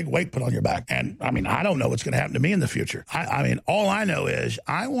getting a big weight put on your back. And I mean, I don't know what's going to happen to me in the future. I mean, all I know is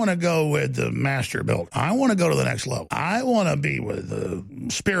I want to go with the master build. I want to go to the next level. I want to be with the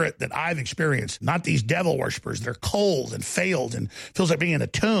spirit that I've experienced, not these devil worshipers. They're cold and failed and feels like being in a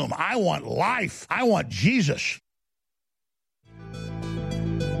tomb. I want life. I want Jesus.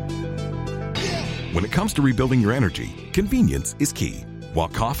 When it comes to rebuilding your energy, convenience is key. While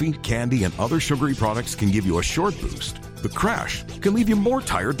coffee, candy, and other sugary products can give you a short boost, the crash can leave you more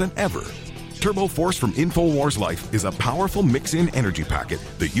tired than ever. Turbo Force from InfoWars Life is a powerful mix-in energy packet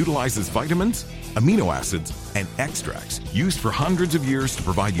that utilizes vitamins, amino acids, and extracts used for hundreds of years to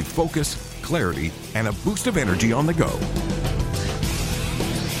provide you focus, clarity, and a boost of energy on the go.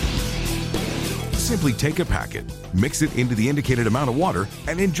 Simply take a packet, mix it into the indicated amount of water,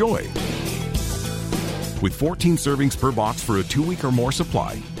 and enjoy. With 14 servings per box for a 2-week or more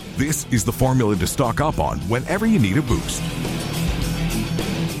supply, this is the formula to stock up on whenever you need a boost.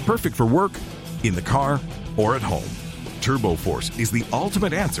 Perfect for work, in the car, or at home. Turbo Force is the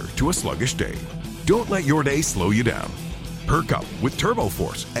ultimate answer to a sluggish day. Don't let your day slow you down. Perk up with Turbo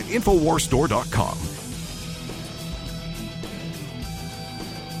Force at InfoWarsStore.com.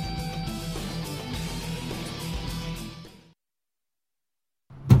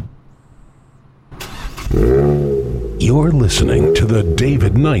 You're listening to The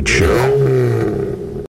David Knight Show.